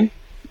doing.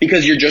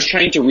 Because you're just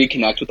trying to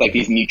reconnect with like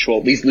these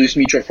loose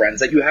mutual friends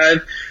that you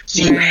have.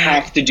 So you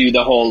have to do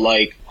the whole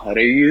like, what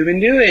are you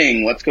even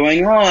doing? What's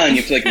going on?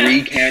 You have to like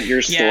recant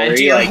your story.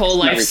 Do your like, whole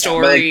life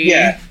story.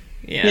 Like,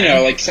 you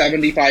know, like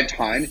 75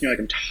 times. And you're like,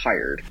 I'm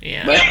tired.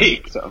 Yeah.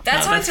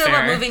 That's how I feel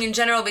about moving in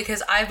general,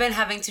 because I've been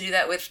having to do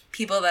that with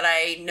people that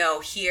I know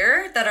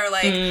here that are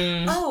like,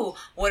 oh,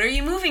 what are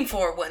you moving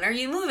for? When are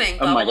you moving?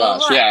 Blah, oh my blah,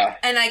 gosh, blah. yeah.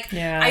 And like,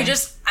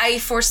 I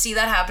foresee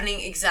that happening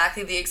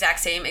exactly the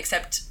exact same,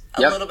 except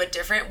a little bit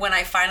different. When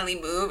I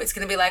finally move, it's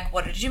going to be like,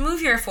 what did you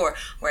move here for?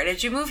 Where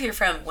did you move here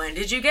from? When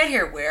did you get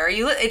here? Where are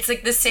you? It's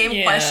like the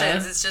same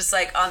questions. It's just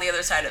like on the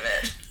other side of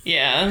it.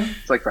 Yeah.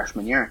 It's like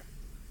freshman year.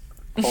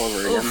 All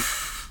over again.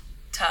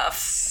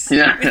 Tough.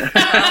 Yeah.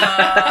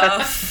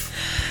 Tough.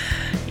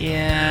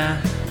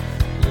 Yeah.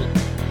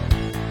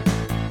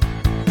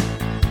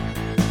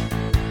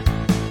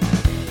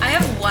 I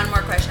have one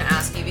more question to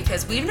ask you,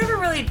 because we've never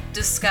really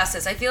discussed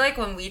this. I feel like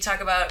when we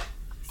talk about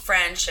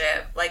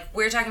friendship, like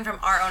we're talking from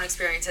our own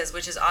experiences,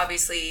 which is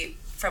obviously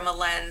from a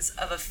lens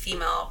of a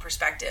female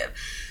perspective.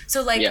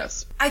 So like,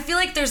 I feel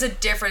like there's a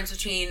difference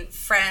between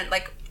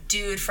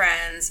dude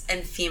friends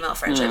and female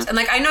friendships. And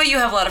like, I know you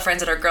have a lot of friends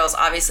that are girls,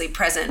 obviously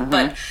present,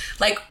 but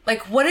like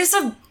what is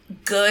a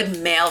good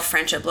male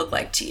friendship look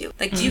like to you?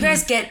 Like, do you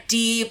guys get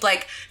deep?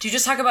 Like, do you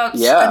just talk about,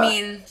 I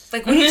mean,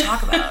 like, what do you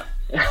talk about?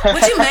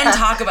 What do men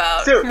talk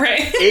about? So,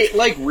 it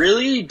like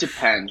really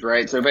depends,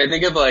 right? So if I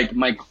think of like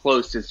my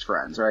closest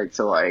friends, right?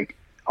 So like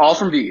all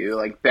from VU,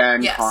 like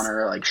Ben,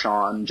 Connor, like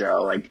Sean,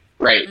 Joe, like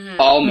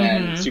all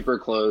men, super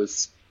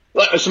close.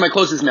 So my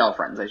closest male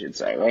friends, I should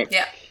say, right?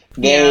 Yeah.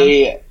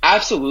 They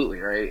absolutely,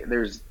 right?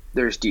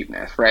 There's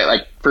deepness, right?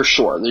 Like for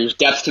sure. There's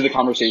depth to the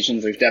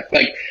conversations, there's depth,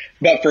 like,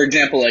 but for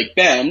example, like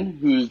Ben,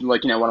 who's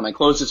like, you know, one of my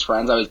closest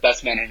friends, I was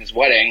best man at his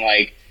wedding,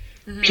 like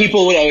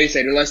people would always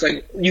say to us,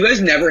 like, you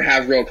guys never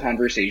have real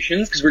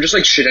conversations because we're just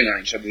like shitting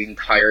on each other the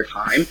entire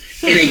time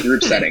in a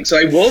group setting. So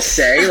I will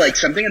say, like,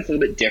 something that's a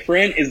little bit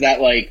different is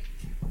that like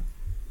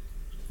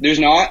there's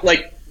not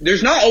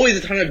always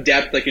a ton of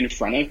depth like in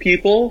front of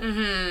people,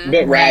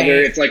 but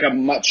rather it's like a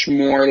much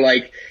more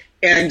like,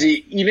 and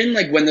even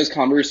like when those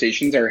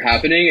conversations are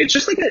happening, it's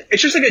just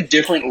like a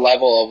different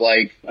level of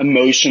like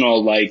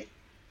emotional like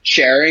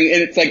sharing,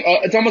 and it's like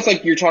it's almost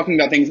like you're talking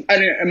about things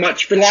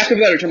for lack of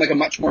a better term, like a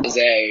much more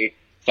blasé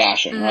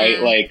fashion, right?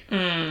 Like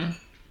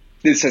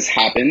this has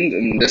happened,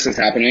 and this is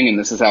happening, and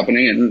this is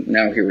happening, and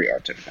now here we are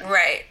today.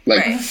 Right.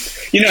 Like,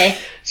 you know,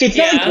 so it's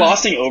not like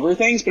glossing over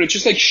things, but it's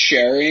just like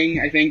sharing,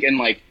 I think, and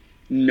like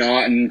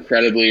not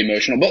incredibly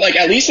emotional, but like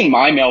at least in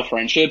my male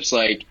friendships,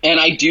 like, and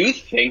I do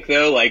think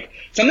though, like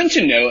something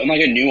to note and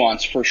like a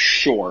nuance for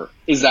sure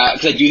is that,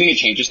 because I do think it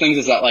changes things,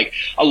 is that like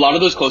a lot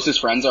of those closest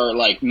friends are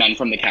like men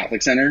from the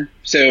Catholic Center,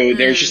 so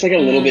there's just like a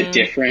little bit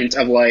different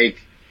of like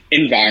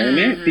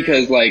environment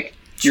because like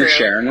you're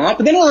sharing a lot.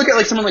 But then I look at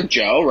like someone like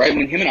Joe, right,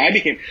 when him and I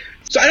became,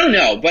 so I don't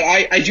know, but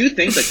I do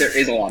think that there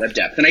is a lot of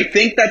depth, and I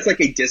think that's like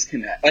a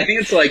disconnect. I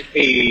think it's like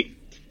a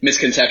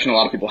misconception a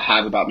lot of people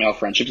have about male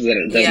friendships is that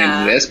it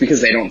doesn't exist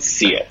because they don't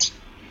see it.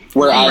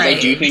 Whereas I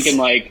do think in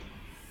like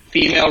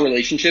female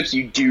relationships,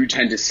 you do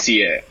tend to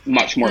see it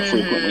much more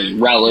frequently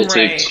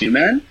relative to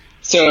men.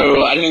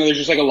 So I think there's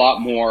just like a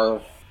lot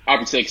more,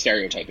 obviously, like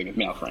stereotyping of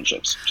male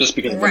friendships just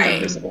because it's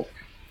invisible.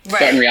 Right.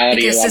 But in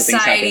reality, because a lot of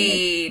things happen.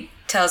 Society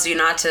tells you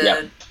not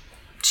to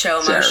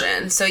show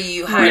emotion, so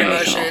you hide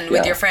emotion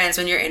with your friends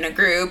when you're in a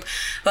group,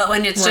 but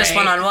when it's just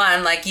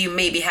one-on-one, like you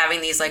may be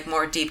having these like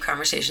more deep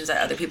conversations that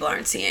other people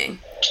aren't seeing.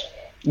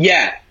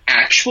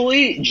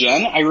 Actually,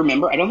 Jen, I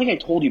remember, I don't think I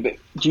told you, but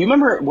do you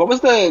remember what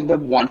was the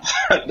one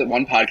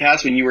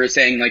podcast when you were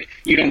saying like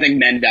you don't think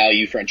men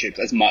value friendships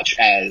as much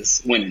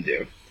as women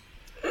do?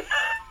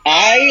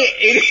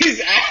 It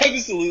is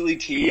absolutely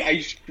tea.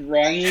 I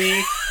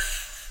strongly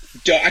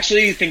don't,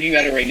 actually thinking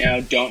about it right now,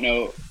 don't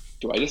know.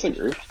 Do I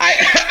disagree?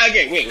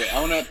 Okay, wait.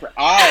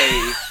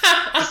 I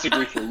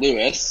disagree for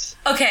Lewis.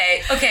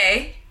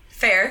 Okay,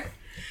 fair.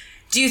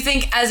 Do you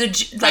think as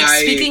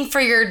speaking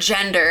for your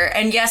gender,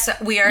 and yes,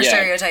 we are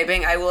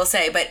stereotyping, I will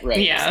say, but like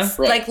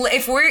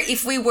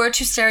if we were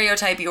to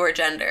stereotype your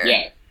gender,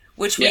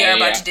 which we are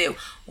about to do,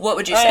 what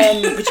would you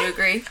say? Would you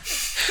agree?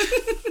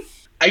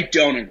 I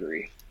don't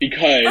agree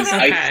because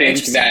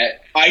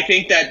I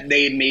think that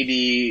they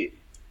maybe.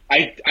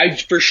 I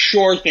for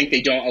sure think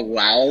they don't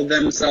allow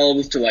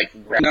themselves to like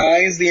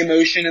recognize the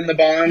emotion and the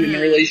bond in the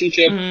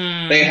relationship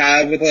they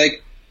have with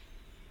like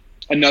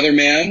another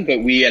man,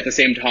 but we at the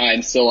same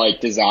time still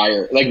like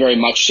desire, like very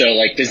much so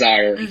like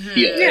desire and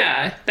feel it.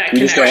 Yeah, that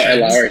we just don't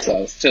allow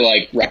ourselves to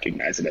like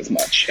recognize it as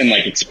much and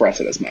like express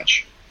it as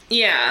much.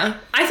 Yeah,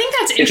 I think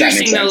that's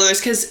interesting though,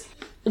 Lewis, because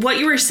what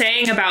you were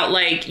saying about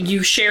like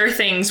you share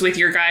things with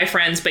your guy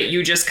friends, but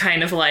you just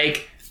kind of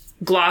like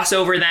gloss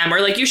over them, or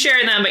like you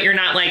share them but you're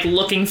not like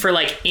looking for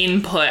like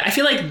input. I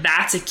feel like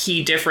that's a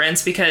key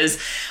difference,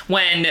 because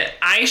when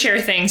I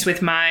share things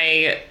with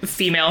my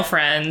female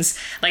friends,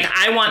 like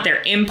I want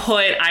their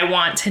input. I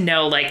want to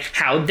know like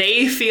how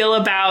they feel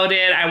about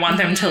it. I want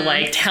them to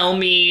like tell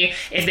me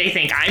if they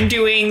think I'm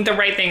doing the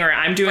right thing or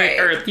I'm doing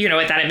or you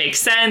know that it makes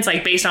sense,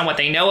 like based on what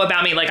they know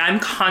about me. Like I'm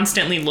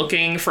constantly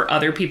looking for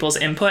other people's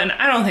input, and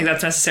I don't think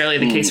that's necessarily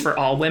the case for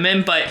all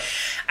women, but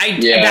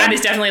that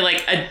is definitely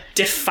like a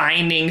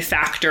defining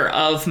factor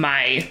of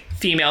my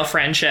female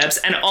friendships,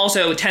 and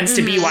also tends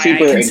to be why I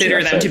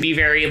consider them to be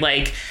very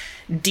like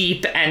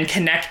deep and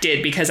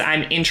connected, because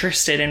I'm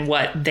interested in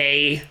what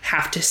they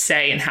have to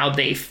say and how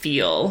they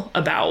feel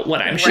about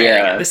what I'm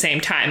sharing at the same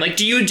time. Like,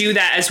 do you do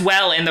that as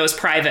well in those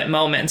private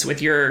moments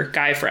with your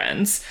guy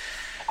friends?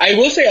 I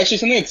will say actually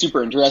something that's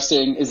super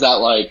interesting is that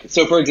like,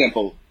 so for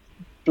example,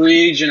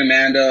 Breege and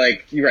Amanda,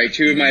 like you're right,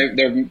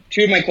 they're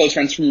two of my close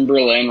friends from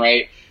Berlin,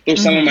 right? They're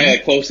some of my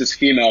like closest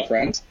female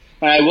friends.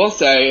 And I will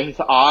say, if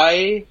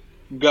I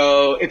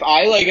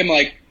like am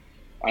like,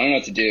 I don't know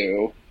what to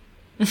do,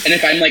 and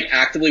if I'm like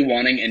actively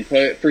wanting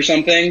input for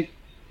something,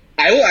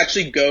 I will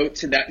actually go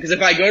to that. Because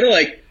if I go to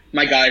like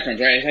my guy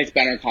friends, right, I text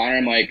Ben or Connor,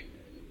 I'm like,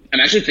 I'm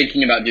actually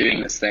thinking about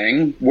doing this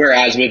thing.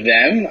 Whereas with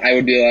them, I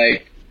would be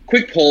like,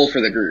 quick poll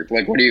for the group.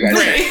 Like, what do you guys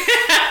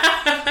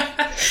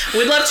think?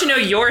 We'd love to know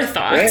your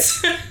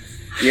thoughts. Right?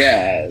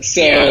 Yeah.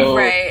 So,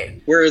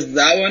 whereas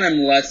that one,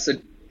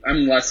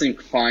 I'm less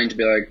inclined to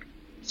be like,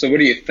 so what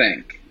do you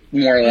think?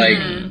 More like,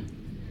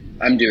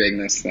 I'm doing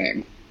this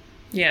thing.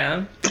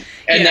 Yeah.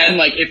 And then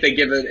like if they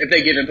give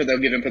input, they'll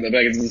give input. They'll be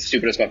like, it's the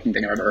stupidest fucking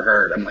thing I've ever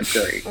heard. I'm like,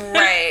 really?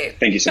 Right.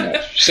 Thank you so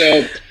much.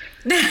 So,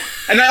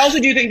 and I also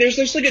do think there's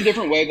like a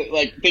different way that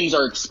like things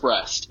are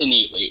expressed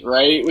innately,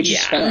 right? Which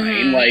is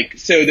fine. Like,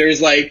 so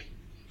there's a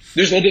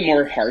little bit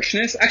more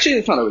harshness. Actually,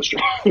 that's not always true.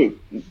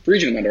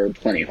 Breege and Amanda are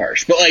plenty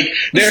harsh, but like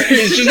there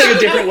is just like a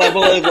different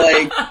level of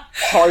like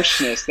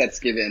harshness that's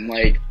given,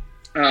 like,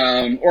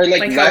 or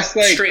like less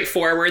how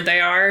straightforward they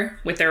are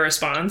with their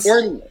response.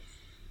 Or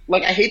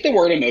like, I hate the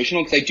word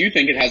emotional because I do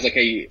think it has like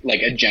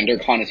a gender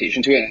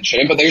connotation to it, and it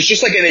shouldn't. But there's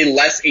just like a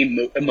less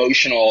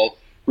emotional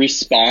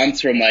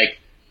response from like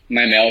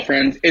my male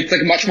friends. It's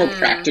like a much more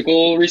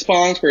practical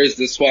response, whereas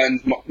this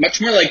one's much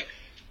more like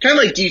kind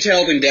of like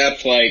detailed in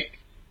depth, like.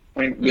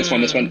 This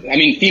one, I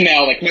mean,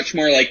 female, like, much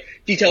more, like,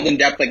 detailed in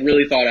depth, like,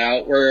 really thought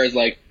out, whereas,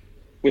 like,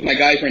 with my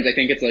guy friends, I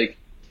think it's, like,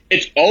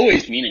 it's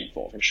always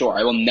meaningful, for sure.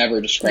 I will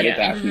never discredit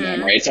that from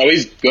them, right? It's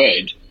always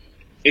good.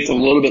 It's a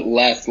little bit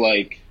less,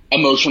 like,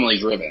 emotionally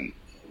driven,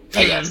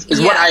 I guess,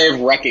 is what I have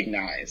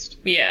recognized.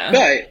 Yeah.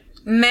 But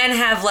men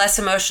have less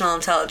emotional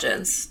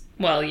intelligence.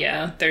 Well,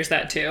 yeah, there's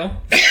that, too.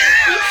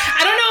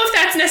 I don't know if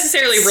that's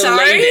necessarily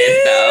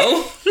related,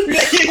 though.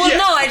 Well,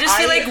 no, I just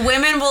feel like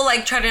women will,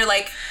 like, try to,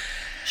 like,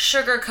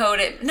 sugarcoat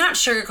it, not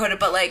sugarcoat it,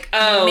 but like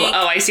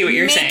I see what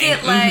you're saying.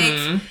 Make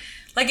it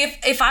like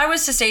if I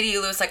was to say to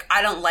you, Lewis, like,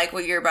 I don't like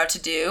what you're about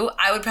to do,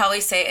 I would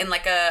probably say it in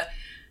like I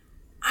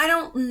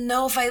don't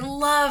know if I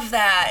love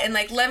that, and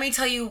like, let me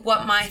tell you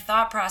what my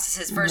thought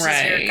process is,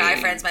 versus your guy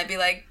friends might be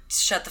like,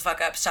 shut the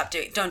fuck up,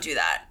 don't do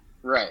that.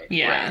 Right.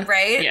 Yeah.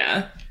 Right?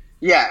 Yeah.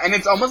 Yeah, and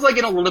it's almost like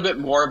in a little bit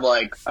more of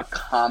like a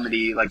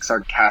comedy, like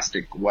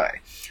sarcastic way.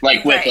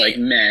 Like with like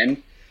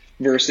men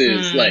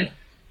versus like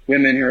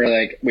women who are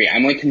like, wait,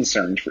 I'm like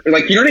concerned for,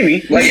 like, you know what I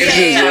mean? Like,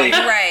 it's really...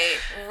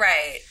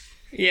 Right.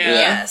 Yeah.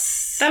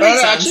 Yes. That makes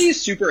sense. Actually is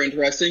super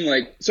interesting.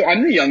 Like, so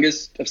I'm the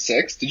youngest of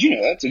 6. Did you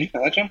know that? Did you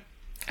know that, John?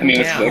 I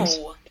mean, it's 6.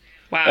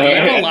 Wow, you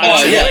have a lot of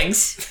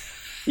siblings.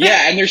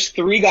 Yeah, and there's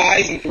 3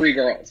 guys and 3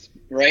 girls.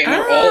 Right? And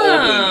they're all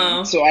older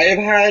than me. So I have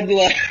had,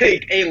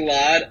 like, a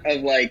lot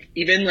of, like,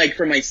 even, like,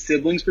 from my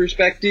siblings'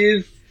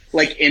 perspective,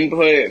 like,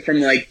 input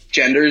from, like,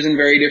 genders in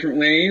very different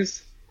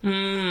ways.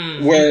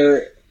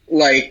 Where,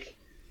 like...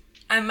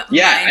 I'm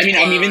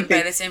even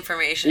by this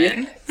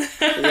information.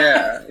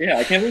 Yeah,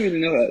 I can't believe you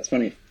didn't know that. It's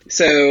funny.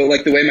 So,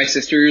 like, the way my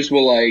sisters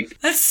will, like...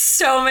 That's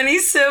so many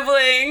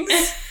siblings.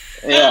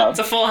 Yeah. It's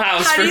a full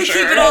house. How do you keep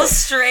it all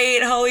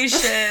straight? Holy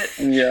shit.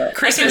 Yeah.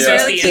 Christmas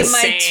must be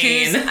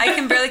insane. I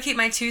can barely keep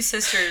my 2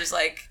 sisters,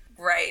 like,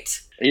 right.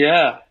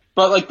 Yeah.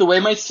 But, like, the way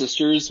my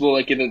sisters will,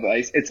 like, give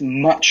advice, it's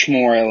much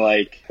more,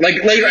 like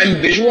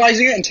I'm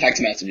visualizing it in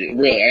text messages.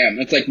 Really, I am.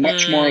 It's, like,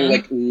 much more,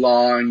 like,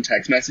 long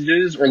text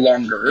messages or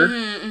longer.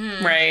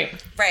 Right.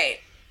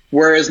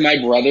 Whereas my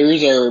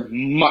brothers are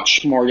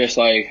much more just,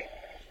 like,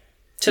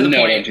 to the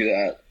point. Don't do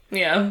that.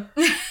 Yeah.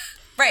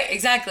 Right,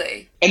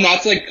 exactly. And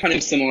that's, like, kind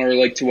of similar,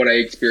 like, to what I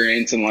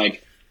experience in,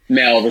 like,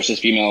 male versus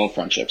female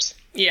friendships.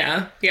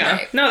 Yeah.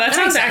 Right. No, that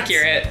sounds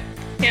accurate.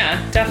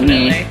 Yeah,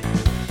 definitely.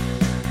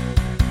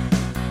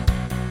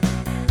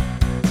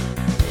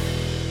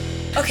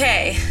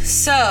 Okay,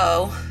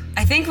 so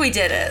I think we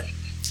did it.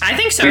 I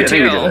think so,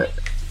 too.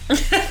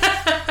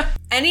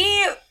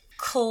 Any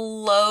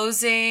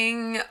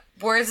closing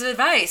words of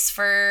advice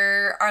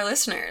for our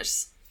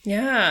listeners?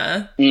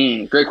 Yeah.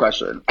 Great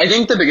question. I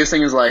think the biggest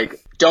thing is, like,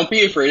 don't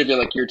be afraid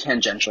of your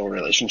tangential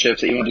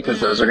relationships, even because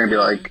those are going to be,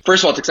 like,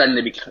 first of all, it's exciting.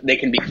 They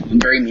can become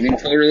very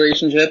meaningful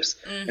relationships,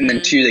 and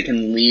then 2, they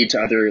can lead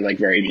to other, like,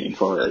 very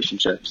meaningful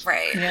relationships.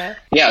 Right.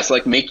 Yeah, so,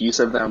 like, make use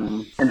of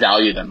them and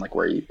value them, like,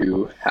 where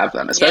you have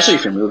them, especially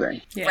if you're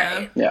moving. Yeah.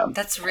 Right. Yeah.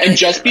 That's really And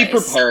just be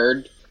advice.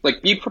 prepared.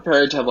 Like, be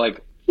prepared to have,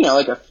 like, you know,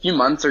 like a few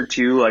months or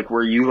 2, like,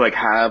 where you, like,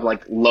 have,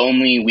 like,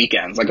 lonely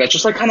weekends. Like, that's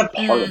just, like, kind of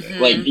part of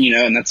it. Like, you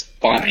know, and that's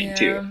fine,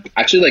 too.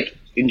 Actually, like,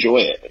 enjoy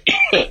it.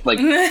 Like,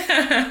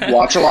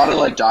 watch a lot of,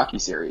 like,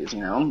 docuseries, you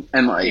know?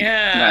 And, like,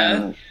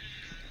 then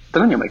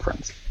you'll make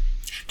friends.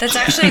 That's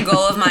actually a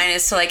goal of mine,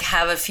 is to, like,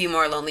 have a few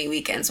more lonely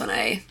weekends when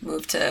I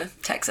move to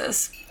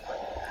Texas.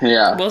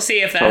 Yeah. We'll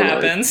see if that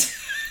happens.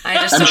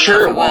 I'm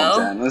sure it won't,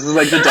 Jen. This is,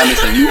 like, the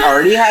dumbest thing. You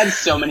already had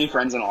so many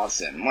friends in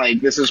Austin.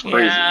 Like, this is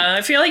crazy. Yeah,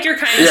 I feel like you're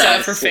kind of set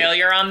up for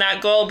failure on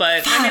that goal,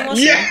 but I mean, we'll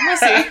see. We'll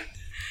see.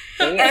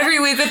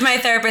 Every week with my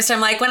therapist,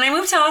 I'm like, when I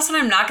move to Austin,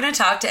 I'm not going to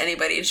talk to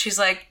anybody. And she's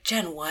like,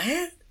 Jen,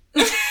 what?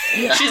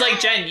 She's like,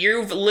 Jen,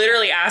 you've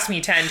literally asked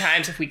me 10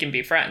 times if we can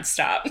be friends.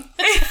 Stop.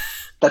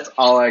 That's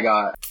all I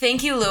got.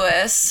 Thank you,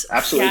 Lewis.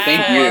 Absolutely.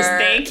 Thank you.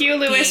 Thank you,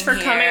 Lewis, for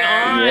coming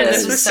on. Yes.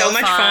 This was so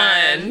much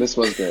fun. This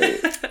was great.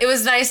 It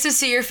was nice to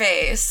see your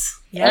face.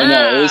 Yeah. I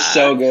know. It was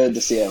so good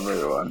to see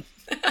everyone.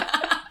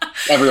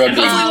 Everyone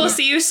being Hopefully we'll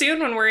see you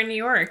soon when we're in New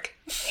York.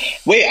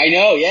 Wait, I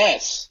know.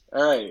 Yes.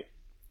 All right.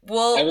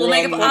 We'll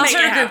make it. I'll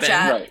start a group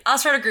chat. Right. I'll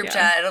start a group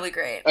chat. It'll be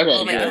great. Okay,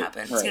 we'll make it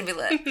happen. It's gonna be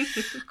lit.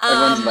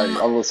 Everyone's invited.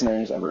 All the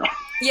listeners, everyone.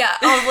 Yeah,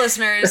 all the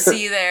listeners.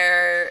 See you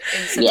there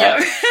in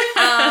September.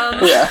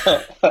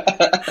 Yeah.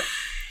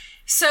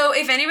 So,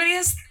 if anybody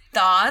has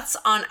thoughts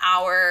on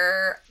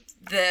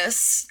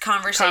this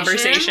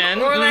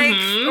conversation, or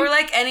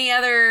like any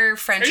other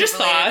friendship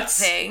related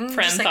thing,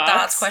 just like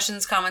thoughts,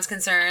 questions, comments,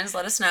 concerns,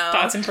 let us know.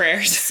 Thoughts and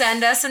prayers.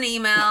 Send us an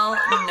email,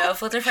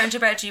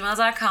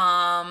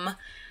 nofilterfriendship@gmail.com.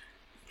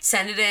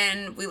 Send it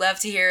in. We love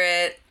to hear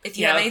it. If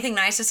you have anything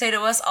nice to say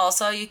to us,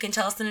 also, you can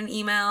tell us in an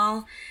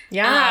email.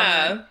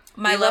 Yeah.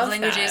 My love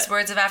language is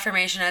words of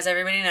affirmation, as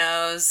everybody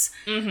knows.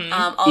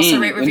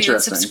 Also, rate, review,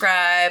 and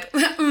subscribe.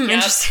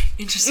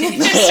 Interesting.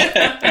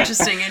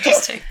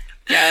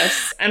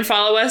 Yes. And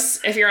follow us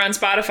if you're on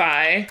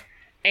Spotify.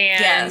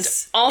 And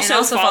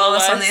also follow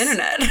us on the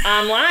internet.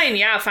 Online,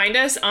 yeah. Find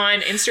us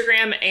on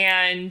Instagram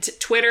and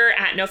Twitter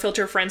at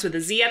NoFilterFriends with a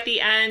Z at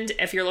the end.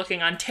 If you're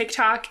looking on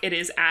TikTok, it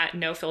is at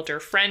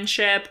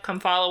NoFilterFriendship. Come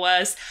follow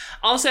us.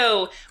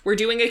 Also, we're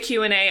doing a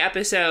Q&A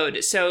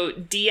episode, so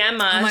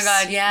DM us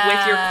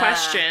with your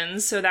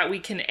questions so that we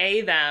can A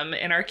them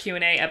in our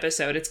Q&A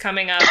episode. It's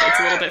coming up. It's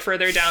a little bit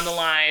further down the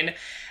line.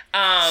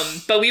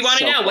 But we want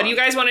to know, what do you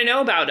guys want to know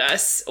about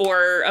us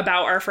or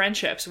about our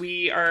friendships?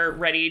 We are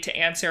ready to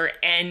answer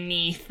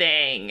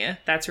anything.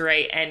 That's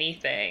right,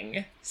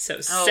 anything.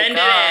 So send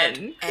it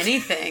in.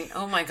 Anything.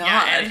 Oh my God.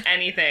 Yeah,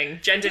 anything.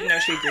 Jen didn't know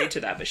she agreed to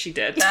that, but she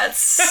did.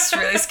 That's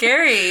really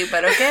scary,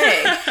 but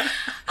okay.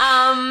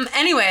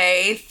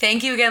 Anyway,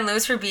 thank you again,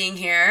 Lewis, for being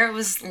here. It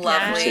was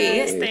lovely.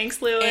 Yes,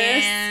 thanks, Lewis.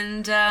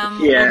 And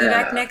we'll be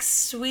back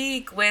next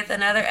week with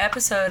another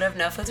episode of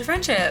No Filter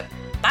Friendship.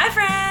 Bye,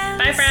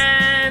 friends. Bye,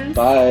 friends.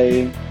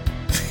 Bye.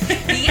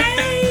 Yeah.